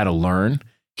also knew how to learn.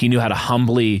 He knew how to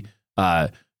humbly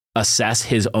assess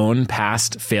his own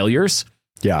past failures.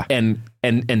 Yeah. And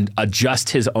adjust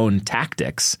his own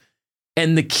tactics.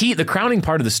 And the crowning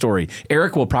part of the story,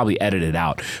 Eric will probably edit it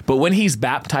out, but when he's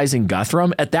baptizing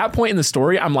Guthrum, at that point in the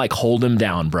story, I'm like, hold him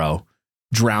down, bro.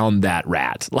 Drown that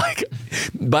rat. Like,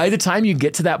 by the time you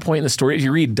get to that point in the story, if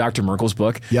you read Dr. Merkel's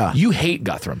book, you hate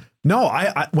Guthrum. No,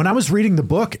 I when I was reading the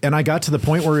book and I got to the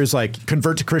point where he was like,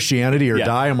 convert to Christianity or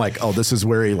die, I'm like, oh, this is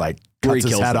where he like cuts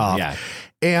his head off. Yeah.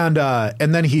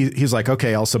 And then he's like,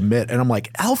 okay, I'll submit. And I'm like,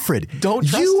 Alfred, don't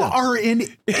trust you them. are an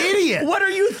idiot. What are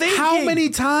you thinking? How many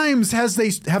times have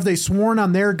they sworn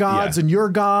on their gods and your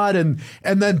God and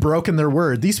then broken their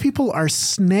word? These people are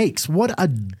snakes. What a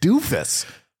doofus.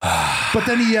 But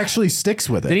then he actually sticks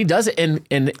with it. Then he does it. And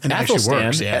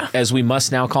Athelstan, as we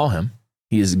must now call him,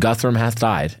 he is Guthrum hath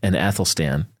died and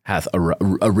Athelstan hath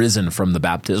arisen from the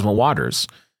baptismal waters.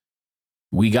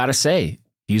 We got to say,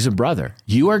 he's a brother.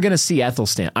 You are going to see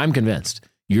Athelstan. I'm convinced.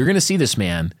 You're going to see this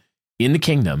man in the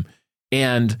kingdom.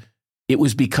 And it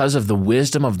was because of the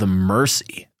wisdom of the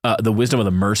mercy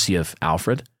of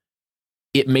Alfred.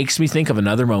 It makes me think of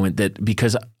another moment that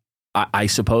because I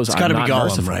suppose it's got to be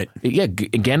Gollum, right? Yeah,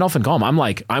 Gandalf and Gollum.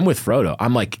 I'm with Frodo.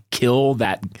 I'm like, kill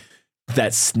that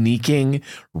sneaking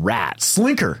rat,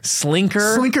 slinker,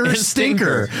 and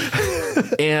stinker.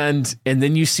 and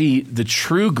then you see the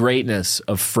true greatness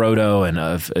of Frodo and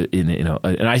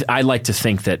I like to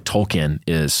think that Tolkien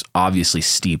is obviously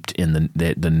steeped in the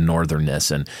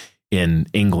northernness and in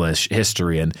English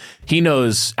history, and he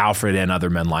knows Alfred and other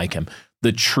men like him.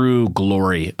 The true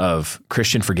glory of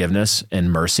Christian forgiveness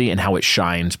and mercy and how it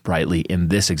shines brightly in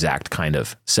this exact kind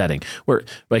of setting where,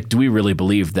 like, do we really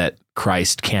believe that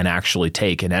Christ can actually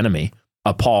take an enemy,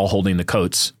 a Paul holding the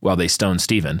coats while they stone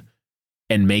Stephen,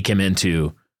 and make him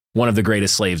into one of the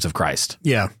greatest slaves of Christ?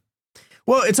 Yeah.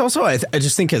 Well, it's also, I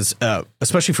just think as,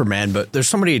 especially for men, but there's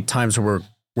so many times where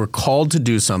we're called to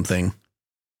do something.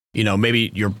 You know,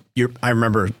 maybe I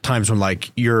remember times when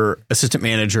like your assistant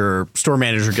manager, store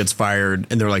manager gets fired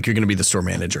and they're like, you're going to be the store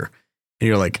manager. And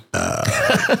you're like,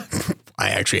 I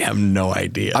actually have no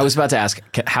idea. I was about to ask,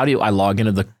 how do I log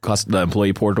into the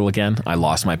employee portal again? I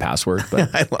lost my password.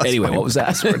 But anyway, what was that?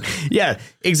 Password. Yeah,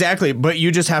 exactly. But you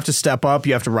just have to step up.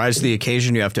 You have to rise to the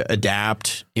occasion. You have to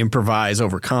adapt, improvise,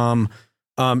 overcome.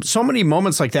 So many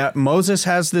moments like that. Moses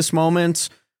has this moment.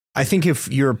 I think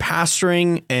if you're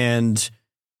pastoring and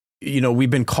we've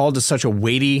been called to such a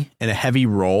weighty and a heavy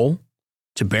role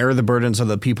to bear the burdens of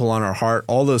the people on our heart,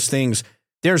 all those things.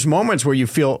 There's moments where you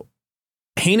feel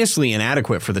heinously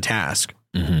inadequate for the task.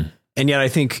 Mm-hmm. And yet I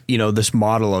think, this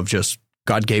model of just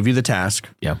God gave you the task.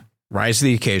 Yeah. Rise to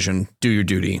the occasion, do your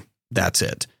duty. That's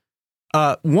it.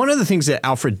 One of the things that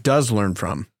Alfred does learn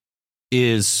from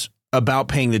is about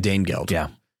paying the Danegeld. Yeah.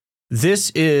 This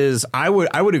is, I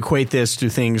would equate this to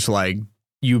things like,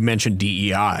 you mentioned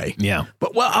DEI. Yeah.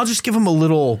 But I'll just give them a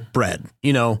little bread.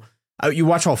 You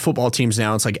watch all football teams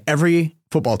now. It's like every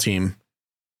football team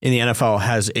in the NFL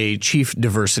has a chief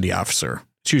diversity officer.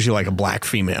 It's usually like a black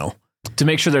female. To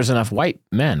make sure there's enough white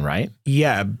men, right?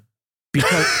 Yeah.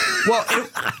 Because,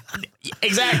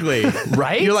 exactly.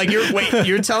 Right?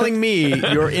 You're telling me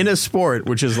you're in a sport,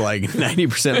 which is like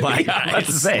 90% black. Yeah, I have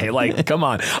to say, like, come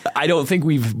on. I don't think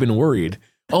we've been worried.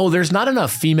 Oh, there's not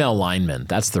enough female linemen.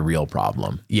 That's the real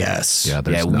problem. Yes.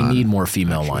 Yeah, we need more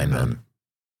female linemen.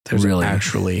 There's really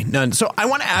actually none. So I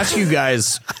want to ask you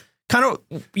guys kind of,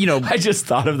 I just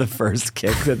thought of the first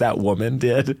kick that woman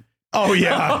did. Oh,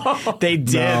 yeah. They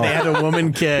did. No. They had a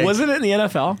woman kick. Wasn't it in the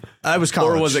NFL? I was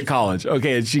college. Or was it college?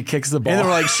 Okay, and she kicks the ball. And they were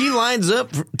like, she lines up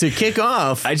to kick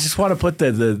off. I just want to put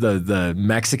the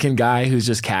Mexican guy who's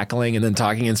just cackling and then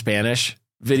talking in Spanish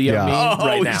video me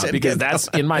right now, because that's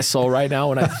in my soul right now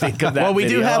when I think of that. Well, we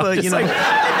video. do have a,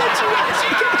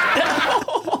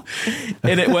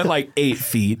 and it went like 8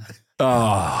 feet.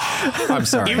 Oh, I'm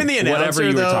sorry. Even the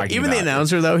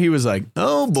announcer, though, he was like,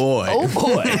 oh boy.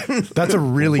 That's a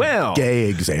really gay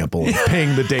example of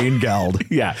paying the Danegeld.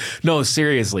 Yeah. No,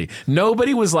 seriously.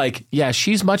 Nobody was like, yeah,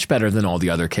 she's much better than all the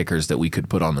other kickers that we could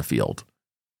put on the field.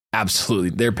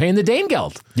 Absolutely. They're paying the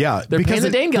Danegeld. Yeah. They're paying the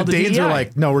Danegeld. The Danes are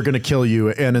like, no, we're going to kill you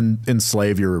and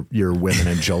enslave your women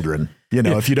and children.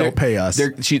 If you don't pay us.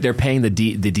 They're paying the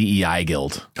DEI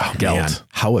guild. Oh, man.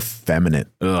 How effeminate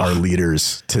are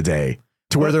leaders today.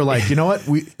 To where they're like, you know what?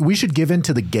 We should give in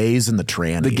to the gays and the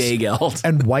trannies. The gay geld.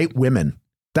 And white women.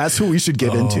 That's who we should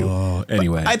give into.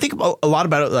 Anyway. But I think a lot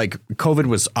about it, like COVID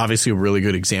was obviously a really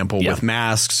good example with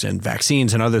masks and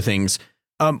vaccines and other things.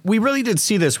 We really did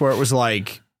see this where it was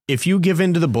like, if you give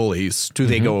in to the bullies, do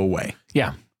they go away?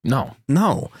 Yeah. No.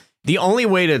 The only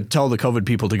way to tell the COVID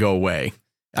people to go away,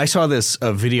 I saw this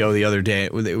video the other day.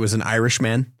 It was an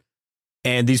Irishman,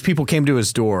 and these people came to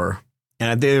his door,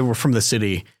 and they were from the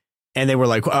city, and they were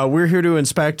like, we're here to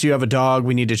inspect. You have a dog.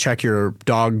 We need to check your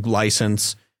dog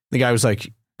license. The guy was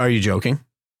like, are you joking?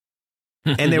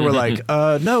 And they were like,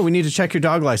 no, we need to check your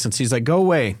dog license. He's like, go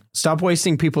away. Stop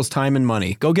wasting people's time and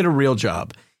money. Go get a real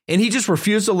job. And he just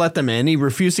refused to let them in. He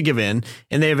refused to give in.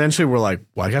 And they eventually were like,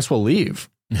 well, I guess we'll leave.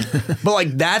 But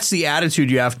like, that's the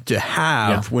attitude you have to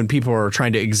have when people are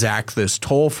trying to exact this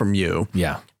toll from you.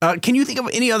 Yeah. Can you think of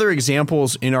any other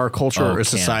examples in our culture or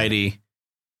society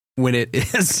when it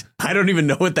is? I don't even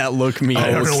know what that look means. I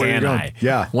don't know where you're going.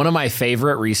 Yeah. One of my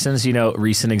favorite recent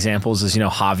examples is,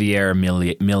 Javier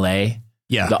Milei.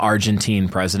 Yeah. The Argentine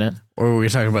president. Or we're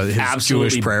talking about his Absolutely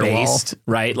Jewish prayer based, wall.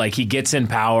 right? Like he gets in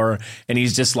power and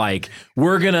he's just like,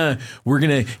 we're gonna,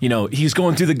 he's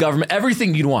going through the government,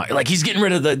 everything you'd want. Like he's getting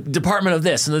rid of the department of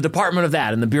this and the department of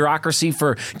that and the bureaucracy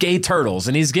for gay turtles.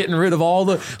 And he's getting rid of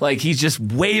all he's just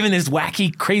waving his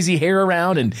wacky, crazy hair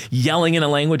around and yelling in a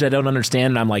language I don't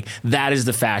understand. And I'm like, that is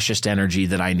the fascist energy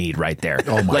that I need right there.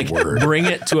 Oh my word. Bring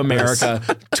it to America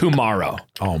tomorrow.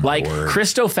 Oh my word.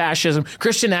 Christo-fascism,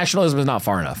 Christian nationalism is not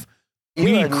far enough.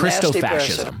 We need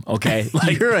Christo-fascism, okay?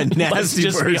 Like, You're a nasty let's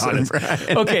just be person, honest.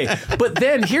 Brian. Okay, but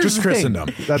then here's Just the Christendom.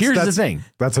 thing. Here's the thing.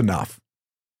 That's enough.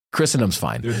 Christendom's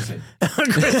fine. They're the same.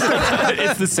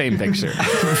 It's the same picture.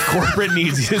 Corporate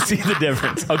needs you to see the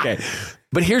difference. Okay,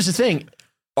 but here's the thing.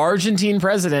 Argentine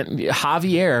president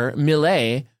Javier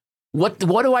Milei, what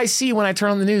do I see when I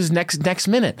turn on the news next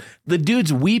minute? The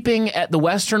dude's weeping at the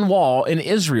Western Wall in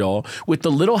Israel with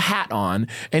the little hat on,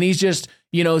 and he's just,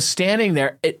 standing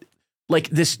there. Like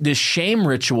this shame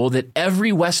ritual that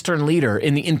every Western leader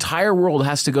in the entire world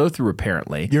has to go through,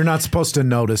 apparently. You're not supposed to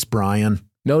notice, Brian.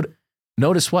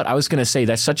 Notice what? I was going to say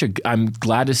I'm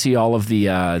glad to see all of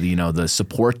the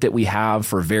support that we have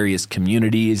for various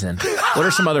communities. And what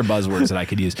are some other buzzwords that I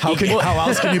could use? How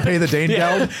else can you pay the Dane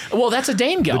Geld? Well, that's a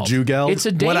Dane Geld. The Jew Geld? It's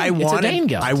a Dane, it's a Dane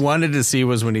Geld. I wanted to see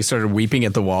was when he started weeping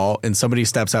at the wall and somebody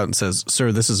steps out and says,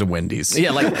 sir, this is a Wendy's.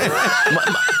 Yeah, like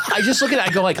I just look at it,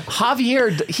 I go like,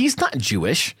 Javier, he's not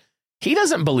Jewish. He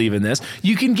doesn't believe in this.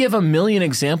 You can give a million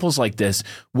examples like this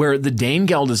where the Dane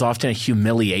Geld is often a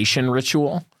humiliation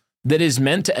ritual that is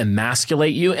meant to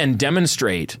emasculate you and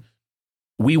demonstrate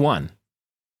we won.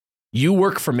 You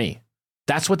work for me.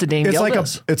 That's what the Dane Geld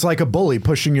is. It's like a bully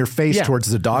pushing your face towards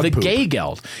the dog poop. The gay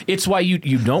Geld. It's why you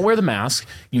don't wear the mask.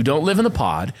 You don't live in the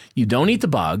pod. You don't eat the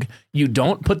bug. You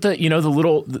don't put the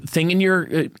little thing in your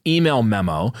email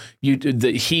memo.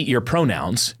 Your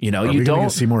pronouns. Are we going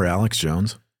to see more Alex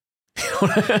Jones?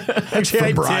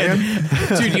 Actually, Brian?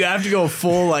 Dude, you have to go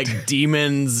full like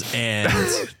demons and...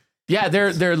 Yeah,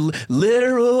 they're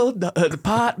literal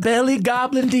pot-belly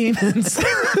goblin demons.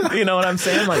 You know what I'm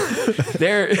saying? Like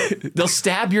they'll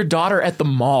stab your daughter at the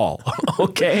mall.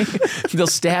 Okay, they'll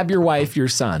stab your wife, your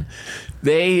son.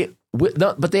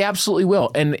 But they absolutely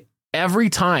will. And every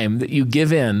time that you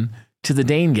give in to the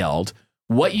Dane Geld,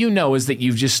 what you know is that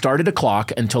you've just started a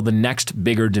clock until the next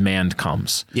bigger demand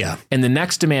comes. Yeah. And the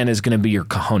next demand is going to be your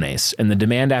cojones. And the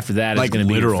demand after that is going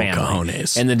to be your family.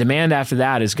 Cojones. And the demand after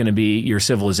that is going to be your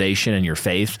civilization and your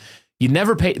faith. You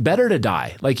never pay, better to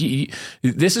die. Like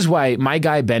this is why my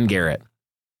guy, Ben Garrett,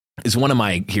 is one of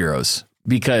my heroes.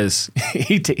 Because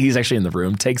he's actually in the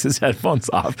room, takes his headphones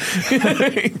off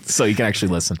so you can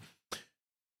actually listen.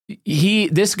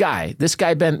 This guy,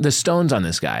 Ben, the stones on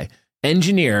this guy,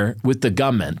 engineer with the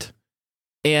government,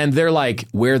 and they're like,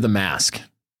 wear the mask.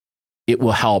 It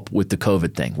will help with the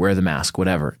COVID thing. Wear the mask,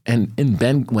 whatever. And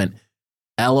Ben went,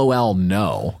 LOL,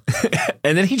 no.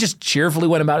 And then he just cheerfully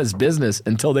went about his business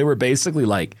until they were basically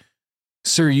like,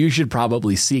 sir, you should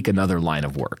probably seek another line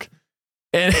of work.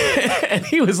 And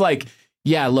he was like,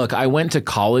 yeah, look, I went to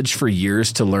college for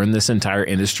years to learn this entire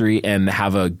industry and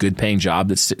have a good paying job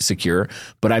that's secure,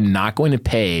 but I'm not going to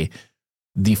pay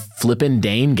the flippin'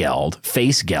 Dane Geld,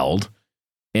 face Geld,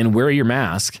 and wear your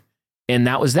mask. And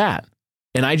that was that.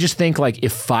 And I just think like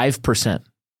if 5%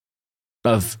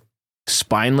 of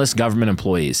spineless government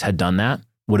employees had done that,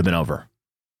 would have been over.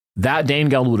 That Dane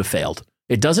Geld would have failed.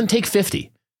 It doesn't take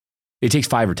 50. It takes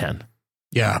 5 or 10.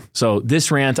 Yeah. So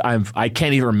this rant, I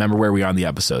can't even remember where we are on the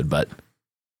episode, but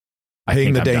I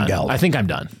think I'm done. Geld. I think I'm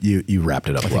done. You wrapped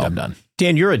it up well. I think I'm done.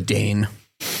 Dan, you're a Dane.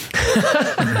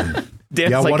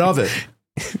 Yeah, what of it?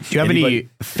 Do you have any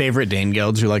favorite Dane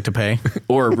Gelds you like to pay?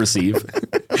 Or receive?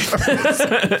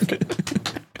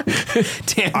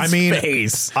 Dan's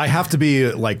face. I have to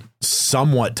be like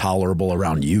somewhat tolerable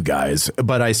around you guys,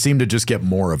 but I seem to just get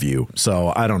more of you.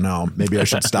 So I don't know. Maybe I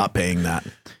should stop paying that.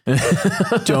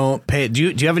 Don't pay. Do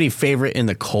you have any favorite in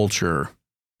the culture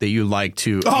that you like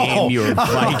to aim your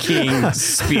Viking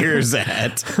spears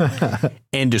at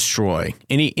and destroy?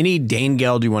 Any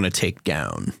Danegeld you want to take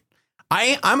down?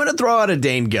 I'm going to throw out a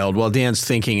Danegeld while Dan's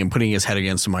thinking and putting his head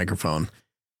against the microphone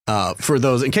for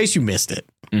those, in case you missed it.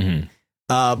 Mm-hmm.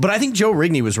 But I think Joe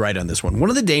Rigney was right on this one. One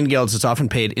of the Danegelds that's often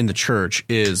paid in the church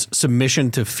is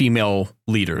submission to female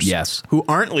leaders. Yes. Who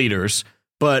aren't leaders,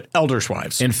 but elders'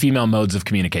 wives. And female modes of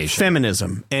communication.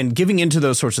 Feminism and giving into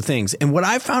those sorts of things. And what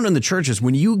I found in the church is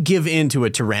when you give in to a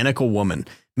tyrannical woman,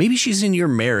 maybe she's in your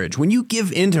marriage, when you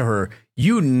give into her,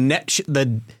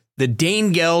 the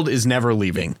Danegeld is never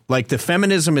leaving. Like the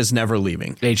feminism is never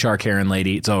leaving. HR Karen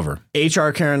lady, it's over. HR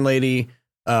Karen lady.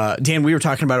 Dan, we were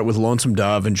talking about it with Lonesome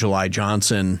Dove and July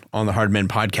Johnson on the Hard Men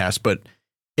podcast, but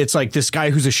it's like this guy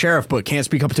who's a sheriff but can't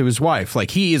speak up to his wife.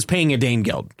 Like he is paying a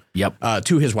Danegeld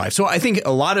to his wife. So I think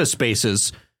a lot of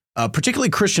spaces, particularly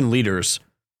Christian leaders,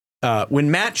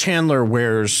 when Matt Chandler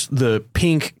wears the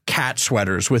pink cat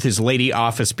sweaters with his lady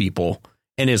office people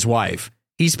and his wife,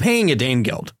 he's paying a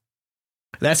Danegeld.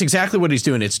 That's exactly what he's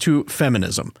doing. It's to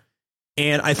feminism.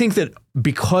 And I think that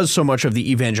because so much of the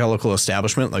evangelical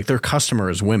establishment, like their customer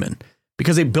is women,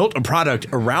 because they built a product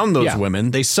around those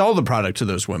women, they sell the product to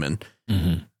those women.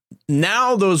 Mm-hmm.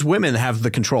 Now those women have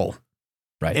the control.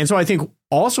 Right. And so I think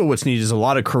also what's needed is a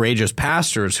lot of courageous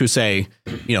pastors who say,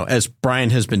 as Brian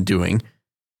has been doing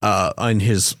on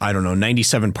his,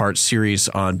 97-part series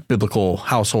on biblical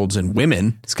households and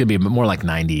women. It's going to be more like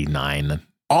 99.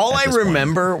 All I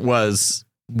remember was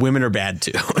women are bad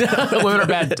too. Women are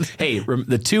bad. Hey,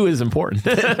 the two is important.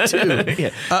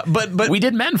 But we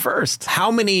did men first.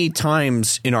 How many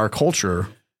times in our culture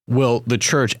will the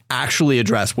church actually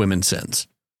address women's sins?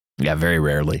 Yeah, very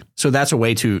rarely. So that's a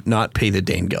way to not pay the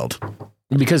Danegeld.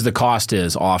 Because the cost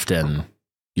is often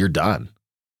you're done.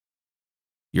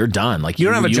 You're done. Like you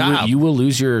don't have a job. You will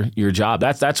lose your job.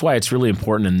 That's why it's really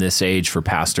important in this age for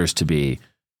pastors to be.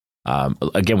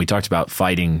 Again, we talked about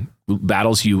fighting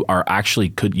battles you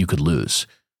could lose,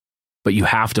 but you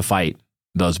have to fight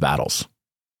those battles.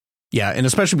 Yeah, and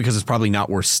especially because it's probably not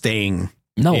worth staying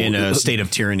in a state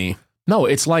of tyranny. No,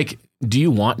 it's like, do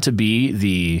you want to be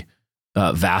the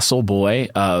vassal boy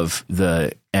of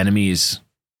the enemy's?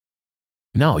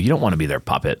 No, you don't want to be their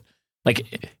puppet.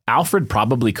 Like Alfred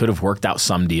probably could have worked out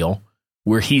some deal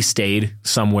where he stayed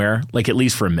somewhere, like at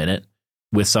least for a minute,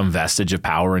 with some vestige of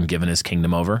power and given his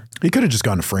kingdom over. He could have just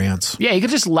gone to France. Yeah, he could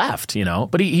have just left,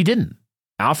 but he didn't.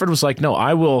 Alfred was like, no,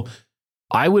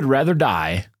 I would rather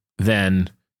die than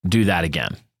do that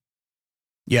again.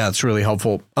 Yeah, it's really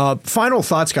helpful. Final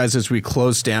thoughts, guys, as we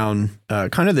close down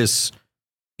kind of this,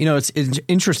 it's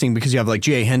interesting because you have like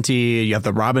G.A. Henty, you have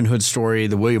the Robin Hood story,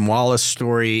 the William Wallace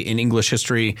story in English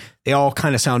history. They all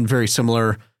kind of sound very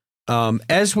similar.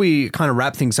 As we kind of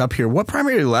wrap things up here, what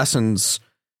primary lessons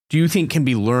do you think can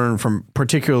be learned from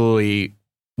particularly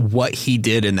what he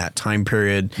did in that time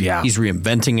period? Yeah. He's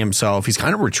reinventing himself. He's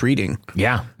kind of retreating.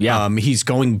 Yeah. Yeah. He's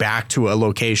going back to a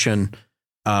location.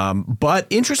 But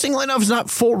interestingly enough, it's not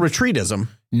full retreatism.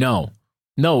 No,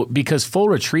 because full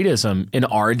retreatism in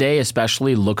our day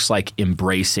especially looks like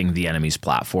embracing the enemy's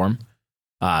platform.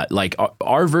 Like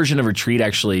our version of retreat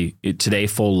actually today,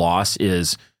 full loss,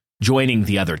 is joining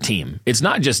the other team. It's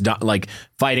not just like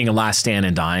fighting a last stand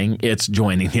and dying. It's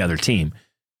joining the other team.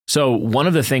 So one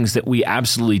of the things that we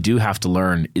absolutely do have to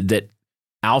learn that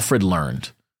Alfred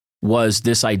learned was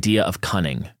this idea of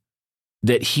cunning,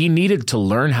 that he needed to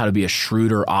learn how to be a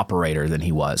shrewder operator than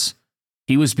he was.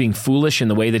 He was being foolish in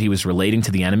the way that he was relating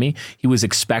to the enemy. He was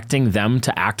expecting them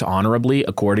to act honorably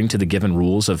according to the given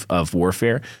rules of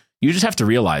warfare. You just have to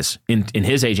realize in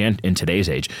his age and in today's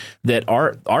age that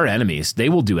our enemies, they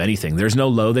will do anything. There's no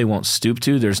low they won't stoop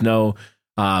to. There's no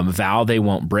vow they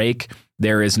won't break.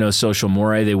 There is no social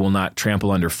moray they will not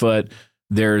trample underfoot.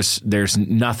 There's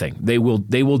nothing. They will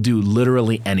do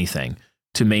literally anything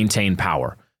to maintain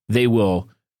power. They will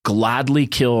gladly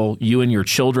kill you and your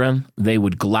children. They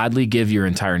would gladly give your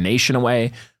entire nation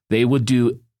away. They would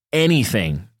do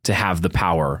anything to have the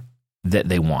power that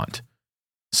they want.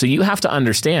 So you have to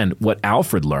understand what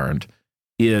Alfred learned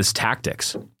is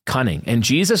tactics, cunning. And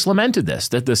Jesus lamented this,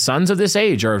 that the sons of this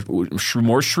age are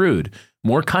more shrewd,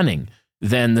 more cunning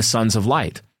than the sons of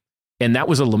light. And that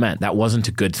was a lament. That wasn't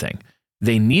a good thing.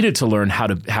 They needed to learn how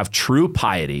to have true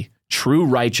piety, true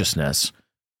righteousness,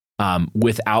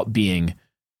 without being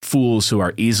fools who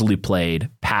are easily played,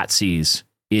 patsies,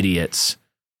 idiots,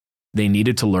 they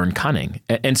needed to learn cunning.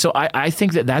 And so I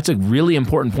think that that's a really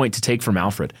important point to take from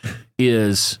Alfred,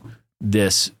 is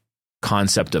this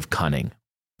concept of cunning.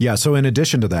 Yeah. So in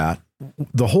addition to that,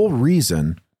 the whole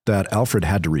reason that Alfred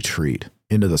had to retreat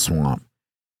into the swamp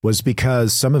was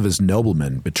because some of his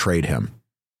noblemen betrayed him.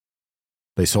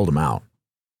 They sold him out.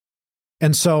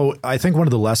 And so I think one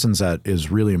of the lessons that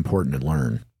is really important to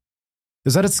learn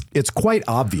is that it's quite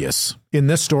obvious in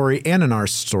this story and in our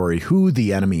story who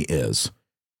the enemy is.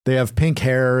 They have pink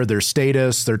hair, their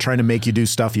status, they're trying to make you do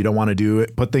stuff you don't want to do,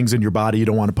 put things in your body you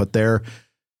don't want to put there,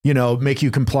 make you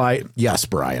comply. Yes,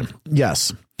 Brian.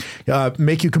 Yes.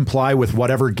 Make you comply with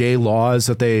whatever gay laws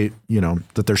that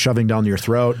that they're shoving down your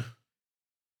throat.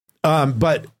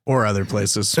 Or other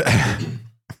places.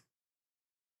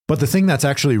 But the thing that's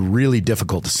actually really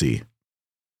difficult to see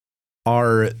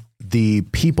are the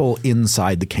people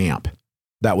inside the camp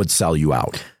that would sell you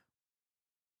out.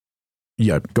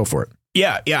 Yeah, go for it.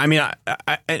 Yeah. I mean,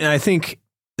 I think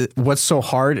what's so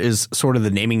hard is sort of the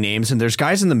naming names. And there's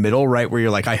guys in the middle, right, where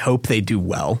you're like, I hope they do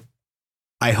well.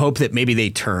 I hope that maybe they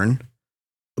turn.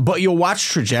 But you'll watch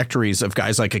trajectories of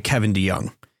guys like a Kevin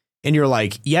DeYoung. And you're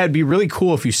like, yeah, it'd be really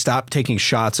cool if you stopped taking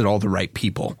shots at all the right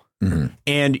people. Mm-hmm.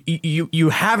 And you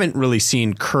haven't really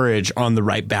seen courage on the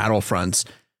right battlefronts.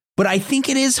 But I think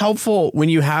it is helpful when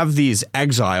you have these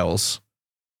exiles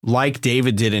like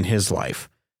David did in his life.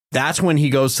 That's when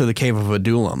he goes to the cave of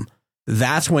Adullam.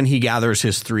 That's when he gathers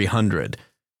his 300.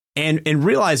 And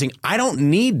realizing I don't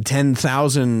need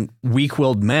 10,000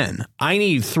 weak-willed men. I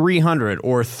need 300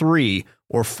 or 3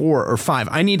 or 4 or 5.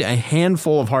 I need a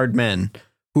handful of hard men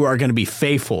who are going to be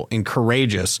faithful and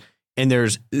courageous. And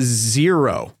there's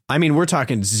zero, I mean, we're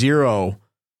talking zero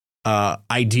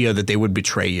idea that they would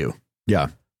betray you. Yeah.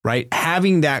 Right.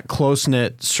 Having that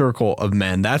close-knit circle of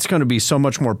men, that's going to be so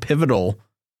much more pivotal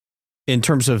in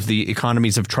terms of the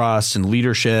economies of trust and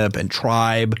leadership and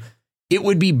tribe. It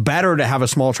would be better to have a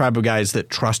small tribe of guys that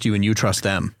trust you and you trust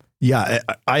them. Yeah,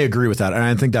 I agree with that. And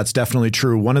I think that's definitely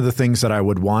true. One of the things that I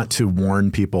would want to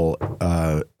warn people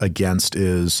against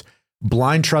is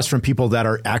blind trust from people that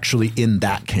are actually in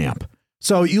that camp.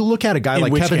 So you look at a guy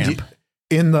like Kevin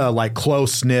in the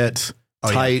close knit,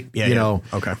 tight,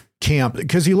 okay. camp,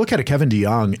 because you look at a Kevin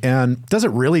DeYoung and does it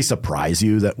really surprise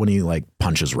you that when he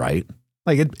punches right,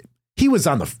 he was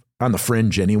on the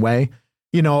fringe anyway,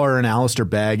 or an Alistair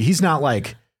Begg. He's not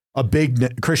like a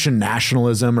big Christian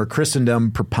nationalism or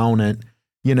Christendom proponent,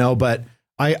 but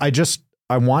I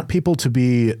want people to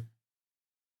be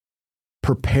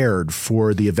prepared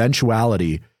for the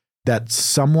eventuality that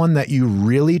someone that you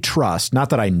really trust, not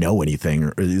that I know anything,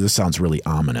 or this sounds really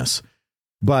ominous,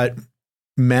 but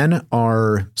men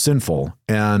are sinful,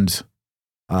 and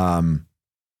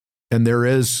there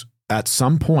is at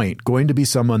some point going to be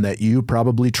someone that you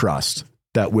probably trust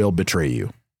that will betray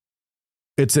you.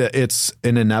 It's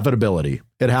an inevitability.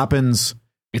 It happens.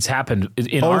 It's happened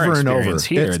in over our and over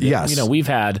here. Yes. We've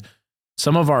had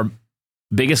some of our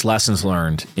biggest lessons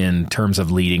learned in terms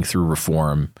of leading through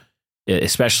reform,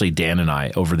 especially Dan and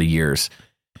I over the years.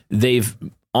 They've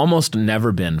almost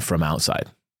never been from outside.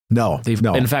 No.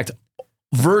 In fact,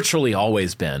 virtually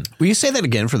always been. Will you say that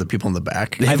again for the people in the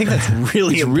back? I think that's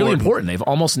really important. They've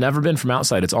almost never been from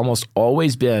outside. It's almost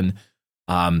always been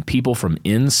people from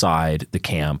inside the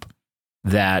camp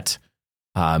that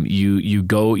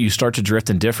you start to drift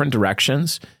in different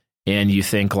directions, and you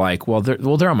think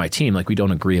they're on my team. We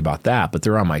don't agree about that, but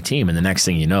they're on my team. And the next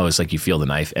thing you know is you feel the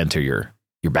knife enter your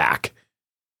back.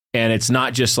 And it's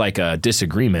not just a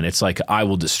disagreement. It's I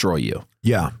will destroy you.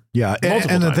 Yeah. Yeah.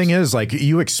 And the thing is,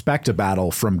 you expect a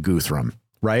battle from Guthrum,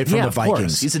 right? From the Vikings.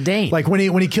 Course. He's a Dane.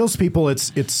 When he kills people,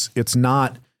 it's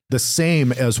not the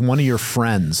same as one of your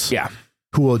friends. Yeah.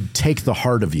 Who will take the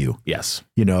heart of you. Yes.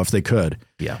 If they could.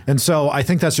 Yeah. And so I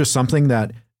think that's just something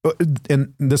that,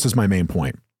 and this is my main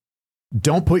point.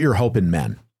 Don't put your hope in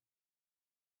men,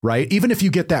 right? Even if you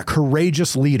get that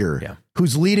courageous leader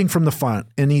who's leading from the front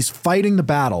and he's fighting the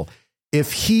battle,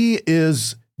 if he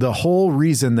is the whole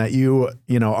reason that you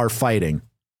are fighting,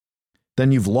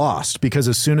 then you've lost, because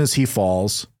as soon as he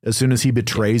falls, as soon as he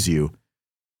betrays you,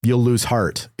 you'll lose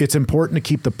heart. It's important to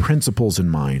keep the principles in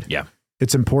mind. Yeah.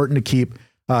 It's important to keep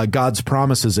God's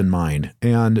promises in mind.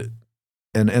 And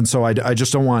so I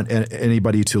just don't want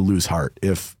anybody to lose heart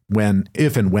if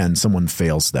and when someone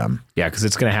fails them. Yeah, because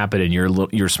it's going to happen in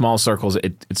your small circles.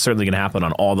 It's certainly going to happen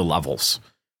on all the levels.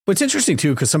 Well, it's interesting,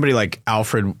 too, because somebody like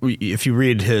Alfred, if you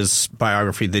read his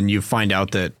biography, then you find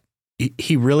out that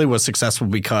he really was successful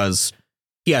because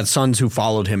he had sons who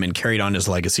followed him and carried on his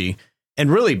legacy,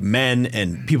 and really men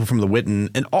and people from the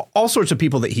Witten and all sorts of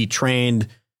people that he trained.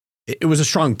 It was a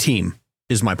strong team,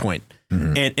 is my point.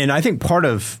 Mm-hmm. And I think part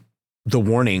of the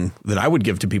warning that I would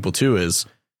give to people too is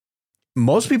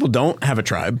most people don't have a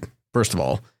tribe, first of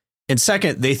all. And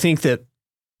second, they think that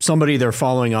somebody they're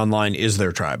following online is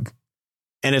their tribe.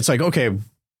 And it's like, okay,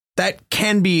 that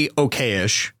can be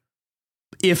okay-ish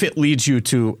if it leads you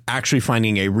to actually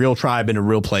finding a real tribe in a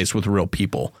real place with real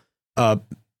people.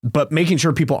 But making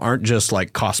sure people aren't just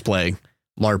like cosplay,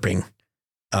 LARPing.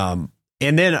 And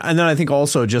then I think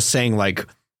also just saying like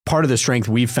part of the strength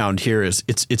we've found here is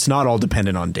it's not all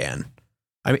dependent on Dan.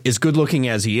 I mean, as good looking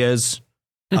as he is,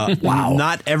 Wow.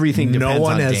 not everything depends on Dan. No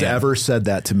one has ever said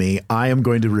that to me. I am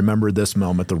going to remember this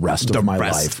moment the rest of my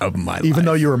life. Even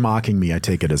though you were mocking me, I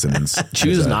take it as an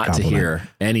Choose not compliment. to hear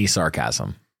any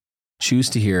sarcasm.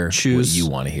 Choose to hear what you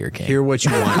want to hear, King. Hear what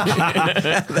you want.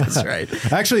 That's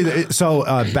right. Actually, so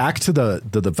back to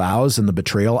the vows and the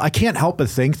betrayal, I can't help but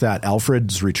think that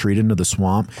Alfred's retreat into the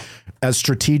swamp, as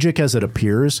strategic as it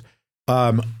appears,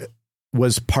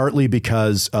 was partly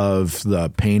because of the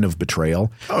pain of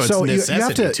betrayal. Oh, so it's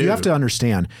necessity, you have to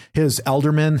understand, his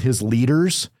aldermen, his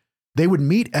leaders, they would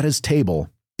meet at his table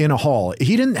in a hall.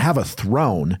 He didn't have a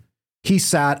throne. He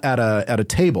sat at a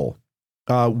table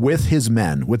with his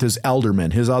men, with his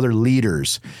aldermen, his other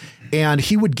leaders, and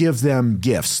he would give them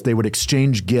gifts. They would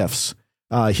exchange gifts.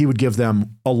 He would give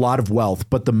them a lot of wealth,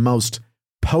 but the most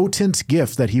potent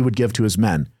gift that he would give to his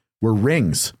men were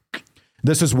rings.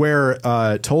 This is where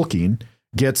Tolkien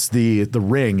gets the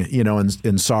ring,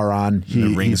 in Sauron.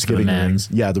 He's giving rings.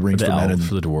 Yeah, the rings for men and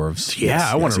for the dwarves.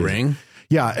 Yeah, I want a ring.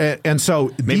 Yeah, and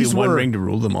so maybe one ring to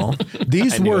rule them all.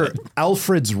 These were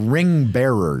Alfred's ring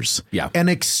bearers. Yeah. In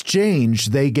exchange,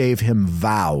 they gave him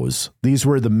vows. These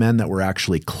were the men that were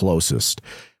actually closest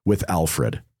with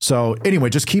Alfred. So anyway,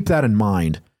 just keep that in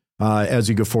mind as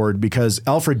you go forward, because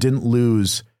Alfred didn't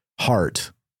lose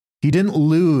heart. He didn't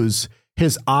lose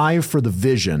his eye for the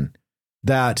vision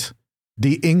that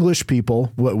the English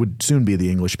people, what would soon be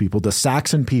the English people, the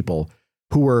Saxon people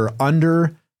who were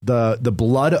under the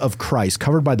blood of Christ,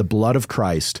 covered by the blood of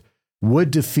Christ, would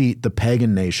defeat the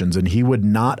pagan nations, and he would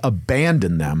not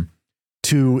abandon them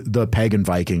to the pagan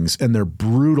Vikings and their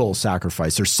brutal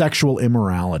sacrifice, their sexual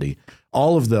immorality,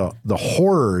 all of the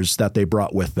horrors that they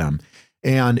brought with them.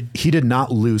 And he did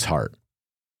not lose heart,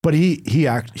 but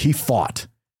he fought.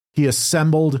 He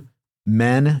assembled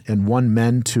men and won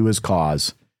men to his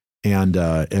cause, and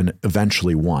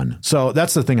eventually won. So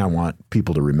that's the thing I want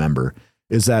people to remember,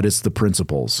 is that it's the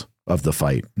principles of the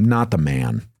fight, not the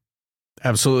man.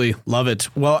 Absolutely. Love it.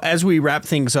 Well, as we wrap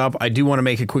things up, I do want to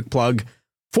make a quick plug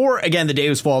for, again, the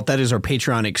Deus Vault. That is our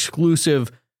Patreon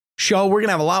exclusive show. We're going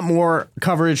to have a lot more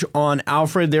coverage on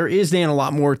Alfred. There is, Dan, a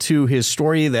lot more to his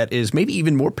story that is maybe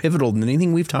even more pivotal than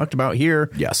anything we've talked about here.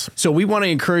 Yes. So we want to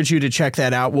encourage you to check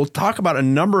that out. We'll talk about a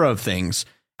number of things.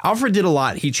 Alfred did a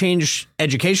lot. He changed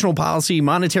educational policy,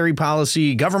 monetary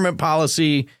policy, government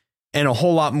policy, and a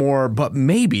whole lot more. But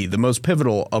maybe the most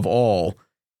pivotal of all,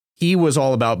 he was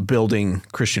all about building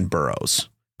Christian boroughs,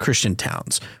 Christian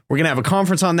towns. We're going to have a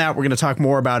conference on that. We're going to talk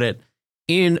more about it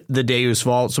in the Deus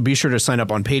Vault. So be sure to sign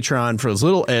up on Patreon. For as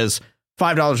little as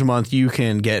 $5 a month, you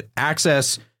can get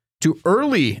access to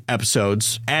early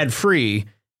episodes, ad-free,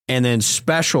 and then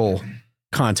special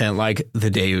content like the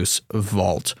Deus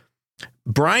Vault.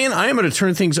 Brian, I am going to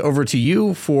turn things over to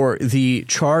you for the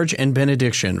charge and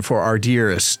benediction for our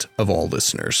dearest of all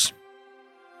listeners.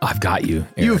 I've got you,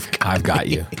 Eric. I've got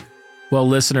you. Well,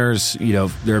 listeners,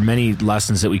 there are many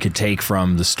lessons that we could take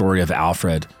from the story of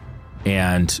Alfred,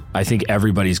 and I think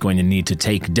everybody's going to need to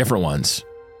take different ones.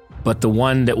 But the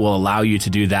one that will allow you to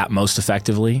do that most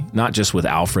effectively, not just with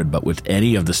Alfred, but with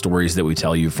any of the stories that we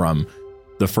tell you from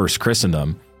the first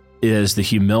Christendom, is the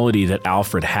humility that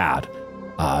Alfred had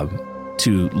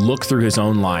to look through his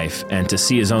own life and to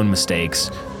see his own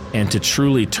mistakes and to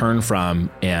truly turn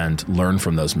from and learn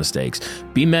from those mistakes.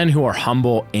 Be men who are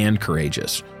humble and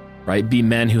courageous, right? Be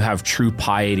men who have true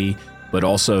piety, but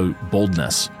also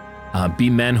boldness. Be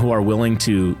men who are willing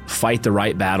to fight the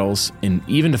right battles, and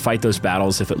even to fight those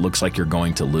battles if it looks like you're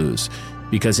going to lose.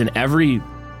 Because in every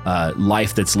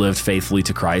life that's lived faithfully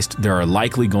to Christ, there are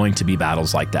likely going to be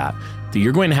battles like that. That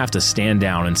you're going to have to stand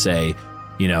down and say,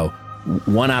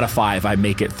 1 out of 5, I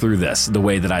make it through this the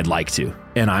way that I'd like to,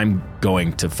 and I'm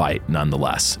going to fight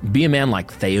nonetheless. Be a man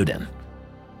like Theoden,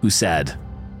 who said,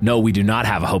 "No, we do not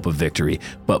have a hope of victory,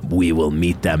 but we will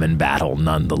meet them in battle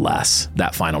nonetheless."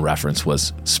 That final reference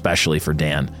was especially for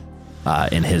Dan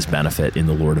in his benefit in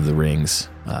the Lord of the Rings.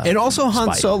 And also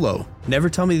Han Solo. Never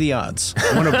tell me the odds.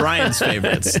 One of Brian's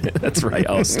favorites. That's right.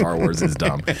 Oh, Star Wars is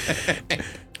dumb.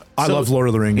 I love Lord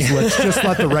of the Rings. Let's just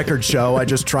let the record show. I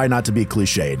just try not to be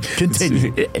cliched.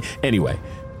 Continue. Anyway,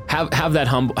 have that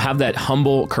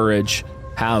humble courage.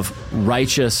 have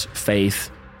righteous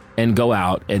faith, and go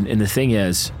out. And the thing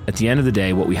is, at the end of the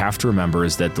day, what we have to remember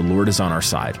is that the Lord is on our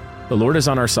side. The Lord is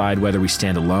on our side, whether we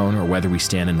stand alone or whether we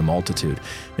stand in the multitude.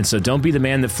 And so don't be the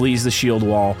man that flees the shield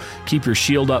wall. Keep your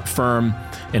shield up firm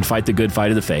and fight the good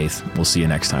fight of the faith. We'll see you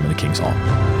next time in the King's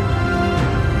Hall.